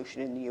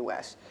revolution in the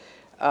U.S.,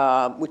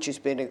 which has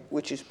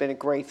been a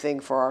great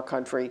thing for our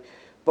country.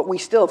 But we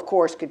still, of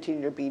course,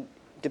 continue to be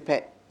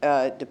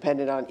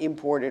dependent on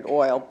imported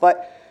oil.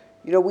 But,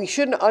 we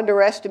shouldn't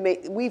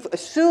underestimate, we've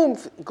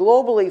assumed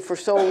globally for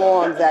so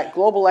long that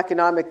global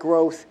economic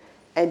growth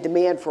and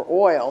demand for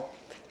oil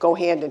go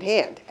hand in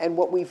hand. And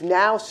what we've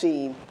now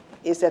seen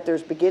is that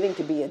there's beginning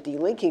to be a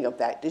delinking of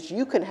that.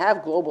 You can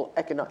have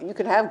you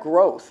can have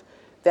growth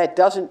that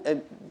doesn't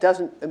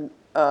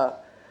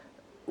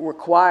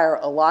require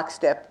a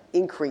lockstep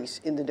increase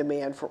in the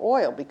demand for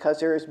oil, because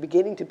there is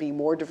beginning to be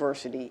more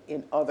diversity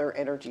in other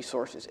energy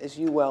sources, as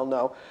you well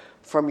know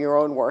from your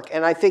own work.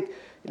 And I think,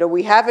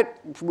 we haven't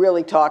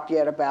really talked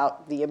yet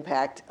about the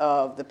impact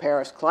of the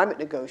Paris climate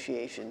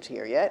negotiations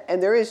here yet.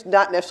 And there is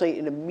not necessarily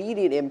an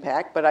immediate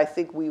impact, but I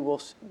think we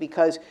will,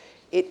 because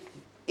it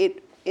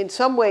in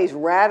some ways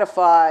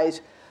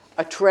ratifies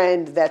a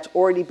trend that's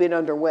already been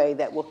underway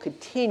that will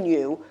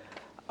continue.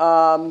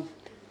 The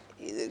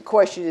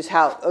question is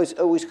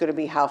always going to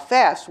be how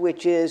fast,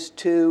 which is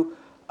to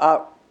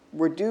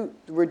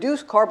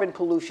reduce carbon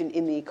pollution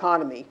in the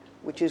economy,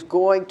 which is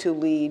going to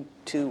lead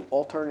to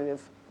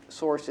alternative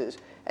sources.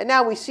 And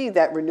now we see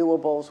that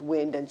renewables,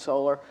 wind and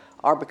solar,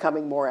 are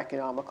becoming more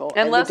economical.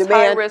 And less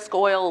high-risk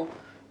oil,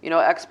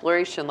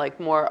 exploration, like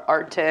more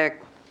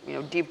Arctic,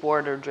 deep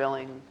water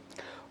drilling.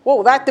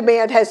 Well, that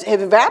demand has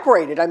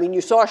evaporated. I mean,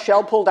 you saw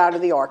Shell pulled out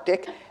of the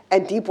Arctic,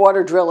 and deep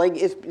water drilling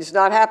is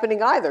not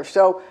happening either.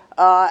 So,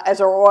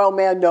 as our oil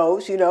man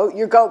knows, you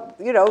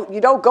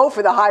don't go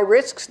for the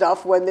high-risk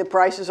stuff when the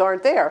prices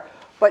aren't there.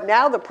 But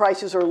now the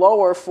prices are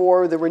lower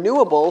for the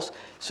renewables,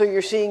 so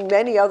you're seeing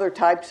many other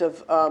types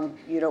of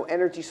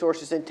energy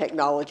sources and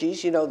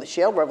technologies. The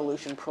shale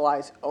revolution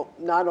applies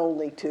not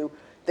only to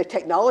the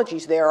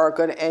technologies there are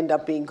going to end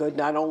up being good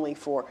not only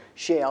for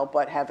shale,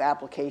 but have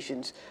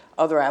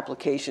other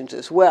applications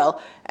as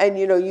well. And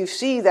you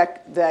see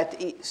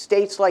that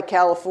states like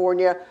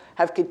California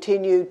have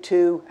continued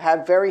to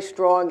have very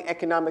strong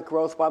economic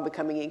growth while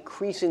becoming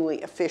increasingly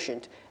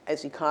efficient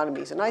as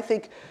economies. And I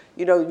think,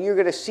 you're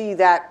going to see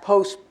that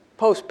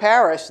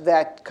post-Paris,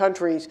 that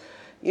countries,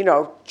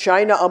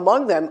 China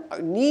among them,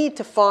 need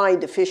to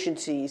find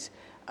efficiencies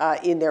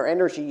in their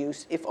energy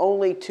use, if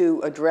only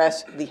to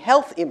address the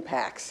health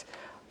impacts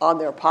on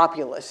their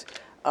populace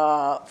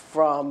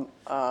from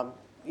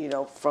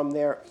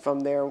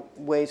their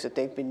ways that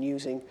they've been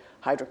using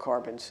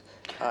hydrocarbons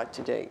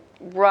to date.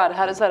 Rod,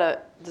 how does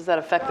that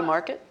affect the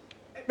market?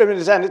 I mean,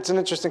 it's an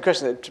interesting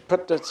question. To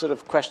put the sort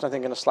of question, I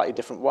think, in a slightly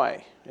different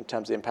way in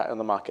terms of the impact on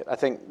the market. I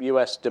think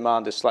U.S.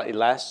 demand is slightly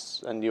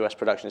less and U.S.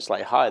 production is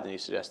slightly higher than you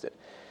suggested.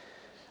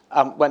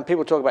 When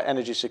people talk about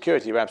energy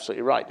security, you're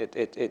absolutely right.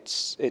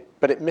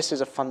 But it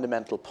misses a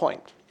fundamental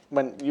point.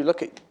 When you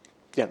look at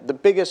the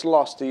biggest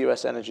loss to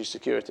U.S. energy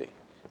security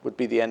would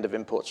be the end of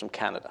imports from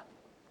Canada.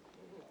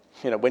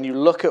 When you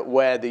look at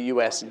where the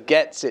U.S.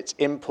 gets its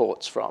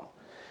imports from,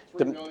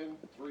 3 million,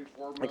 4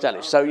 million.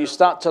 Exactly. So you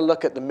start to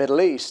look at the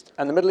Middle East,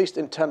 and the Middle East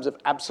in terms of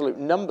absolute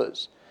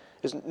numbers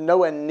is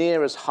nowhere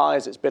near as high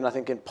as it's been, I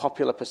think, in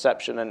popular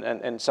perception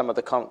and some of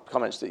the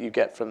comments that you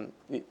get from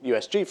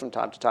USG from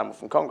time to time or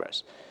from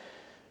Congress.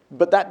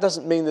 But that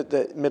doesn't mean that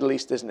the Middle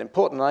East isn't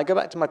important. And I go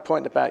back to my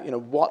point about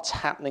what's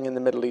happening in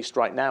the Middle East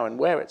right now and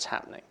where it's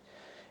happening.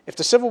 If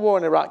the civil war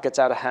in Iraq gets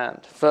out of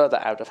hand, further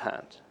out of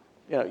hand,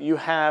 you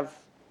have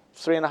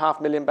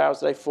 3.5 million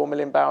barrels a day, 4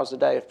 million barrels a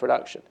day of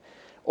production.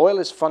 Oil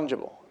is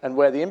fungible, and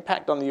where the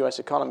impact on the U.S.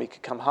 economy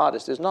could come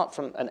hardest is not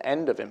from an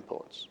end of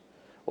imports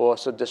or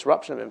sort of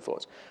disruption of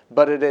imports,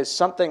 but it is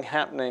something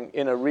happening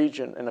in a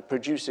region, in a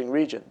producing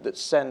region, that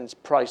sends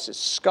prices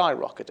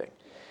skyrocketing,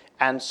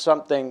 and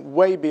something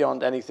way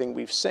beyond anything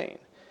we've seen.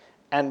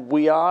 And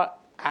we are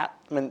at,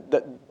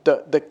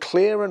 the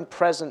clear and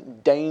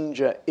present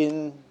danger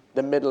in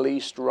the Middle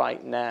East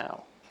right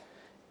now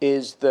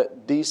is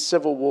that these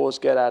civil wars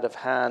get out of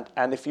hand.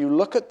 And if you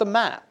look at the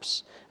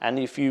maps, and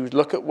if you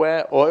look at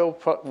where oil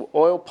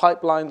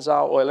pipelines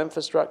are, oil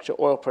infrastructure,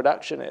 oil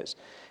production is,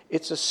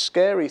 it's a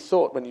scary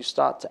thought when you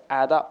start to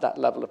add up that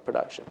level of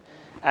production.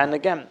 And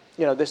again,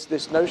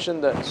 this notion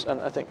that, and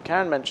I think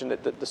Karen mentioned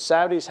it, that the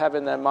Saudis have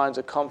in their minds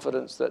a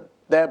confidence that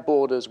their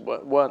borders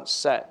weren't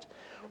set.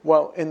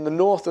 Well, in the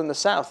north and the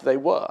south, they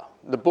were.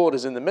 The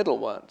borders in the middle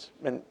weren't.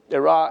 In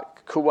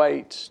Iraq,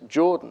 Kuwait,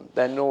 Jordan,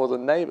 their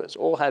northern neighbors,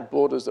 all had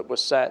borders that were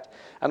set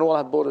and all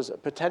had borders that are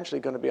potentially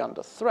going to be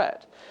under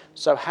threat.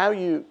 So how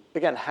you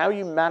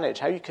manage,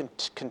 how you can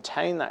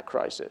contain that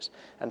crisis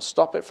and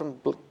stop it from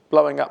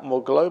blowing up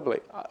more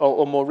globally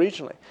or more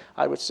regionally,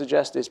 I would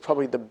suggest is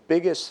probably the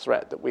biggest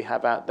threat that we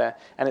have out there,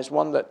 and it's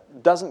one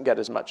that doesn't get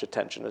as much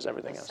attention as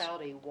everything else. The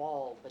Saudi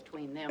wall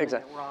between them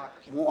Exactly.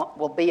 and Iraq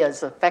will be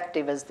as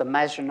effective as the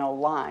Maginot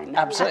Line.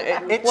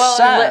 Absolutely. It's Well,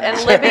 sad. and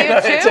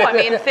Libya too. I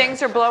mean,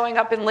 things are blowing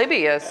up in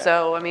Libya,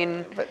 so I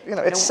mean. But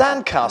it's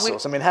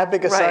sandcastles. I mean, how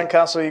big a Right.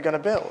 sandcastle are you going to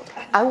build?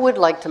 I would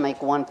like to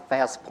make one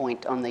fast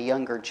point on the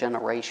younger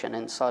generation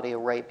in Saudi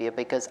Arabia,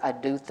 because I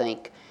do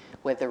think,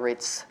 whether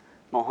it's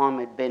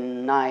Mohammed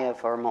bin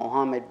Nayef or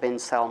Mohammed bin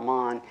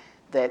Salman,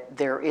 that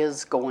there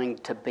is going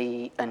to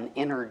be an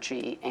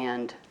energy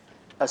and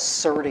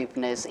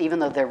assertiveness, even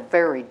though they're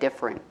very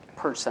different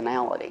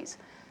personalities.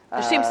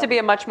 There seems to be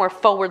a much more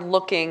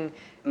forward-looking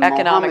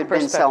economic Mohammed bin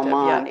perspective.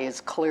 Salman yeah. is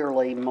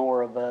clearly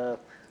more of a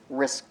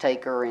risk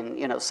taker,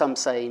 and some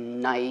say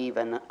naive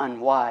and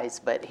unwise,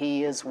 but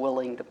he is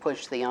willing to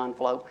push the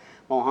envelope.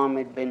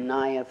 Mohammed bin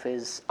Nayef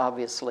is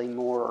obviously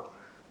more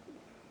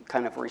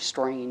kind of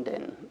restrained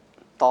and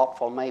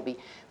thoughtful, maybe.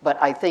 But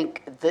I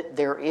think that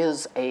there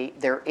is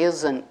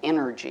an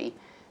energy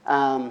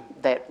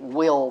that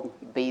will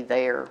be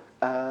there,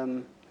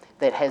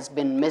 that has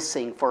been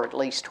missing for at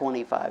least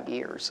 25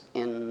 years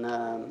in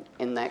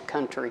that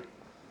country.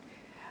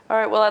 All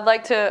right, well, I'd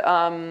like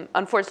to,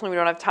 unfortunately, we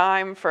don't have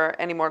time for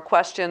any more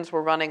questions.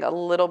 We're running a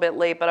little bit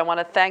late, but I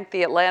want to thank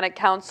the Atlantic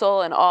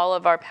Council and all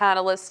of our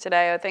panelists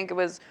today. I think it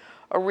was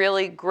a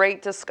really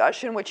great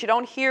discussion, which you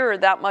don't hear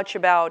that much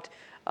about,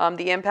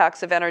 the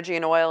impacts of energy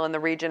and oil in the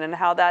region and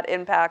how that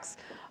impacts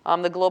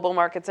the global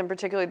markets, and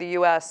particularly the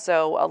U.S.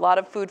 So a lot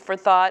of food for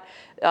thought.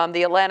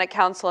 The Atlantic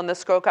Council and the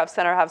Scowcroft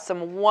Center have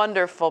some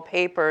wonderful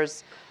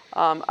papers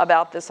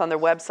about this on their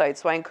website,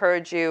 so I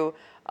encourage you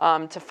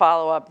to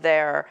follow up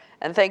there.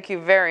 And thank you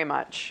very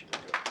much.